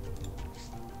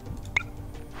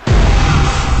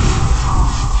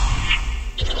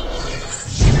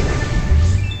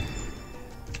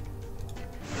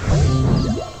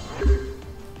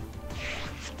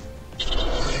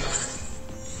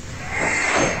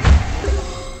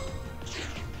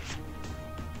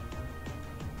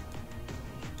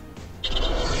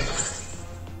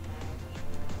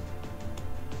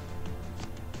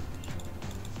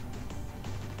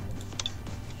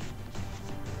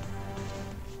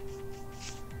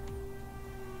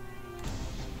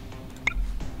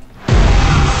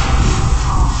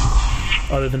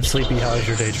 Other than sleepy, how is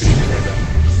your day treating you today,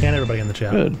 Ben? And everybody in the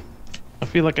chat. Good. I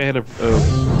feel like I had a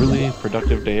really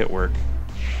productive day at work.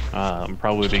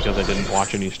 Probably because I didn't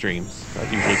watch any streams.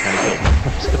 That usually kind of kills my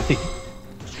productivity.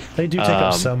 They do take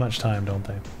up so much time, don't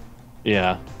they?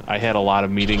 Yeah, I had a lot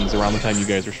of meetings around the time you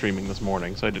guys were streaming this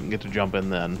morning, so I didn't get to jump in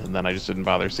then, and then I just didn't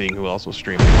bother seeing who else was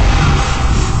streaming.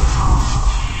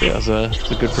 Yeah, it's a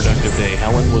good productive day.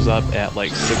 Helen was up at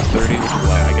like 6:30, which is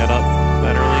why I got up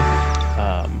that early.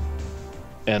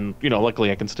 And you know, luckily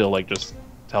I can still like just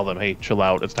tell them, hey, chill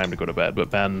out, it's time to go to bed.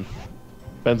 But Ben's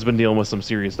been dealing with some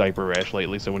serious diaper rash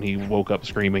lately, so when he woke up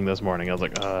screaming this morning, I was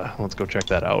like, let's go check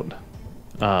that out.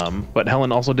 But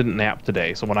Helen also didn't nap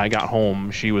today, so when I got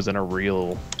home, she was in a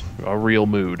real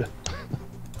mood.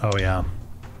 Oh yeah,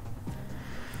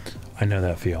 I know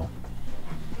that feel.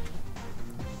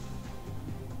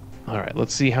 All right,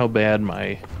 let's see how bad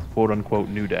my quote-unquote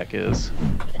new deck is.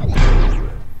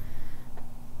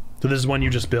 So this is one you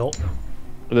just built?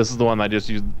 This is the one I just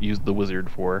used the wizard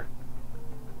for.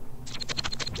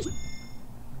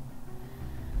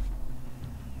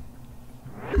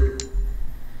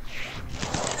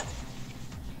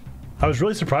 I was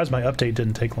really surprised my update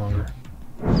didn't take longer.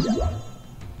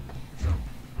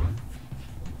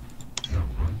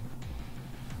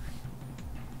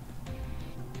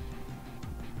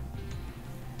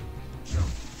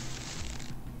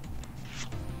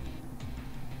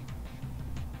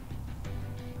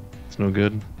 It's no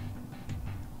good.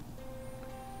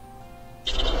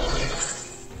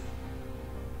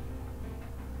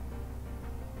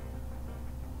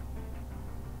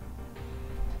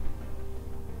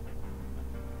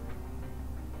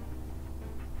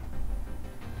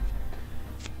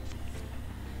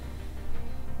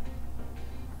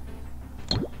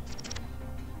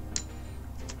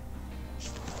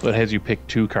 So it has you pick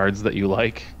 2 cards that you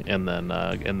like, and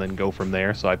then go from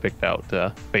there. So I picked out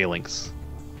Phalanx.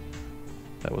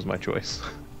 That was my choice.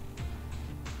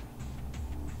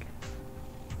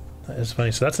 That is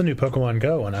funny. So that's the new Pokemon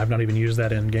Go, and I've not even used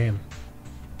that in game.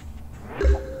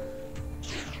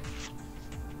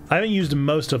 I haven't used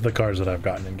most of the cards that I've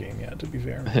gotten in game yet, to be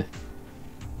fair.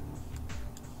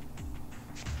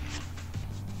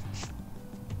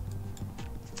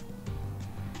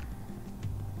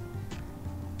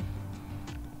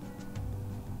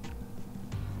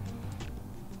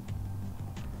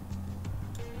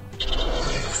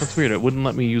 That's weird. It wouldn't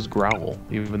let me use Growl,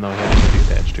 even though I had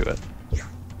energy attached to it.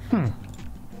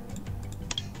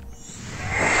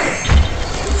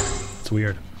 It's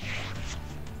weird.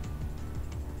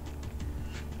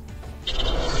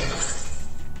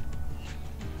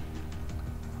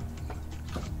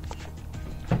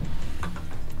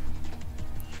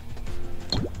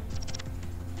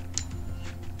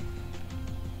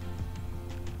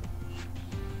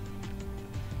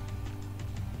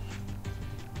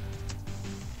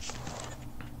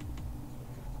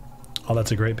 Oh,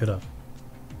 that's a great pit up.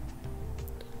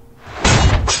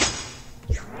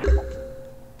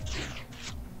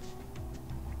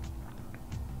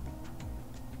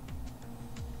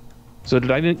 So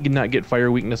did I not get fire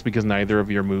weakness because neither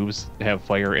of your moves have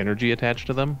fire energy attached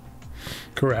to them?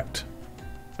 Correct.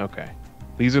 Okay.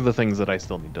 These are the things that I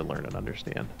still need to learn and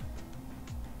understand.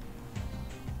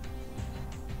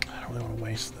 I don't really want to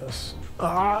waste this.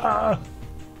 Ah!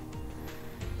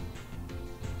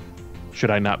 Should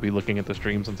I not be looking at the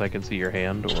stream since I can see your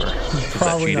hand, or is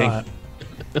Probably that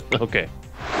cheating? not. Okay.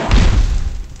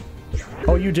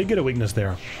 Oh, you did get a weakness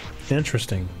there.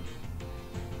 Interesting.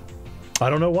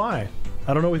 I don't know why.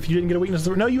 I don't know if you didn't get a weakness.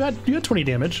 No, you had 20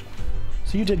 damage,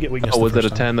 so you did get weakness. Oh, the was it a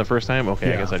first 10 time. the first time? Okay,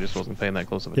 Yeah. I guess I just wasn't paying that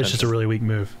close of attention. It's just a really weak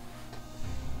move.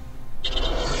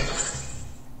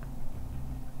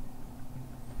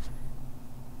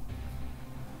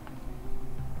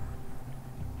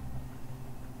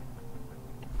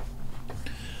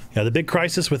 Yeah, the big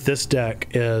crisis with this deck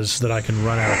is that I can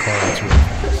run out of cards really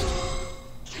fast.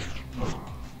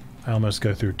 I almost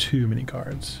go through too many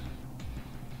cards.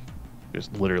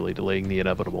 Just literally delaying the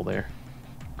inevitable there.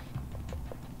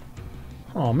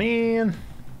 Oh man.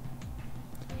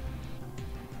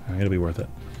 It'll be worth it.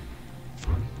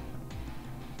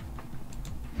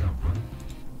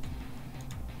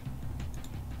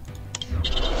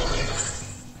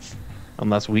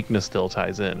 Unless weakness still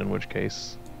ties in which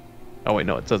case... Oh wait,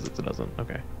 no, it says it doesn't.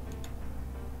 Okay.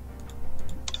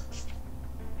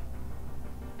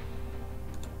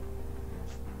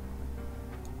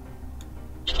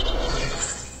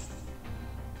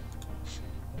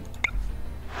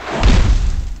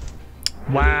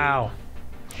 Wow.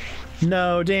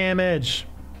 No damage.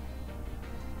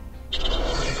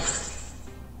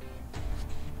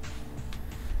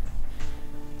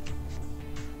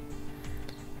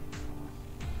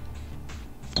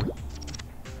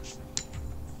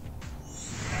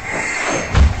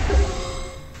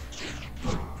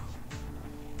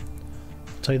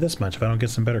 I'll tell you this much, if I don't get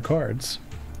some better cards,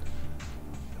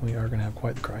 we are going to have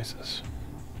quite the crisis.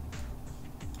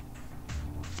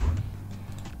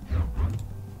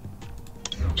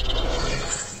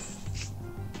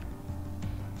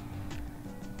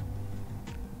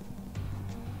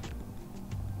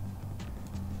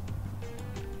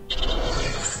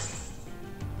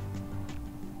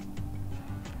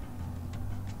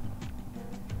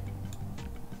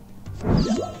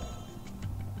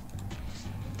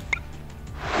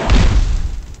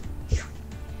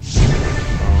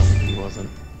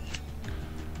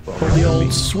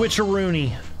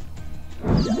 Switcheroony.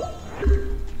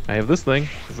 I have this thing.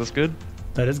 Is this good?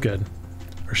 That is good.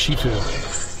 Or Shifu.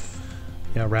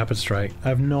 Yeah, Rapid Strike. I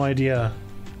have no idea.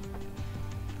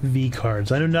 V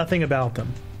cards. I know nothing about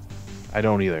them. I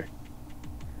don't either.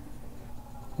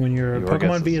 When your Your Pokemon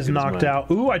guess V is is as good as knocked mine. out.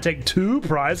 Ooh, I take 2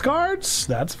 prize cards?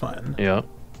 That's fun. Yeah.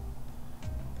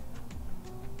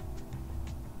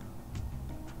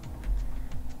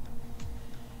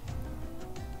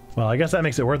 Well, I guess that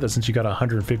makes it worth it since you got a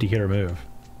 150 hitter move.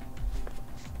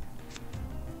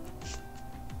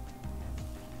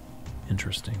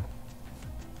 Interesting.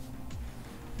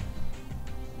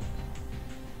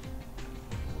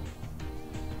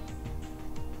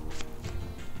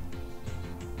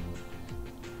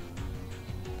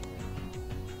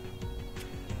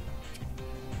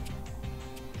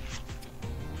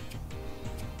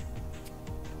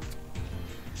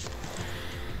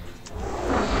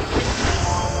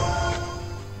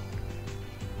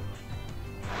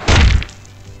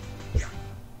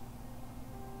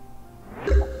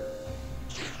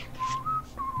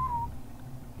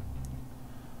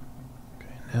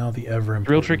 Now the ever It's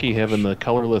real tricky having the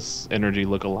colorless energy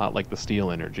look a lot like the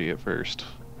steel energy at first.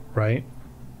 Right?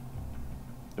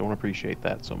 Don't appreciate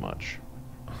that so much.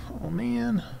 Oh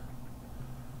man.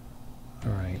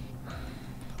 Alright.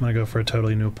 I'm gonna go for a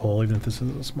totally new pull, even if this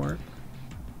isn't smart.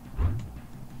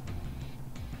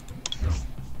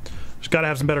 Just gotta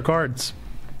have some better cards.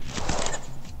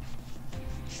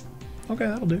 Okay,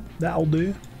 that'll do. That'll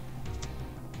do.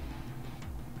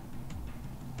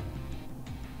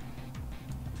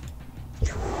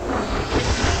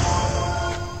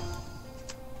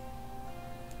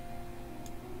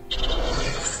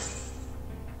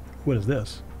 What is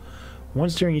this?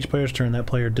 Once during each player's turn, that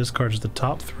player discards the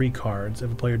top 3 cards.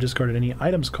 If a player discarded any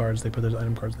items cards, they put those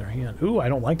item cards in their hand. Ooh, I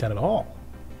don't like that at all.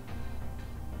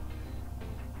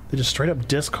 They just straight up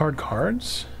discard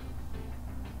cards?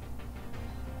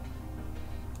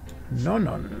 No,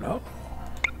 no, no.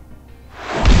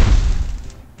 I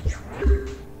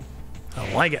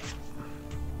don't like it.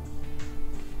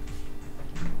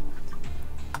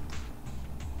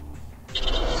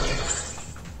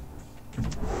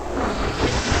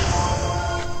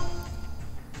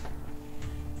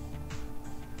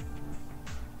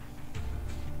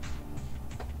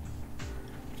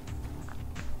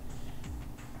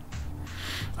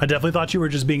 I definitely thought you were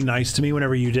just being nice to me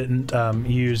whenever you didn't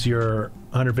use your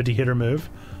 150 hitter move,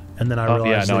 and then I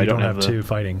realized that you don't have 2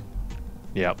 fighting.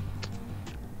 Yep.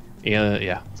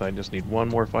 Yeah, so I just need 1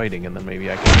 more fighting and then maybe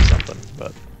I can do something.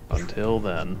 But until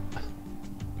then,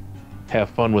 have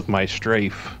fun with my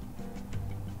strafe.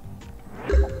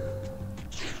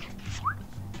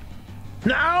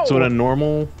 No! So in a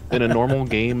normal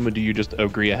game, do you just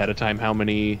agree ahead of time how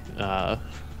many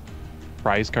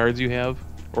prize cards you have?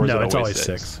 Or is no, it it's always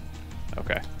 6.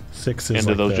 Okay. 6 is And do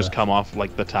like those the... just come off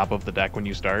like the top of the deck when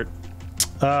you start?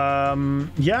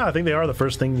 Yeah, I think they are the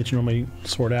first thing that you normally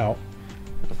sort out.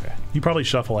 Okay. You probably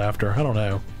shuffle after. I don't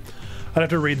know. I'd have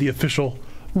to read the official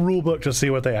rule book to see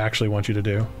what they actually want you to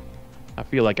do. I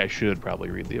feel like I should probably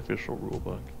read the official rule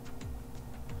book.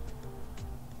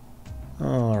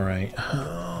 All right.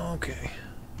 Okay.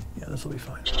 Yeah, this will be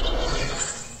fine.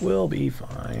 We'll be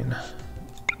fine.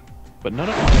 But none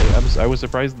of I was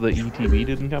surprised the ETB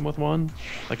didn't come with one,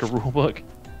 like a rule book.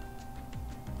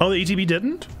 Oh, the ETB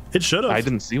didn't? It should have. I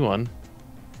didn't see one.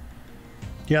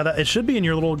 Yeah, it should be in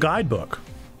your little guidebook.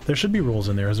 There should be rules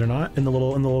in there, is there not? In the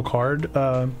little card,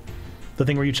 the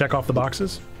thing where you check off the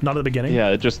boxes, not at the beginning. Yeah,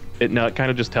 it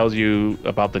kind of just tells you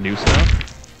about the new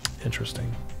stuff.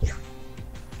 Interesting.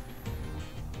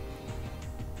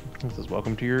 It says,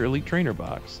 "Welcome to your Elite Trainer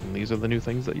box, and these are the new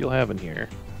things that you'll have in here."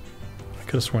 I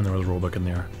could have sworn there was a rule book in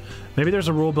there. Maybe there's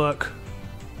a rule book.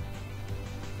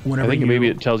 I think maybe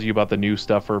it tells you about the new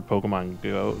stuff for Pokemon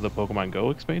Go, the Pokemon Go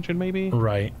expansion, maybe.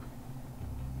 Right.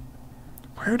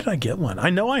 Where did I get one? I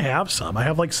know I have some. I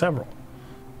have like several.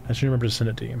 I should remember to send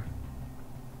it to you.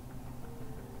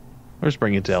 Or just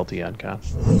bring it to LTN Con.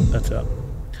 That's it.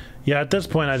 Yeah, at this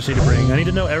point, I just need to bring. I need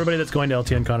to know everybody that's going to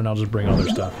LTN Con, and I'll just bring all their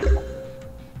stuff.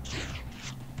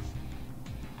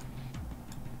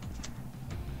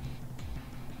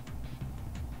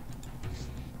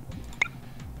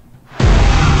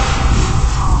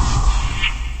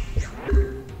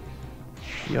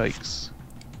 Yikes.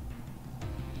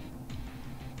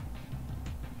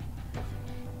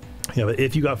 Yeah, but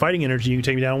if you got fighting energy, you can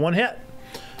take me down in 1 hit.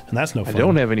 And that's no fun. I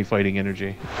don't have any fighting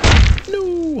energy.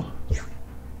 No!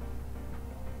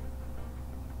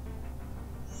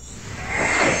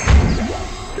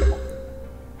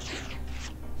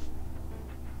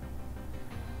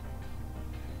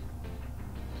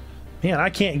 Man, I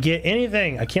can't get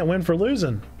anything. I can't win for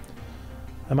losing.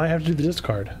 I might have to do the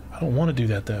discard. I don't want to do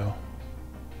that, though.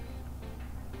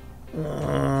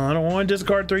 I don't want to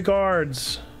discard 3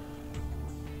 cards.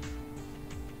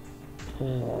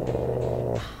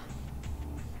 Oh.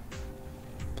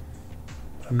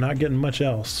 I'm not getting much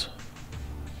else.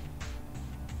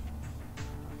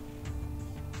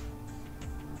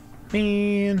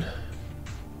 Man.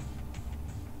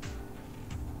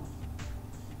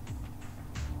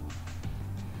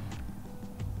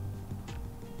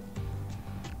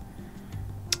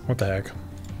 What the heck?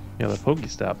 Yeah, the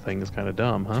Pokestop thing is kind of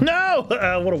dumb, huh? No!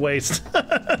 What a waste.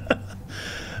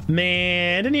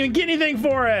 Man, didn't even get anything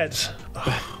for it.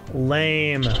 Oh,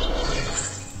 lame.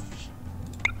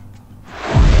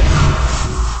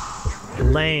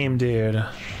 Lame, dude.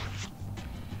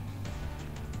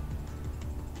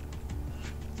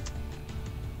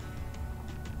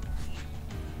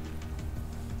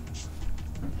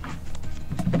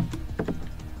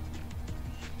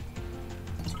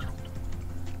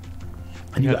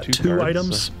 And you got 2 cards,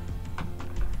 items. so.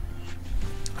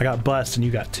 I got bust and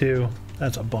you got 2.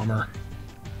 That's a bummer.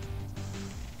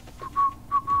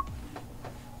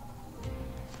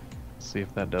 See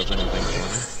if that does anything for me.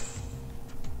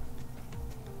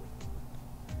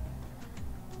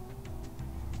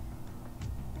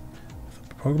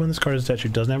 Pokemon this card is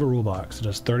attached doesn't have a rule box. It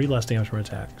does 30 less damage from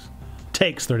attacks.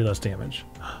 Takes 30 less damage.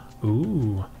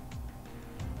 Ooh.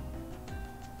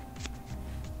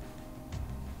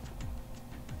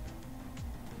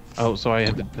 Oh, so I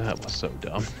had to, that was so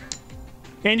dumb.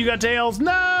 And you got tails.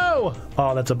 No!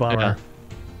 Oh, that's a bummer. Yeah.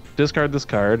 Discard this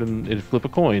card and it flip a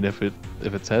coin. If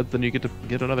it's heads, then you get to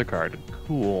get another card.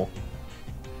 Cool.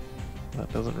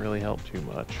 That doesn't really help too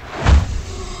much.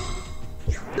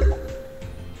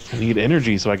 I need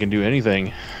energy so I can do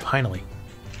anything. Finally.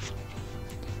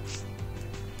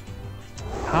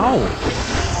 How?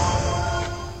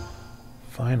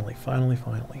 Finally, finally,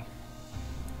 finally.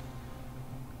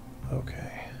 Okay.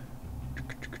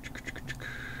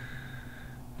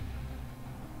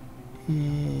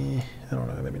 I don't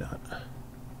know, maybe not.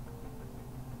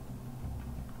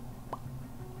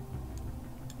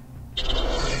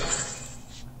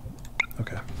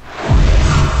 Okay.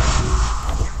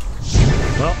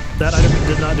 Well, that item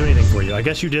did not do anything for you. I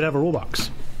guess you did have a rule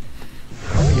box.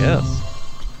 Yes.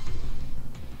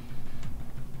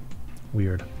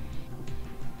 Weird.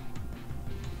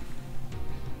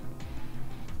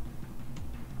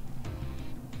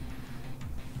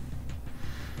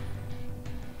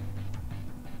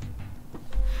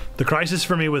 The crisis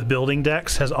for me with building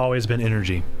decks has always been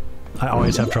energy. I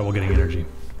always have trouble getting energy.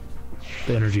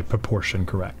 The energy proportion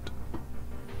correct.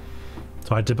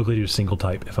 So I typically do single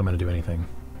type if I'm going to do anything.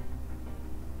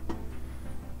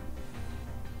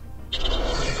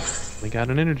 We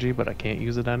got an energy, but I can't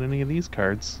use it on any of these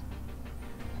cards.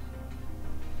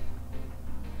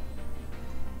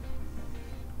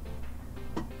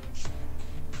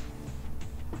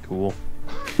 Cool.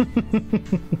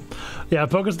 Yeah,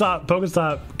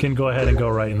 Pokestop can go ahead and go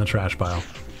right in the trash pile.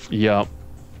 Yep.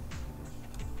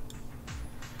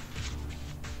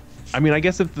 I mean, I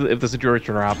guess if the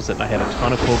situation were opposite and I had a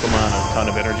ton of Pokemon and a ton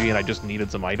of energy and I just needed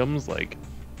some items, like,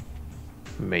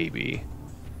 maybe.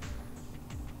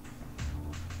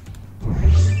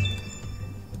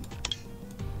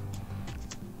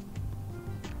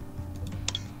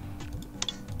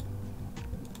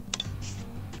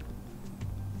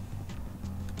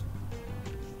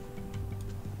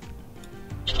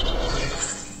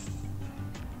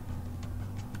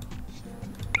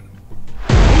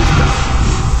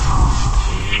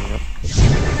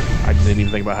 Didn't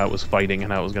even think about how it was fighting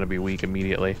and how it was going to be weak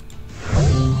immediately.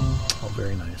 Oh,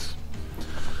 very nice.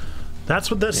 That's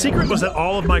what the secret was, that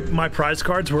all of my prize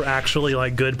cards were actually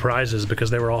like good prizes because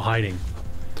they were all hiding.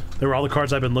 They were all the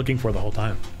cards I've been looking for the whole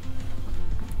time.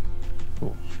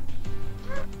 Cool.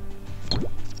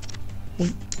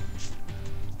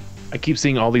 I keep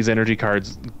seeing all these energy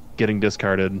cards getting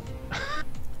discarded.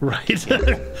 Right?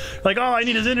 Like, all I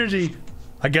need is energy.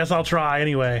 I guess I'll try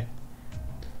anyway.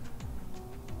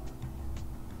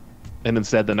 And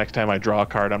instead, the next time I draw a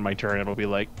card on my turn, it'll be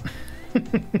like,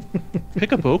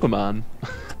 pick a Pokemon.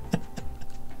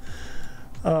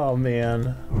 Oh,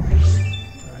 man.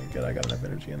 Alright, good. I got enough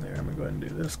energy in there. I'm going to go ahead and do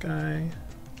this guy.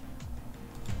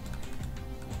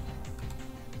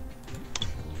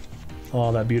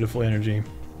 Oh, that beautiful energy.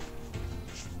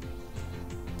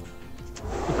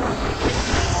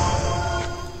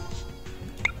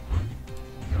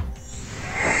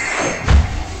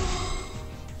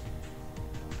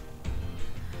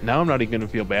 Now I'm not even gonna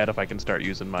feel bad if I can start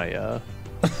using my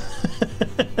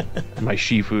my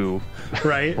Shifu,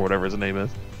 right? or whatever his name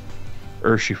is.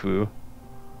 Urshifu.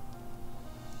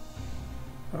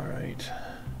 All right.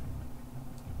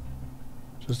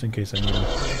 Just in case I need him.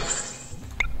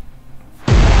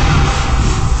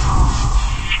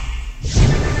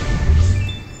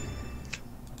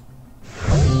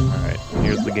 All right,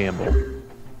 here's the gamble.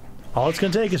 All it's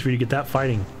going to take is for you to get that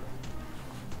fighting.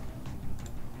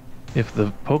 If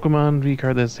the Pokemon V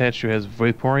card that's attached to has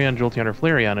Vaporeon, Jolteon, or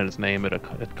Flareon in its name,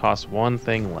 it costs one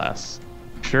thing less.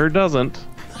 Sure doesn't.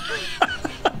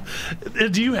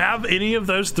 Do you have any of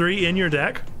those 3 in your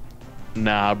deck?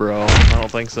 Nah, bro. I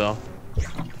don't think so.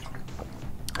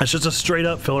 It's just a straight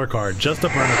up filler card, just a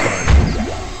burner card.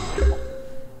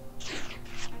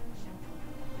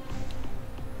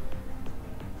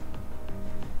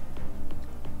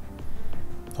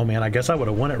 Oh man, I guess I would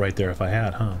have won it right there if I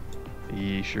had, huh?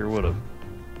 You sure would have.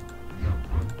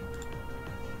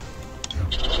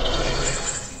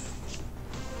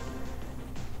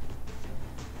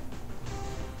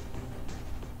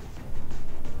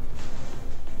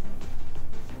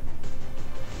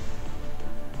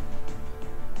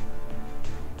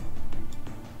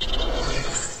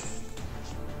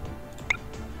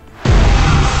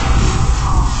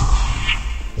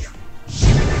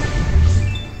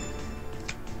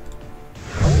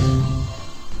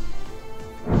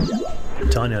 I'm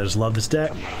telling you, I just love this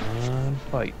deck.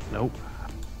 Fight. Nope.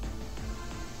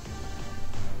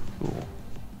 Cool.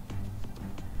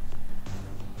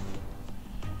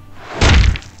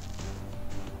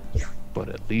 But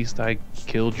at least I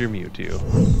killed your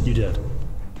Mewtwo. You did.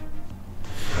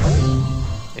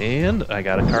 And I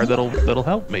got a card that'll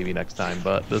help maybe next time,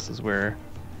 but this is where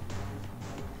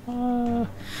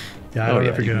Yeah, I don't know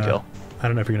if you're gonna kill. I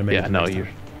don't know if you're gonna make Yeah, it. no, next you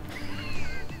time.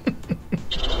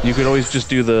 you could always just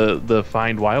do the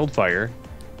find wildfire.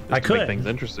 Just I to make could. things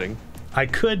interesting. I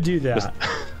could do that.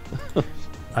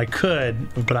 I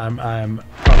could, but I'm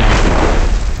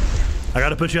I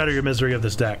gotta put you out of your misery of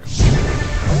this deck.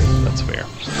 That's fair.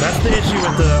 That's the issue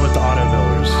with the auto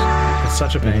builders. It's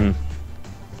such a pain.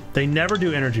 They never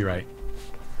do energy right.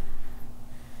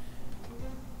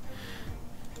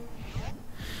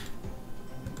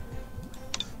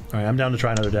 All right, I'm down to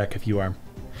try another deck if you are.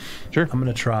 Sure. I'm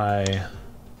gonna try.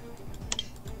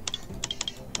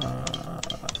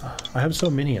 I have so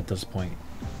many at this point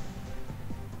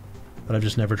that I've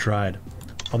just never tried.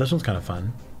 Oh, this one's kind of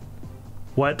fun.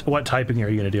 What typing are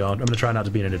you gonna do? I'm gonna try not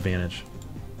to be at an advantage.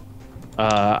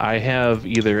 I have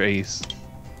either a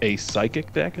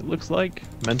psychic deck, it looks like,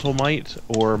 Mental Might,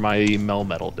 or my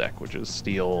Melmetal deck, which is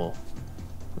steel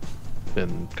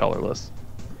and colorless.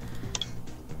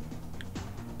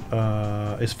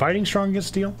 Is fighting strong against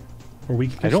steel? Or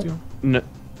weak against steel?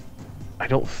 I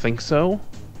don't think so.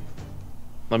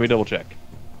 Let me double check.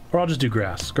 Or I'll just do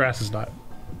grass. Grass is not.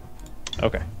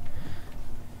 Okay.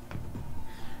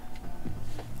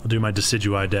 I'll do my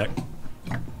Decidueye deck.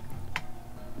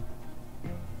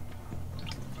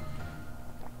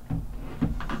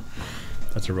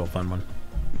 That's a real fun one.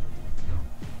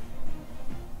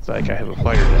 It's like I have a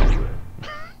fire deck.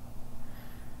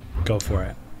 Go for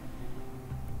it.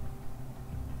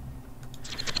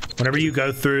 Whenever you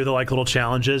go through the little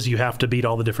challenges, you have to beat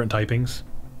all the different typings.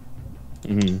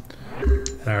 And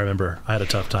I remember I had a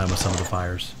tough time with some of the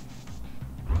fires.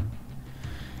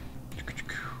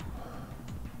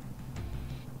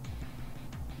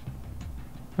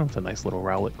 That's a nice little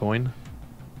Rowlet coin.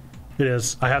 It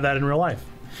is. I have that in real life.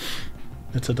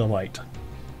 It's a delight.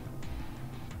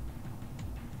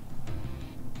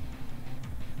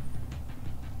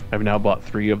 I've now bought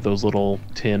 3 of those little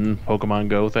tin Pokemon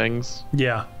Go things.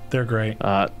 Yeah, they're great.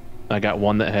 I got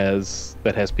one that has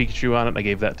Pikachu on it. And I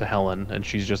gave that to Helen, and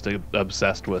she's just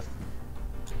obsessed with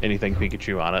anything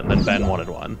Pikachu on it. And then Ben wanted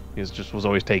one. He was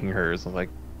always taking hers. I'm like,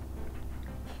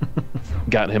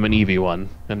 got him an Eevee one,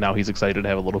 and now he's excited to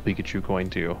have a little Pikachu coin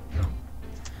too.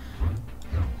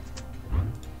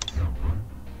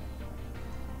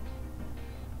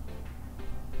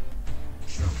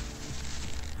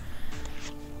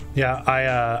 Yeah,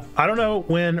 I don't know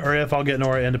when or if I'll get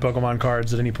Nora into Pokemon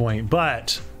cards at any point,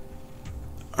 but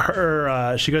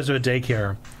her she goes to a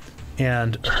daycare,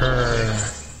 and her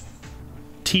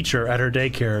teacher at her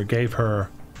daycare gave her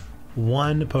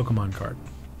 1 Pokemon card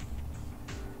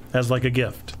as like a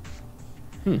gift.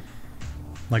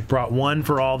 Like brought 1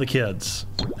 for all the kids,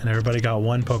 and everybody got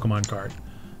 1 Pokemon card,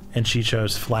 and she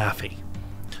chose Flaffy.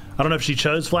 I don't know if she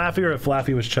chose Flaffy or if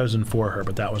Flaffy was chosen for her,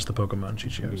 but that was the Pokemon she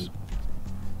chose.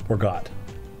 Or got.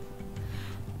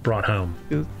 Brought home.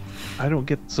 I don't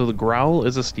get... So the Growl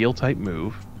is a steel type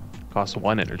move. Costs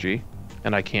 1 energy.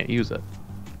 And I can't use it.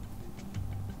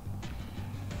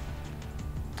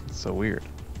 It's so weird.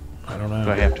 I don't know.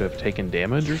 Do I have to have taken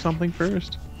damage or something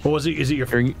first? What was it? Is it your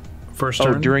first Oh,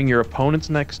 turn? during your opponent's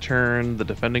next turn, the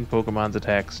defending Pokemon's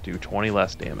attacks do 20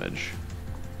 less damage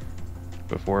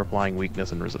before applying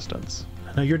weakness and resistance.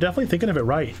 No, you're definitely thinking of it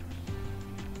right.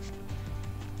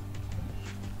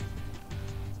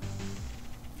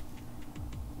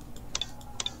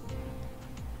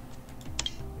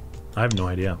 I have no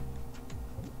idea.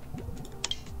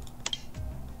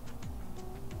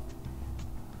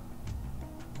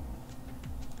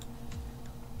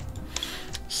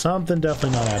 Something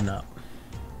definitely not adding up.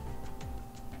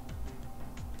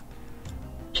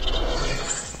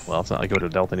 Well, it's not like it would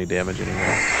have dealt any damage anyway.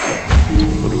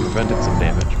 Would have prevented some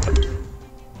damage, but...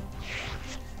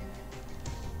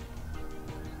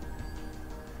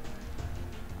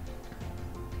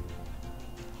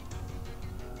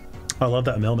 I love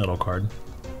that Melmetal card.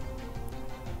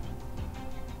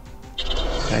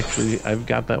 Actually, I've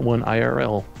got that one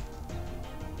IRL.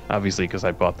 Obviously, because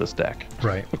I bought this deck.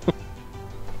 Right.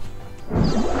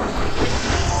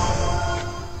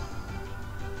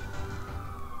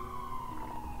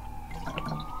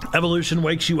 Evolution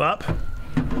wakes you up?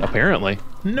 Apparently.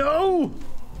 No!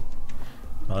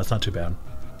 Well, that's not too bad.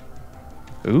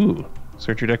 Ooh.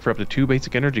 Search your deck for up to 2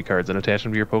 basic energy cards and attach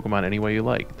them to your Pokemon any way you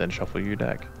like. Then shuffle your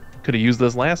deck. Could have used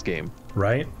this last game.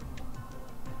 Right?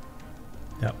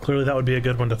 Yeah, clearly that would be a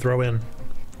good one to throw in to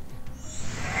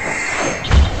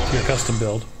your custom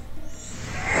build.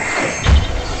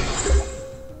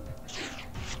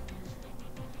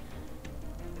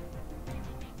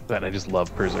 But I just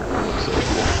love Berserker. It looks so cool.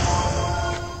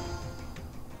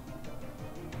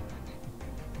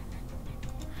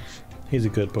 He's a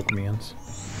good Pokemans.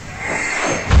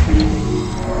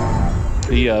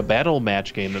 The battle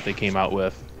match game that they came out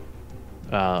with,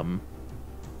 the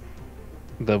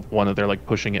one that they're like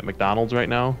pushing at McDonald's right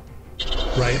now,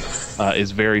 Right.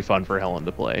 is very fun for Helen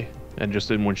to play. And just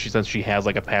in when since she has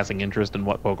like a passing interest in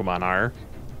what Pokemon are,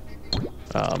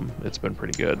 it's been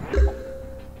pretty good.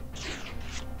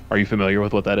 Are you familiar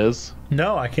with what that is?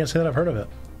 No, I can't say that I've heard of it.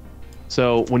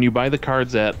 So when you buy the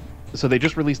cards so they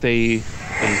just released a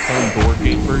home board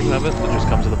game version of it that just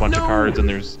comes with a bunch of cards,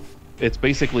 and it's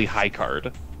basically high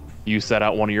card. You set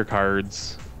out one of your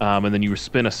cards, and then you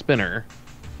spin a spinner,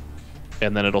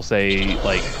 and then it'll say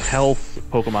like health,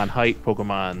 Pokemon height,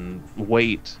 Pokemon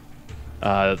weight,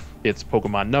 its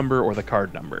Pokemon number or the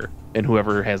card number, and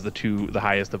whoever has the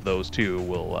highest of those two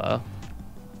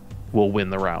will win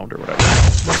the round or whatever.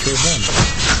 That's really fun.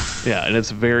 Yeah, and it's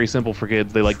very simple for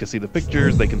kids. They like to see the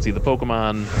pictures, they can see the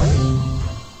Pokemon.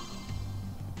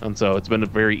 And so it's been a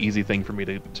very easy thing for me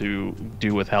to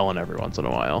do with Helen every once in a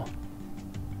while.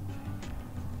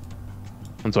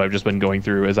 And so I've just been going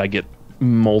through as I get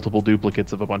multiple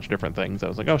duplicates of a bunch of different things. I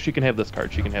was like, oh, she can have this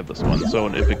card, she can have this one. So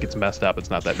if it gets messed up, it's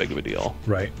not that big of a deal.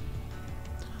 Right.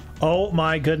 Oh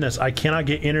my goodness, I cannot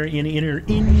get any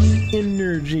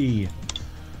energy.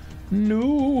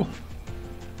 No.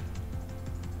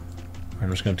 I'm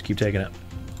just going to keep taking it.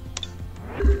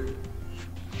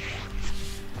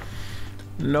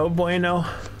 No bueno.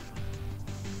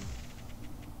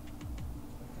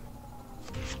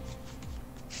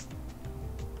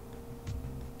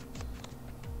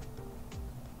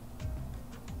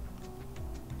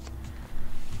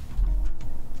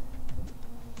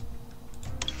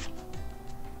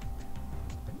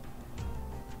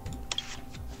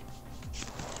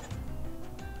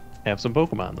 Have some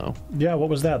Pokemon though. Yeah, what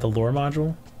was that? The lore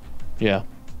module? Yeah.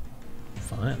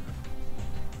 Fine.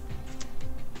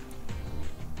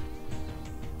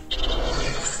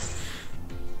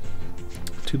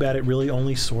 Too bad it really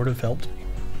only sort of helped me.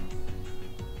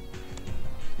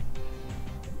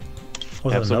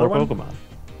 Was Have that some more another one? Pokemon.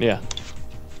 Yeah.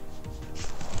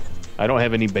 I don't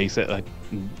have any basic,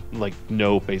 like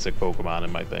no basic Pokemon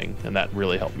in my thing, and that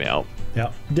really helped me out.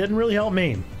 Yeah, didn't really help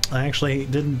me. I actually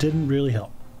didn't really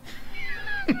help.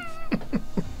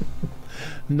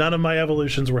 None of my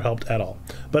evolutions were helped at all.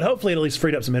 But hopefully it at least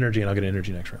freed up some energy and I'll get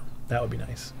energy next round. That would be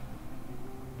nice.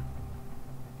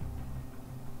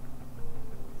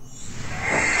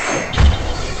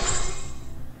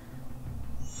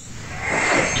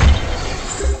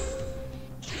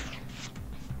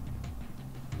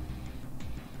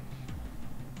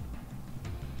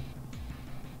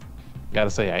 Gotta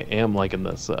say, I am liking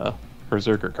this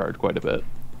Berserker card quite a bit.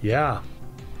 Yeah.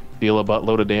 Deal a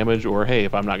buttload of damage, or hey,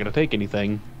 if I'm not gonna take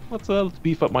anything, let's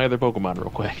beef up my other Pokemon real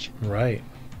quick. Right.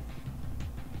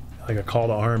 Like a call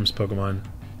to arms Pokemon.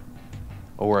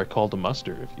 Or a call to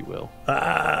muster, if you will.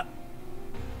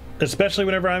 Especially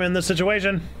whenever I'm in this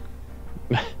situation.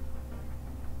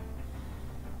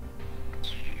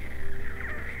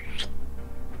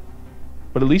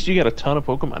 But But at least you got a ton of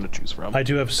Pokemon to choose from. I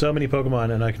do have so many Pokemon,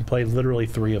 and I can play literally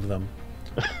 3 of them.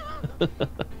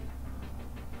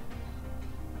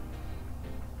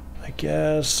 I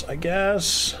guess.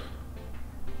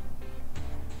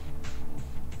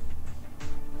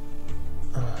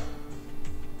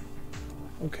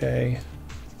 Okay.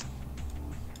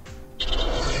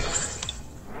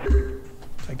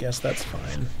 I guess that's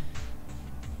fine.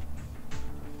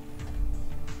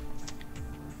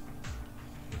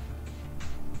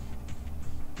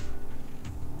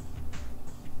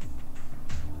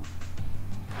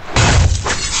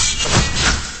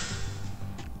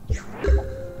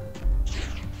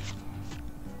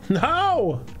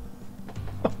 No!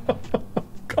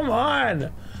 Come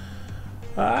on!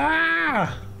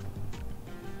 Ah!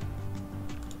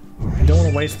 I don't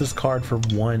want to waste this card for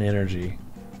 1 energy.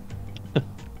 That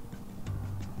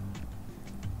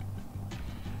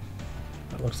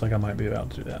looks like I might be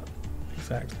about to do that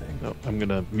exact thing. Oh, I'm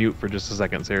gonna mute for just a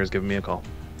second. Sarah's giving me a call.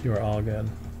 You are all good.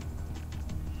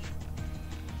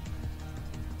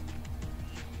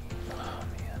 Oh,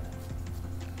 man.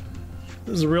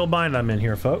 This is a real bind I'm in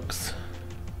here, folks.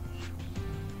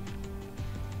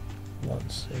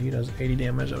 Let's see, he does 80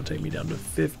 damage. That would take me down to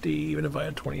 50. Even if I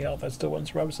had 20 health, I still wouldn't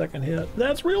survive a second hit.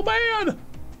 That's real bad!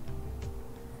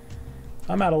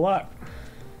 I'm out of luck.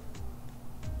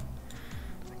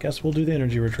 I guess we'll do the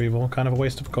energy retrieval. Kind of a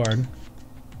waste of a card.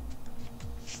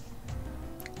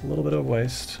 A little bit of a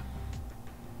waste.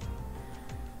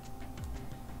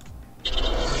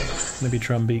 Maybe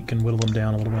Trumbeak can whittle him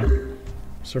down a little bit.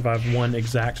 Survive 1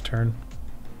 exact turn.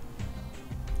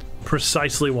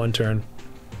 Precisely 1 turn.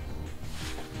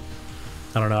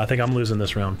 I don't know, I think I'm losing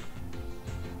this round.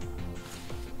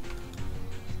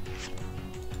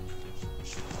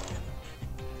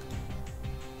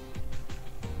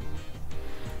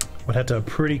 Would have to have a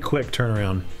pretty quick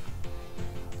turnaround.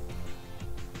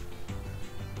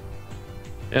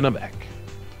 And I'm back.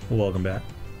 Welcome back.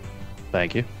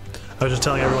 Thank you. I was just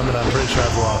telling everyone that I'm pretty sure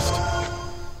I've lost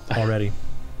already.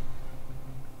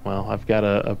 Well, I've got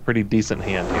a pretty decent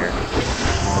hand here.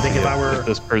 I think if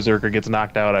this Berserker gets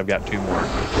knocked out, I've got 2 more.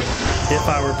 If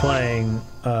I were playing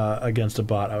against a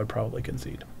bot, I would probably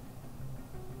concede.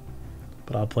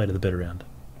 But I'll play to the bitter end.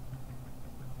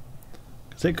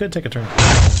 Because it could take a turn.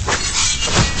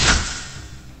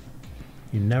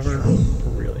 You never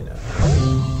really know.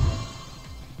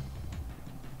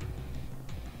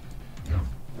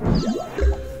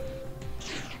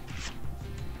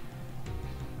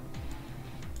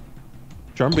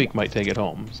 Drumbeak might take it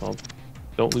home, so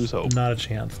don't lose hope. Not a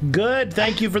chance. Good!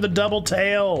 Thank you for the double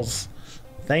tails!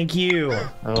 Thank you!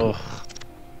 Oh.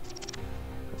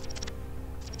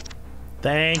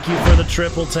 Thank you for the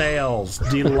triple tails!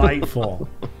 Delightful.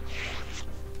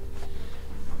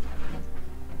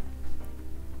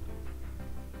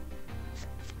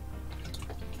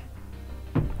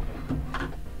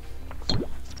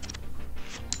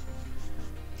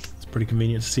 It's pretty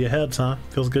convenient to see heads, huh?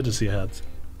 Feels good to see heads.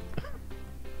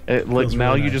 Like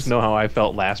now really you nice. just know how I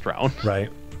felt last round. Right.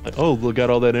 Like, oh, look at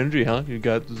all that energy, huh? You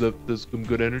got this some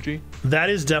good energy. That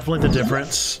is definitely the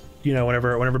difference. You know,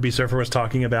 whenever B Surfer was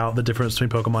talking about the difference between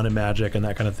Pokemon and Magic and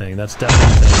that kind of thing, that's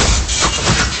definitely the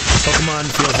thing. Pokemon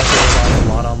feels like it relies a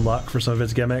lot on luck for some of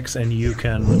its gimmicks, and you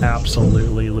can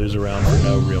absolutely lose a round for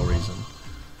no real reason.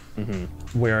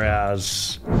 Mm-hmm.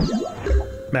 Whereas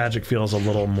Magic feels a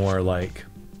little more like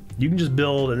you can just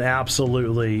build an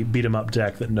absolutely beat 'em up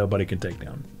deck that nobody can take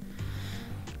down.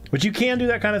 Which you can do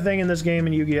that kind of thing in this game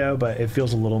in Yu-Gi-Oh, but it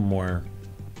feels a little more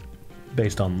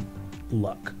based on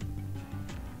luck.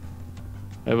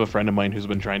 I have a friend of mine who's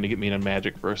been trying to get me into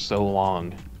Magic for so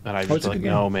long, and I just like, good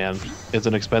no, game. man, it's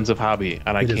an expensive hobby,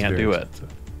 and I can't do it.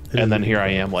 And then here I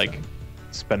am, like,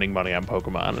 spending money on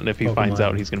Pokemon, and if he finds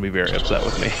out, he's going to be very upset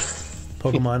with me.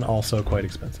 Pokemon also quite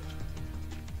expensive.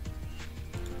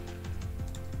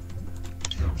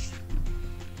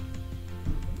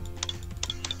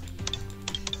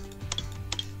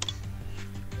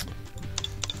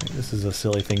 This is a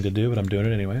silly thing to do, but I'm doing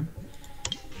it anyway.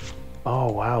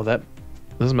 Oh, wow, this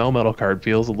Melmetal card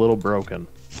feels a little broken.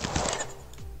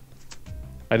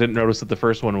 I didn't notice that the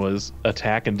first one was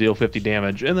attack and deal 50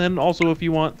 damage, and then also if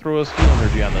you want, throw a skill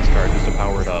energy on this card just to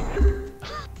power it up.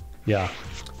 Yeah.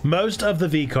 Most of the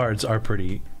V cards are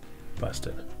pretty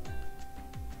busted.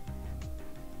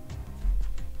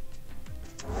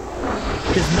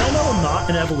 Is Melmetal not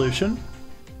an evolution?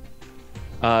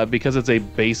 Because it's a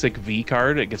basic V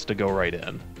card, it gets to go right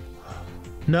in.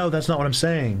 No, that's not what I'm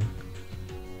saying.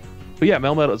 But yeah,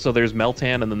 Melmetal, so there's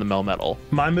Meltan and then the Melmetal.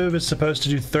 My move is supposed to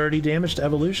do 30 damage to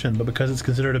evolution, but because it's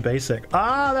considered a basic.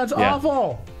 Ah, that's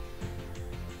awful!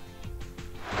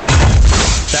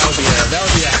 that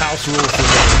would be a house rule for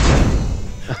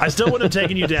me. I still would have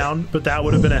taken you down, but that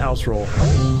would have been a house rule.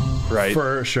 Right.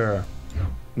 For sure.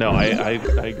 No, I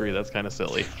agree. That's kind of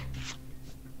silly.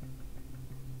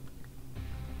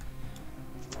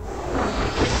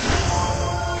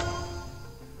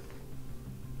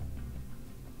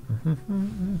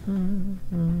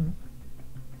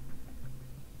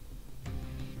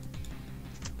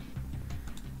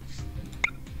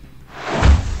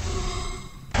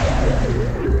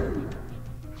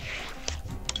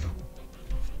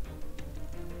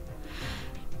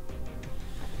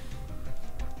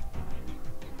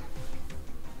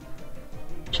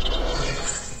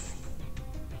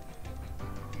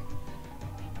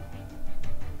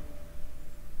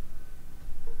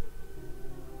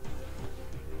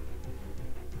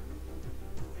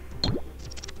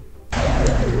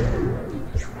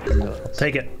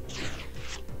 Take it.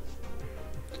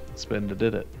 Spend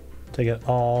did it. Take it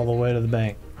all the way to the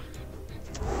bank.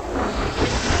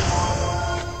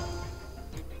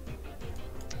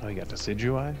 Oh, you got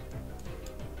Decidui?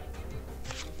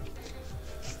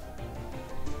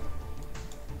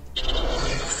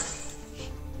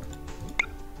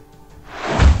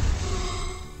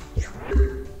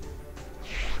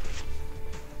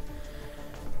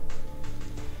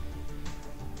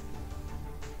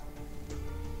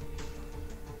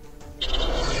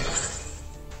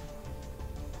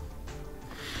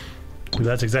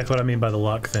 That's exactly what I mean by the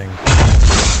luck thing. You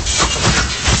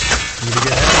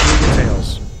get heads, you get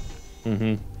tails.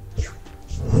 Mm-hmm.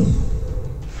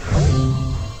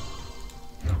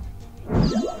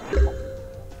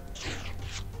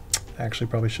 Actually,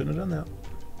 probably shouldn't have done that.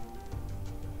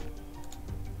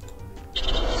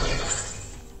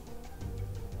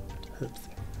 Oops.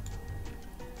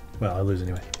 Well, I lose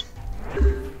anyway.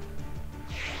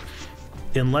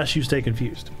 Unless you stay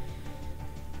confused.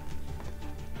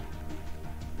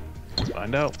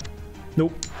 Find out.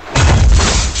 Nope.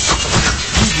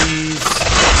 GG's.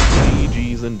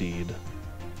 GG's indeed.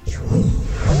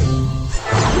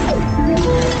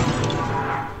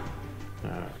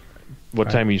 What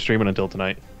time are you streaming until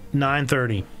tonight?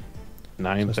 9:30.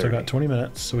 9:30. So I still got 20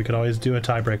 minutes, so we could always do a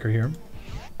tiebreaker here.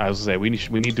 I was gonna say we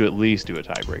need to at least do a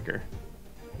tiebreaker.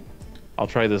 I'll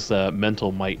try this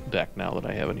mental might deck now that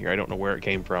I have in here. I don't know where it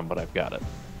came from, but I've got it.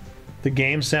 The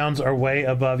game sounds are way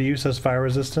above you, says Fire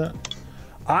Resistant.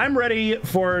 I'm ready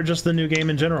for just the new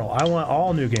game in general. I want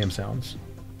all new game sounds.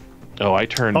 Oh, I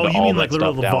turned Oh, you all mean that like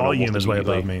literally stuff the down volume almost is way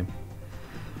above immediately. me.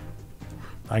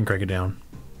 I can crank it down.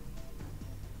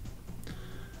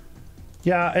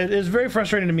 Yeah, it is very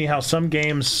frustrating to me how some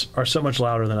games are so much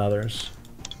louder than others.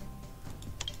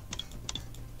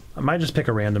 I might just pick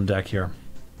a random deck here.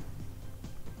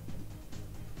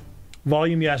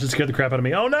 Volume, yes, it scared the crap out of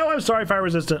me. Oh no, I'm sorry, Fire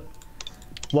Resistant.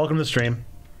 Welcome to the stream.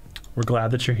 We're glad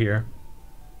that you're here.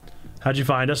 How'd you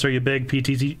find us? Are you a big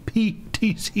PTCGO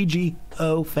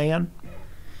fan?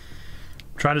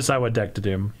 I'm trying to decide what deck to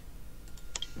do.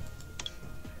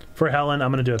 For Helen,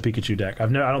 I'm going to do a Pikachu deck. I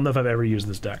don't know if I've ever used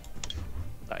this deck.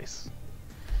 Nice.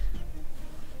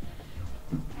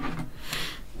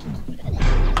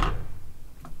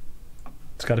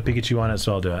 It's got a Pikachu on it,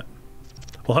 so I'll do it.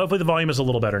 Well, hopefully the volume is a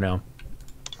little better now.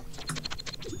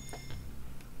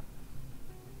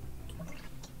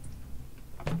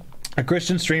 A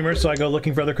Christian streamer, so I go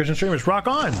looking for other Christian streamers. Rock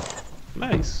on!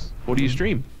 Nice. What do you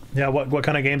stream? Yeah, what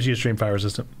kind of games do you stream, Fire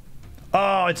Resistant?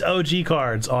 Oh, it's OG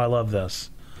cards. Oh, I love this.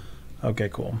 Okay,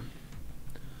 cool.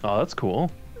 Oh, that's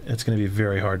cool. It's going to be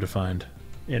very hard to find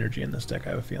energy in this deck,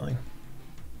 I have a feeling.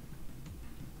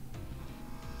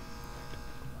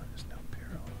 Is now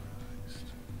paralyzed.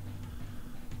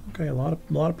 Okay, a lot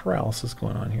of paralysis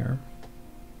going on here.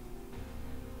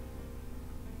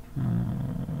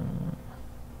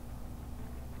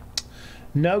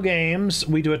 No games.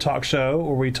 We do a talk show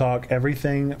where we talk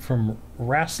everything from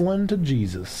wrestling to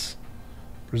Jesus.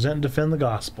 Present and defend the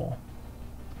gospel.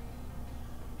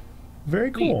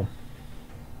 Very cool.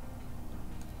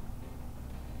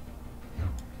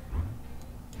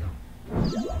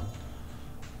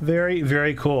 Very,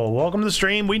 very cool. Welcome to the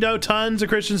stream. We know tons of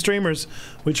Christian streamers.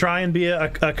 We try and be a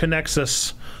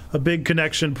connexus, a big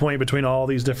connection point between all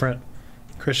these different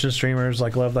Christian streamers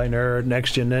like Love Thy Nerd,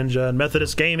 Next Gen Ninja, and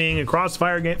Methodist Gaming, and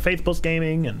Crossfire Faith Plus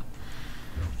Gaming, and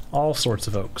all sorts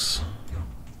of folks.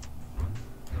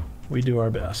 We do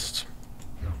our best.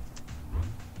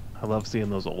 I love seeing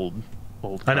those old.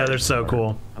 I know, they're so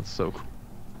cool. That's so cool.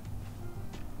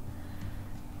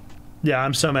 Yeah,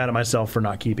 I'm so mad at myself for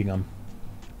not keeping them.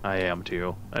 I am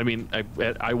too. I mean,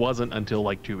 I wasn't until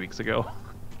like 2 weeks ago.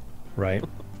 Right.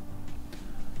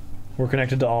 We're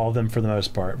connected to all of them for the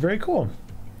most part. Very cool.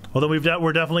 Well, then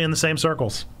we're definitely in the same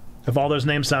circles. If all those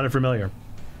names sounded familiar.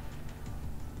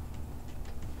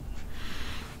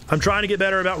 I'm trying to get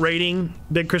better about rating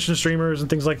big Christian streamers and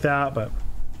things like that, but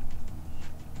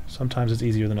sometimes it's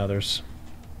easier than others.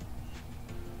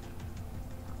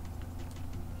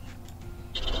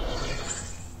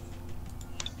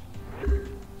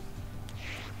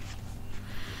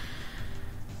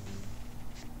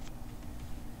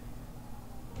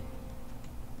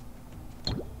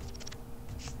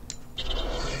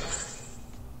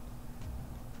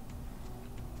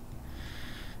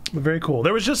 But very cool.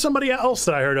 There was just somebody else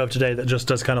that I heard of today that just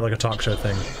does kind of like a talk show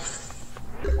thing.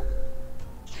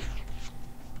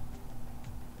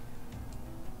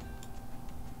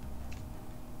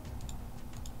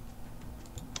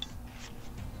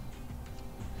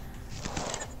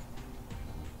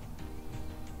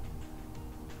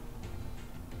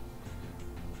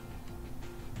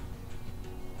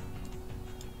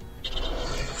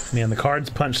 Man, the cards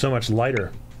punch so much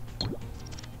lighter.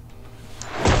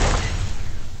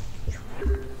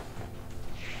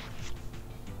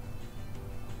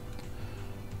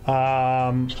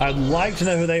 I'd like to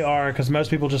know who they are because most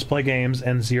people just play games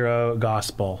and zero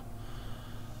gospel.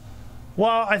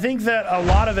 Well, I think that a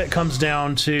lot of it comes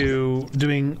down to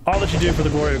doing all that you do for the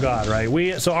glory of God,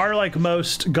 right? So our like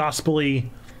most gospel-y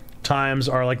times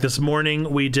are like this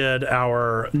morning we did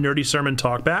our nerdy sermon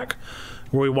talk back,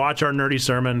 where we watch our nerdy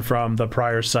sermon from the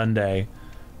prior Sunday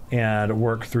and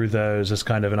work through those as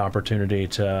kind of an opportunity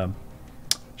to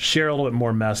share a little bit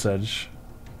more message.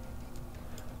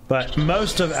 But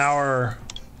most of our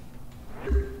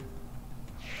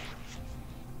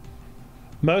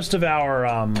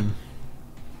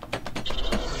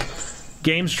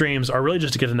game streams are really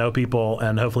just to get to know people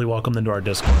and hopefully welcome them to our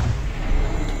Discord.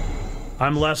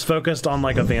 I'm less focused on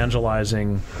like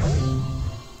evangelizing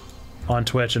on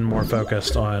Twitch and more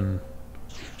focused on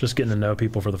just getting to know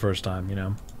people for the first time, you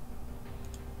know?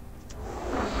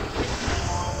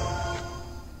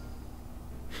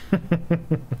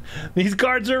 These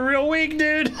cards are real weak,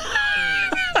 dude.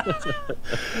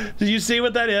 Did you see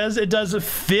what that is? It does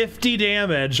 50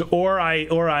 damage or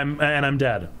I'm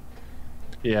dead.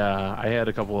 Yeah, I had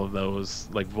a couple of those.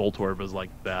 Like Voltorb is like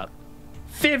that.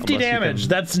 50 damage.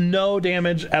 That's no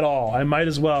damage at all. I might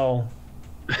as well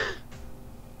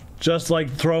just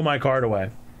like throw my card away.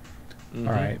 All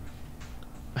right.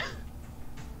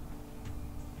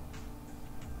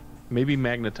 Maybe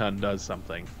Magneton does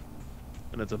something,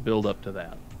 and it's a build up to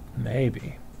that.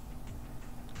 Maybe.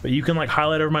 But you can like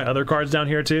highlight over my other cards down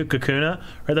here too. Kakuna,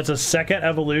 right? That's a second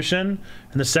evolution,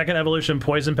 and the second evolution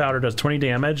poison powder does 20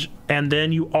 damage, and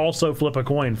then you also flip a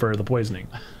coin for the poisoning.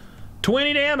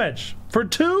 20 damage for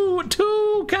two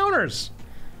counters.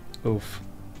 Oof.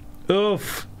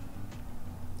 Oof.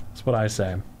 That's what I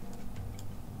say.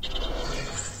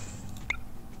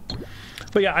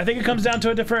 But yeah, I think it comes down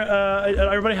to a different,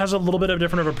 everybody has a little bit of a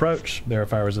different approach there,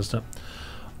 Fire Resistant.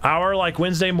 Our like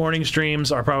Wednesday morning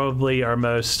streams are probably our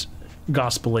most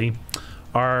gospel-y.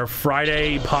 Our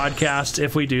Friday podcasts,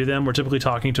 if we do them, we're typically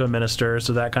talking to a minister,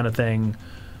 so that kind of thing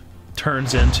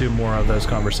turns into more of those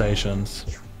conversations.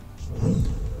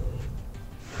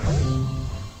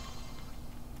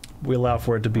 We allow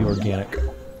for it to be organic.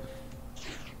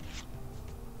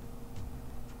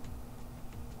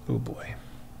 Oh boy.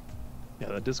 Yeah,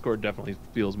 the Discord definitely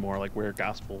feels more like where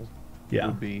gospel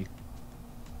would be.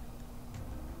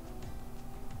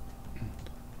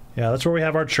 Yeah, that's where we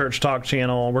have our Church Talk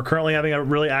channel. We're currently having a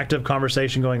really active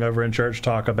conversation going over in Church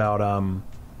Talk about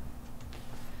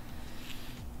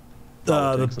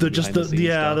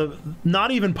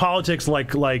not even politics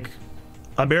like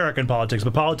American politics,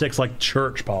 but politics like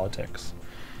church politics,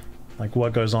 like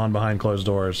what goes on behind closed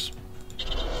doors,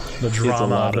 the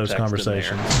drama of those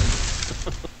conversations.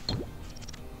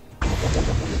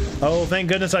 Oh, thank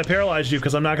goodness I paralyzed you,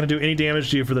 because I'm not going to do any damage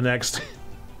to you for the next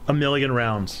 1,000,000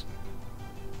 rounds.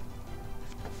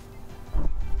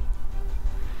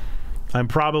 I'm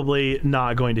probably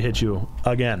not going to hit you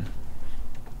again.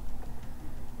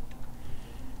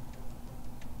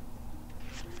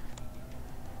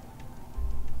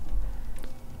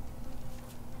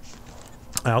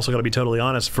 I also got to be totally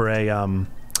honest, for a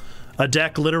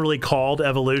deck literally called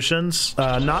Evolutions,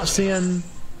 not seeing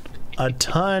a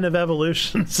ton of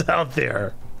evolutions out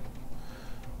there.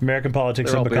 American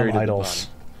politics have become idols.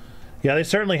 Yeah, they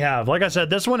certainly have. Like I said,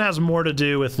 this one has more to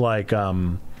do with like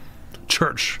the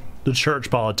church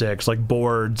politics, like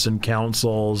boards and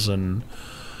councils and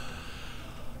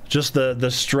just the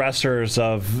stressors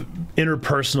of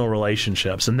interpersonal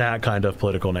relationships and that kind of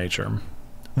political nature.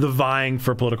 The vying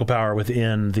for political power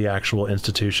within the actual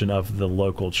institution of the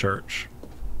local church.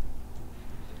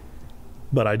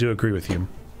 But I do agree with you.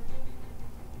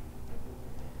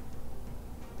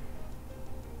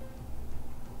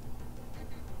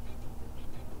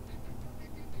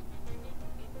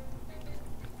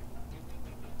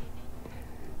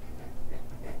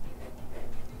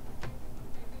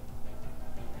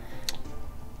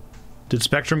 Did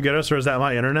Spectrum get us, or is that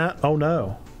my internet? Oh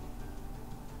no.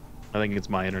 I think it's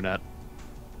my internet.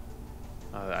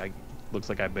 Looks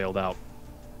like I bailed out.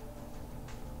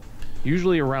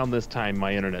 Usually around this time,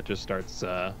 my internet just starts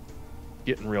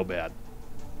getting real bad.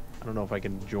 I don't know if I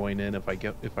can join in if I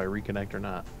reconnect or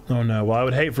not. Oh no. Well, I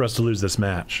would hate for us to lose this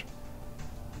match.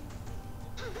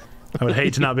 I would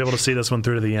hate to not be able to see this one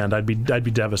through to the end. I'd be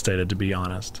devastated, to be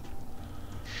honest.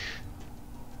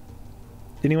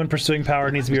 Anyone pursuing power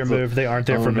needs to be removed. They aren't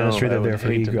there for ministry. They're there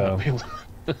for ego.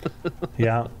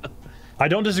 Yeah. I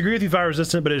don't disagree with you, Fire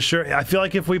Resistant, but it's sure. I feel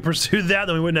like if we pursued that,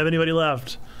 then we wouldn't have anybody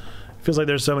left. It feels like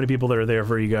there's so many people that are there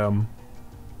for ego.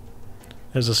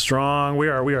 There's a strong. We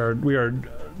are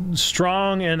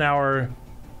strong in our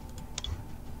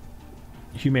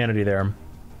humanity there.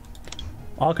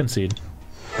 I'll concede.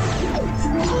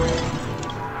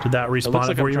 Did that respawn it looks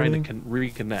like for I'm you? Trying to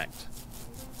reconnect.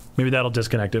 Maybe that'll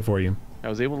disconnect it for you. I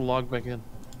was able to log back in.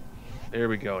 There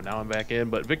we go. Now I'm back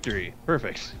in, but victory.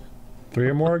 Perfect. 3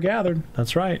 or more are gathered.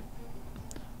 That's right.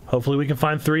 Hopefully we can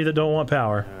find 3 that don't want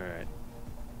power. All right.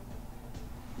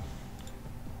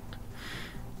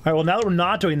 All right, well, now that we're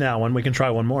not doing that one, we can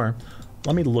try one more.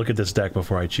 Let me look at this deck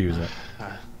before I choose it.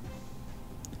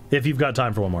 If you've got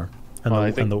time for one more. And, well,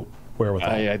 and the wherewithal.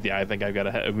 I think I've got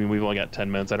to. I mean, we've only got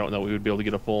 10 minutes. I don't know we would be able to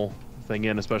get a full thing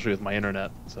in, especially with my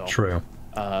internet. So true.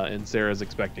 And Sarah's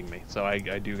expecting me, so I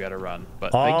do got to run.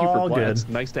 But thank you for playing. It's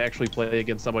nice to actually play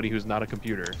against somebody who's not a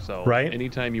computer. So right.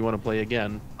 Anytime you want to play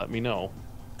again, let me know.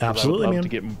 Absolutely, I would man.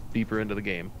 love to get deeper into the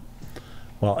game.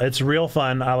 Well, it's real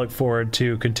fun. I look forward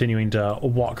to continuing to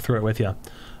walk through it with you.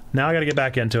 Now I got to get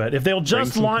back into it. If they'll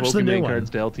just launch the new one. Cards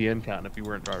to LTN Con if you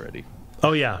weren't already.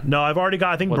 Oh yeah, no, I've already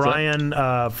got. I think What's Brian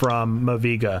from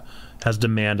Moviga has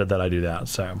demanded that I do that,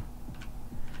 so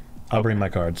I'll bring my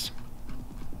cards.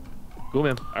 Cool,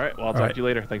 man. All right, well, I'll talk to you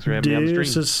later. Thanks for having me on the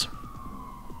stream.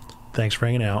 Thanks for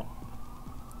hanging out.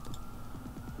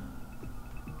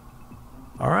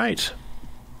 All right.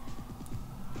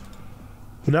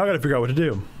 Well, now I got to figure out what to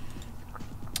do.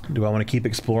 Do I want to keep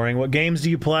exploring? What games do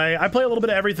you play? I play a little bit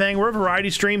of everything. We're a variety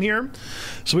stream here,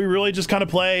 so we really just kind of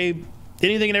play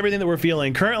anything and everything that we're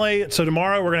feeling. Currently, so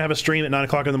tomorrow we're going to have a stream at 9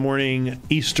 o'clock in the morning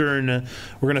Eastern.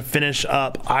 We're going to finish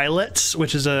up Islets,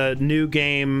 which is a new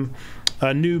game,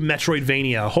 a new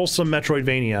Metroidvania, wholesome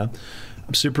Metroidvania.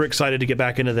 I'm super excited to get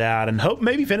back into that and hope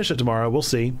maybe finish it tomorrow. We'll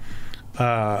see.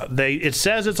 It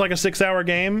says it's like a 6-hour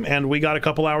game, and we got a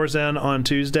couple hours in on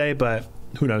Tuesday, but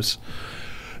who knows?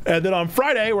 And then on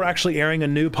Friday, we're actually airing a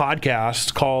new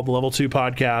podcast called the Level 2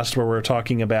 Podcast, where we're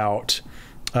talking about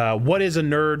what is a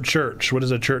nerd church? What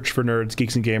does a church for nerds,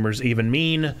 geeks, and gamers even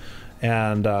mean?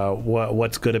 And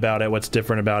what's good about it? What's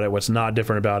different about it? What's not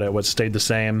different about it? What's stayed the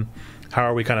same? How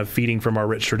are we kind of feeding from our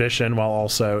rich tradition while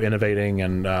also innovating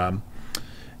and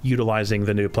utilizing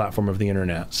the new platform of the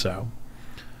internet? So,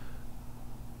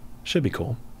 should be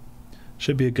cool.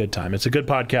 Should be a good time. It's a good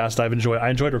podcast. I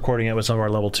enjoyed recording it with some of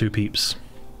our Level 2 peeps.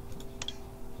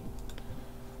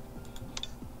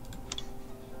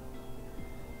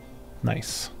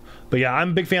 Nice. But yeah, I'm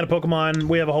a big fan of Pokemon.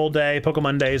 We have a whole day.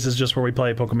 Pokemon Days is just where we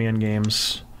play Pokemon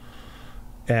games.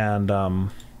 And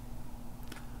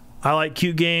I like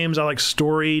cute games. I like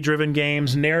story-driven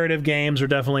games. Narrative games are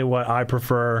definitely what I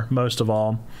prefer most of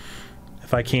all.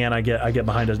 If I can, I get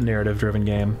behind a narrative-driven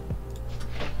game.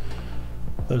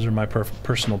 Those are my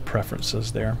personal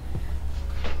preferences there.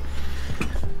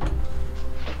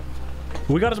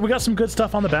 We got some good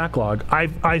stuff on the backlog.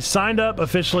 I signed up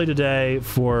officially today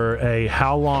for a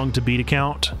how long to beat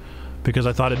account because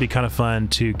I thought it'd be kind of fun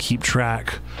to keep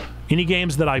track. Any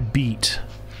games that I beat,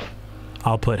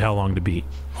 I'll put how long to beat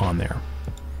on there.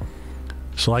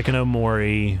 So like an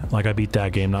Omori, like I beat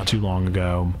that game not too long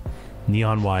ago.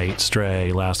 Neon White,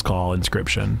 Stray, Last Call,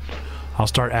 Inscription. I'll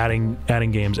start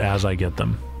adding games as I get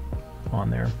them on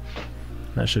there.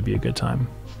 That should be a good time.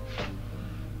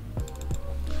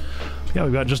 Yeah,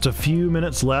 we've got just a few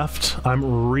minutes left.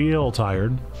 I'm real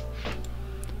tired.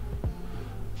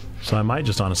 So I might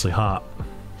just honestly hop.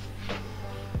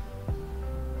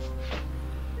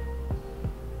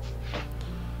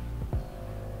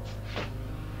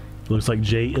 Looks like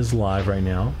Jay is live right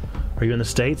now. Are you in the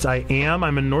States? I am.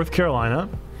 I'm in North Carolina.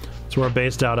 That's where we're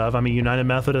based out of. I'm a United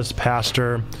Methodist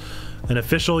pastor, an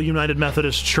official United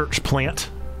Methodist church plant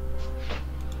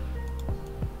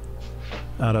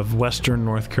out of Western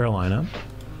North Carolina.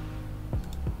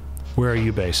 Where are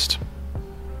you based?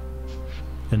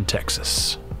 In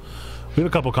Texas. We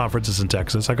have a couple conferences in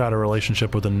Texas. I got a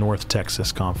relationship with the North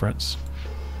Texas Conference.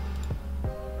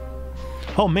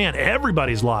 Oh man,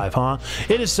 everybody's live, huh?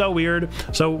 It is so weird.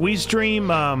 So we stream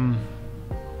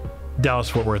Dallas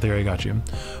Fort Worth area, got you.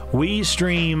 We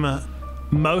stream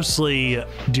mostly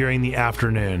during the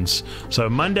afternoons. So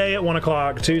Monday at 1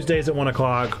 o'clock, Tuesdays at 1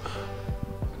 o'clock,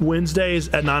 Wednesdays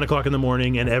at 9 o'clock in the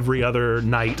morning, and every other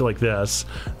night like this.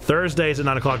 Thursdays at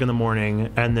 9 o'clock in the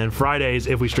morning, and then Fridays,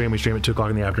 if we stream at 2 o'clock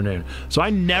in the afternoon. So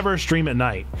I never stream at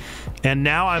night. And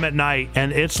now I'm at night,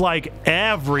 and it's like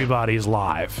everybody's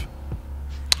live.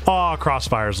 Oh,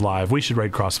 Crossfire's live. We should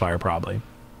raid Crossfire probably.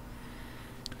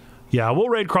 Yeah, we'll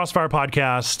raid Crossfire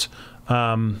Podcast.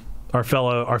 Our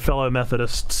fellow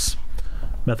Methodists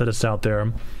out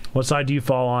there. What side do you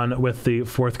fall on with the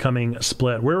forthcoming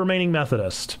split? We're remaining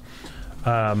Methodist.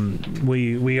 I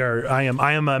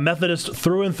am a Methodist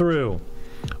through and through.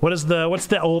 What's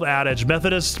the old adage?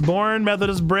 Methodist born,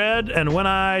 Methodist bred, and when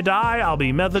I die, I'll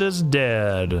be Methodist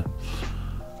dead.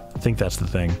 I think that's the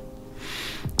thing.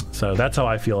 So that's how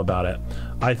I feel about it.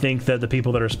 I think that the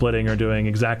people that are splitting are doing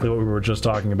exactly what we were just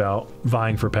talking about,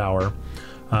 vying for power.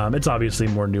 It's obviously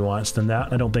more nuanced than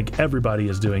that. I don't think everybody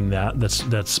is doing that.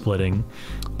 That's splitting,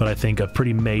 but I think a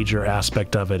pretty major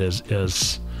aspect of it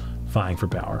is vying for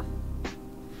power.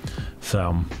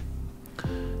 So,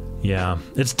 yeah,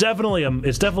 it's definitely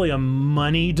a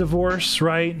money divorce,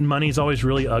 right? Money's always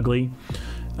really ugly,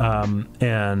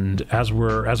 and as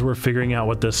we're figuring out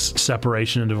what this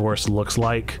separation and divorce looks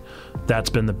like, that's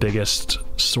been the biggest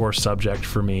sore subject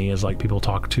for me. Is like people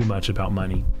talk too much about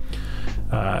money.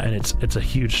 And it's a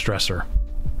huge stressor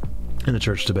in the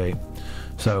church debate.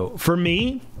 So for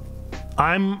me,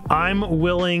 I'm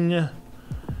willing.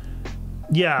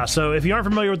 Yeah. So if you aren't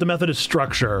familiar with the Methodist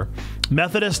structure,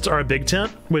 Methodists are a big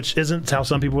tent, which isn't how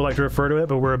some people would like to refer to it,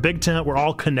 but we're a big tent. We're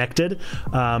all connected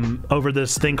over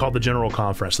this thing called the General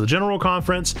Conference. So the General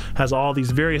Conference has all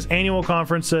these various annual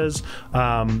conferences.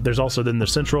 There's also then the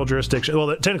central jurisdiction.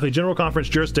 Well, technically General Conference,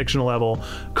 jurisdictional level,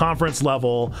 conference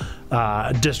level,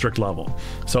 district level.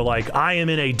 So like I am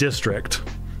in a district.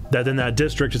 That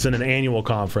district is in an annual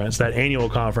conference. That annual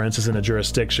conference is in a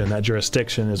jurisdiction. That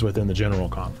jurisdiction is within the General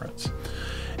Conference.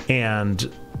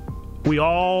 And we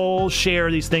all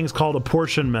share these things called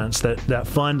apportionments that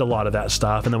fund a lot of that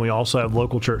stuff. And then we also have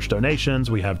local church donations.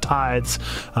 We have tithes.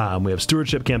 We have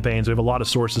stewardship campaigns. We have a lot of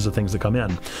sources of things that come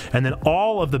in. And then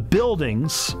all of the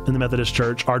buildings in the Methodist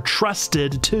Church are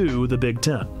trusted to the Big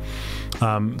Tent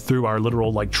through our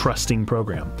literal like trusting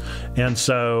program. And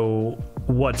so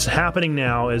what's happening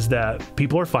now is that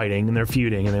people are fighting and they're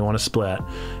feuding and they want to split.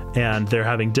 And they're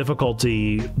having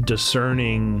difficulty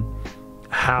discerning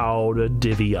how to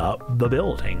divvy up the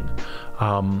building.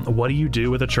 What do you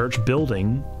do with a church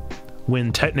building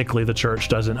when technically the church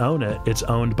doesn't own it? It's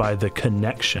owned by the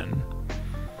connection.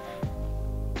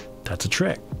 That's a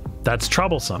trick. That's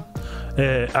troublesome.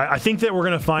 I think that we're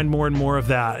going to find more and more of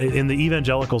that in the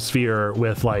evangelical sphere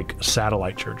with like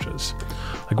satellite churches.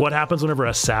 Like what happens whenever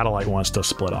a satellite wants to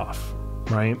split off,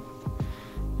 right?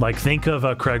 Like think of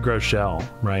a Craig Groeschel,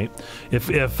 right? If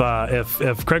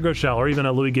Craig Groeschel or even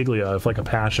a Louis Giglio, if like a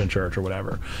Passion Church or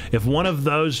whatever, if one of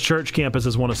those church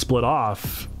campuses want to split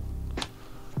off,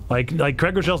 like Craig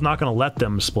Groeschel's not going to let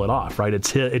them split off, right?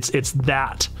 It's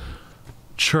that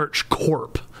church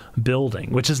corp building,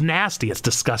 which is nasty. It's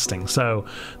disgusting. So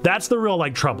that's the real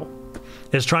like trouble.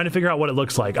 Is trying to figure out what it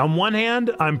looks like. On one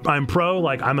hand, I'm pro,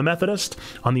 like I'm a Methodist.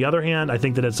 On the other hand, I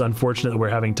think that it's unfortunate that we're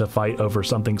having to fight over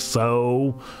something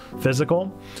so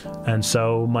physical and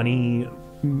so money.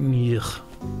 Ugh.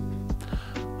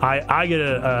 I get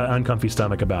an uncomfy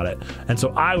stomach about it. And so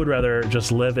I would rather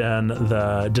just live in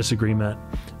the disagreement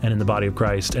and in the body of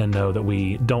Christ and know that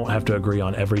we don't have to agree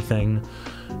on everything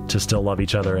to still love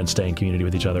each other and stay in community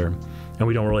with each other. And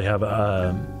we don't really have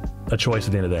a choice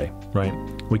at the end of the day, right?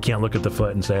 We can't look at the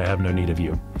foot and say, I have no need of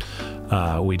you.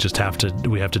 We just have to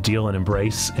deal and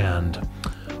embrace, and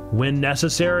when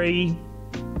necessary,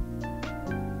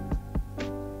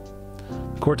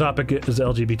 core topic is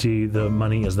LGBT, the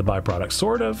money is the byproduct.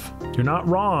 Sort of. You're not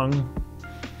wrong,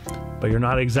 but you're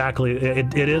not exactly,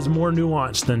 it is more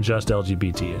nuanced than just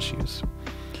LGBT issues.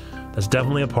 That's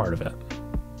definitely a part of it.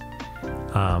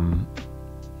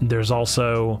 There's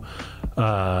also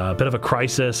a bit of a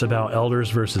crisis about elders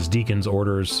versus deacons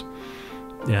orders,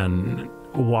 and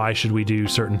why should we do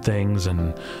certain things,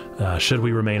 and should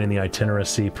we remain in the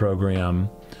itinerancy program?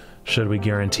 Should we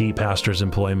guarantee pastors'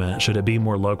 employment? Should it be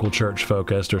more local church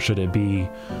focused, or should it be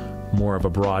more of a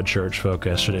broad church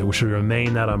focus? Should we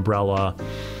remain that umbrella?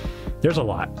 There's a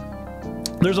lot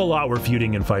we're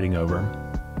feuding and fighting over.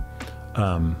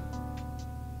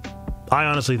 I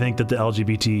honestly think that the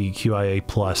LGBTQIA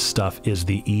plus stuff is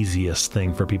the easiest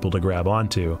thing for people to grab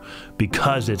onto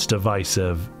because it's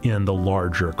divisive in the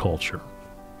larger culture.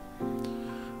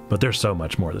 But there's so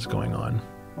much more that's going on.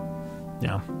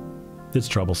 Yeah, it's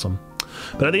troublesome.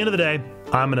 But at the end of the day,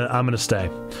 I'm gonna stay.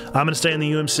 I'm gonna stay in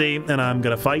the UMC, and I'm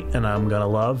gonna fight, and I'm gonna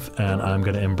love, and I'm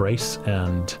gonna embrace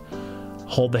and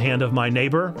hold the hand of my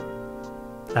neighbor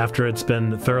after it's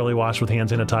been thoroughly washed with hand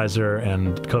sanitizer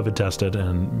and COVID tested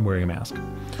and wearing a mask.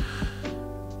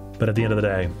 But at the end of the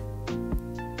day,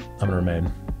 I'm gonna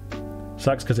remain.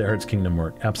 Sucks because it hurts kingdom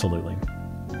work. Absolutely.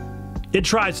 It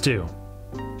tries to.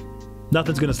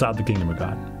 Nothing's gonna stop the kingdom of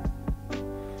God.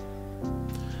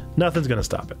 Nothing's gonna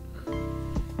stop it.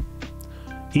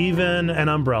 Even an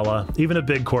umbrella, even a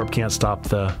big corp can't stop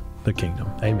the kingdom.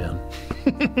 Amen.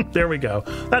 There we go.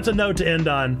 That's a note to end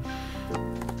on.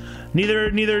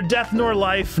 Neither death nor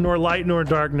life, nor light nor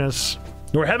darkness,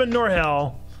 nor heaven nor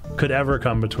hell could ever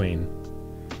come between.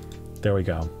 There we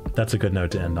go. That's a good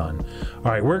note to end on.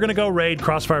 All right, we're going to go raid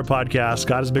Crossfire Podcast.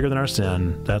 God is bigger than our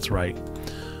sin. That's right.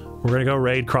 We're going to go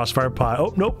raid Crossfire Pod.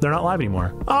 Oh, nope, they're not live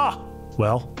anymore. Ah,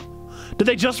 well, did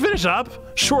they just finish up?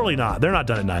 Surely not. They're not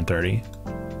done at 9:30.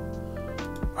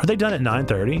 Are they done at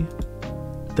 9:30?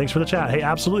 Thanks for the chat. Hey,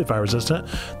 absolutely, Fire Resistant.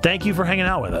 Thank you for hanging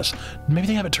out with us. Maybe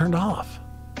they have it turned off.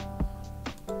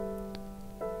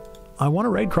 I want to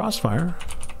raid Crossfire.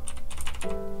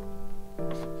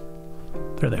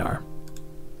 There they are.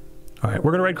 All right,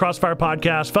 we're going to raid Crossfire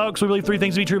Podcast. Folks, we believe 3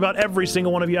 things to be true about every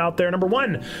single one of you out there. Number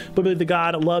 1, we believe that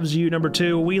God loves you. Number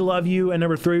 2, we love you. And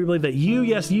number 3, we believe that you,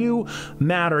 yes, you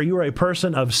matter. You are a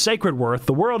person of sacred worth.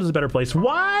 The world is a better place.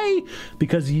 Why?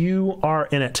 Because you are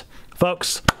in it.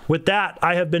 Folks, with that,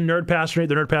 I have been Nerd Pastor Nate,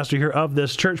 the Nerd Pastor here of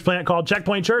this church plant called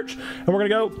Checkpoint Church. And we're going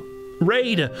to go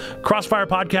raid Crossfire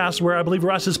Podcast, where I believe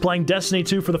Russ is playing Destiny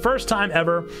 2 for the first time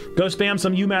ever. Go spam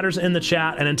some You Matters in the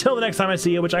chat, and until the next time I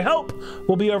see you, which I hope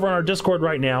will be over on our Discord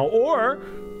right now, or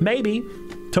maybe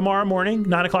tomorrow morning,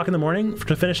 9 o'clock in the morning,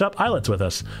 to finish up Islets with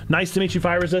us. Nice to meet you,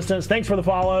 Fire Resistance. Thanks for the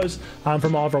follows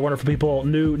from all of our wonderful people,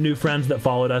 new friends that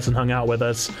followed us and hung out with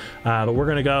us. But we're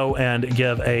going to go and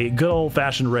give a good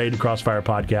old-fashioned raid to Crossfire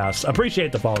Podcast.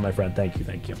 Appreciate the follow, my friend. Thank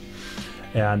you.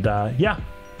 And yeah.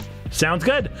 Sounds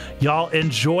good. Y'all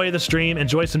enjoy the stream.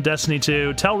 Enjoy some Destiny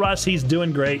 2. Tell Russ he's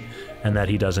doing great and that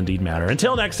he does indeed matter.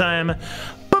 Until next time,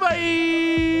 bye-bye!